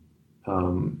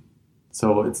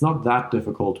 So it's not that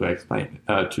difficult to explain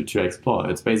to explore.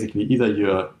 It's basically either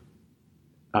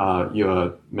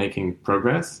you're making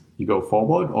progress, you go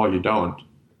forward, or you don't.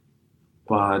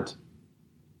 But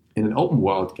in an open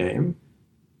world game,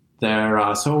 there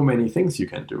are so many things you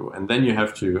can do, and then you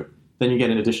get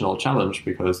an additional challenge,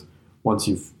 because once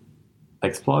you've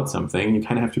explored something, you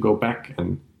kind of have to go back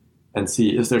and see,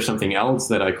 is there something else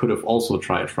that I could have also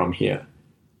tried from here?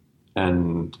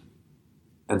 And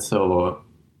so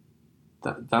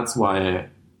that's why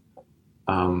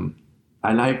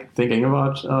I like thinking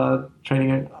about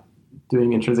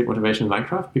doing intrinsic motivation in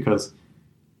Minecraft, because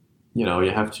you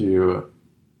have to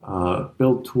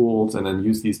build tools and then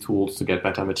use these tools to get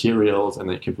better materials, and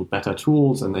then you can build better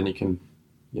tools, and then you can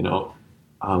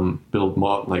build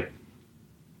more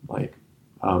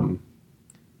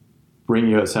bring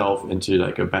yourself into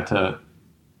like a better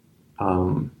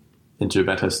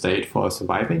state for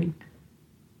surviving.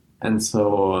 And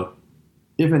so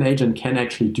if an agent can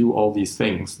actually do all these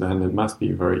things, then it must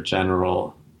be a very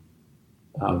general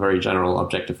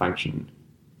objective function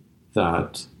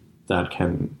that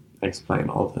can explain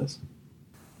all this.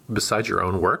 Besides your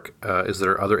own work, is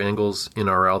there other angles in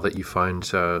RL that you find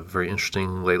very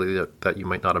interesting lately that you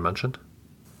might not have mentioned?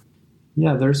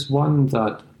 Yeah, there's one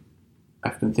that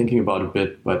I've been thinking about a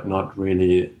bit, but not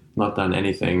done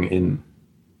anything in,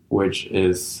 which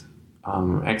is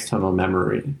external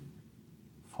memory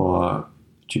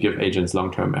to give agents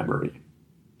long-term memory.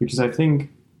 Because I think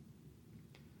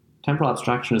temporal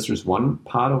abstraction is just one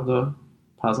part of the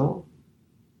puzzle.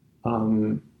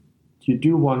 You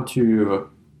do want to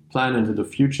plan into the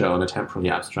future on a temporally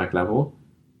abstract level,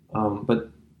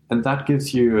 and that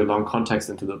gives you a long context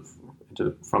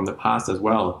from the past as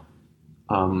well.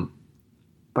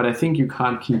 But I think you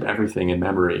can't keep everything in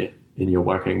memory, in your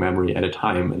working memory at a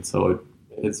time, and so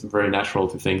it's very natural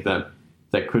to think that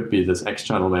there could be this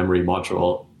external memory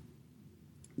module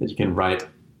that you can write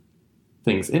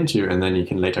things into, and then you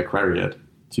can later query it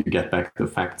to get back the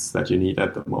facts that you need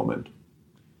at the moment.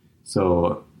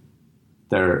 So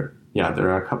there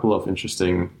are a couple of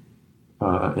interesting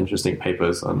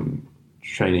papers on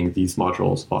training these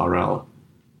modules for RL.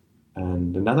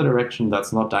 And another direction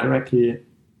that's not directly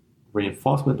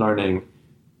reinforcement learning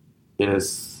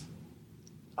is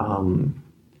the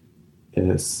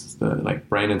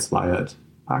brain-inspired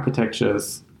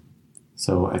architectures.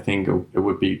 So I think it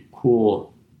would be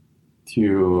cool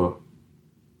to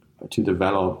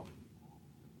develop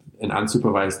an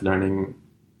unsupervised learning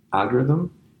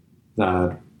algorithm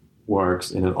that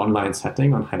works in an online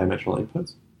setting on high-dimensional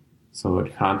inputs. So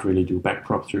it can't really do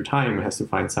backprop through time. It has to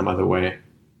find some other way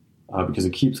because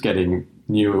it keeps getting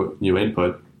new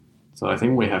input. So I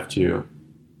think we have to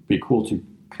be cool to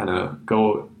kind of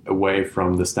go away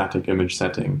from the static image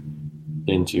setting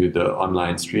into the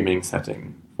online streaming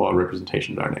setting for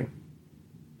representation learning,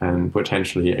 and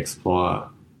potentially explore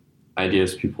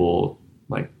ideas people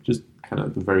like, just kind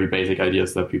of the very basic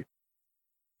ideas that people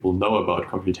know about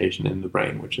computation in the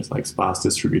brain, which is like sparse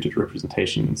distributed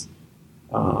representations,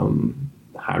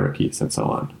 hierarchies, and so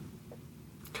on.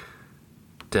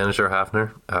 Danijar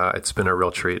Hafner, it's been a real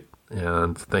treat,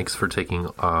 and thanks for taking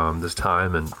this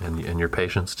time and your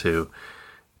patience to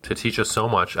teach us so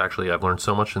much. Actually, I've learned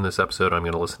so much in this episode. I'm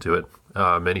going to listen to it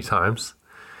many times,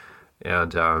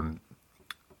 and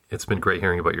it's been great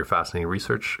hearing about your fascinating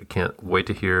research. I can't wait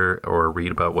to hear or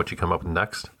read about what you come up with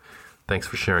next. Thanks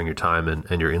for sharing your time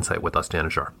and your insight with us,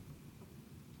 Danijar.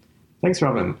 Thanks,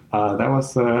 Robin. That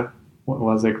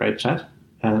was a great chat,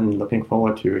 and looking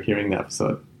forward to hearing the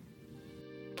episode.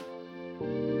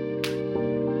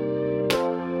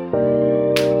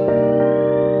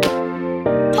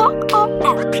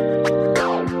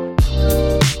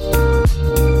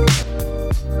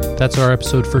 That's our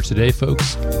episode for today,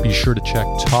 folks. Be sure to check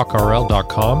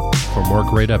talkrl.com for more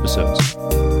great episodes.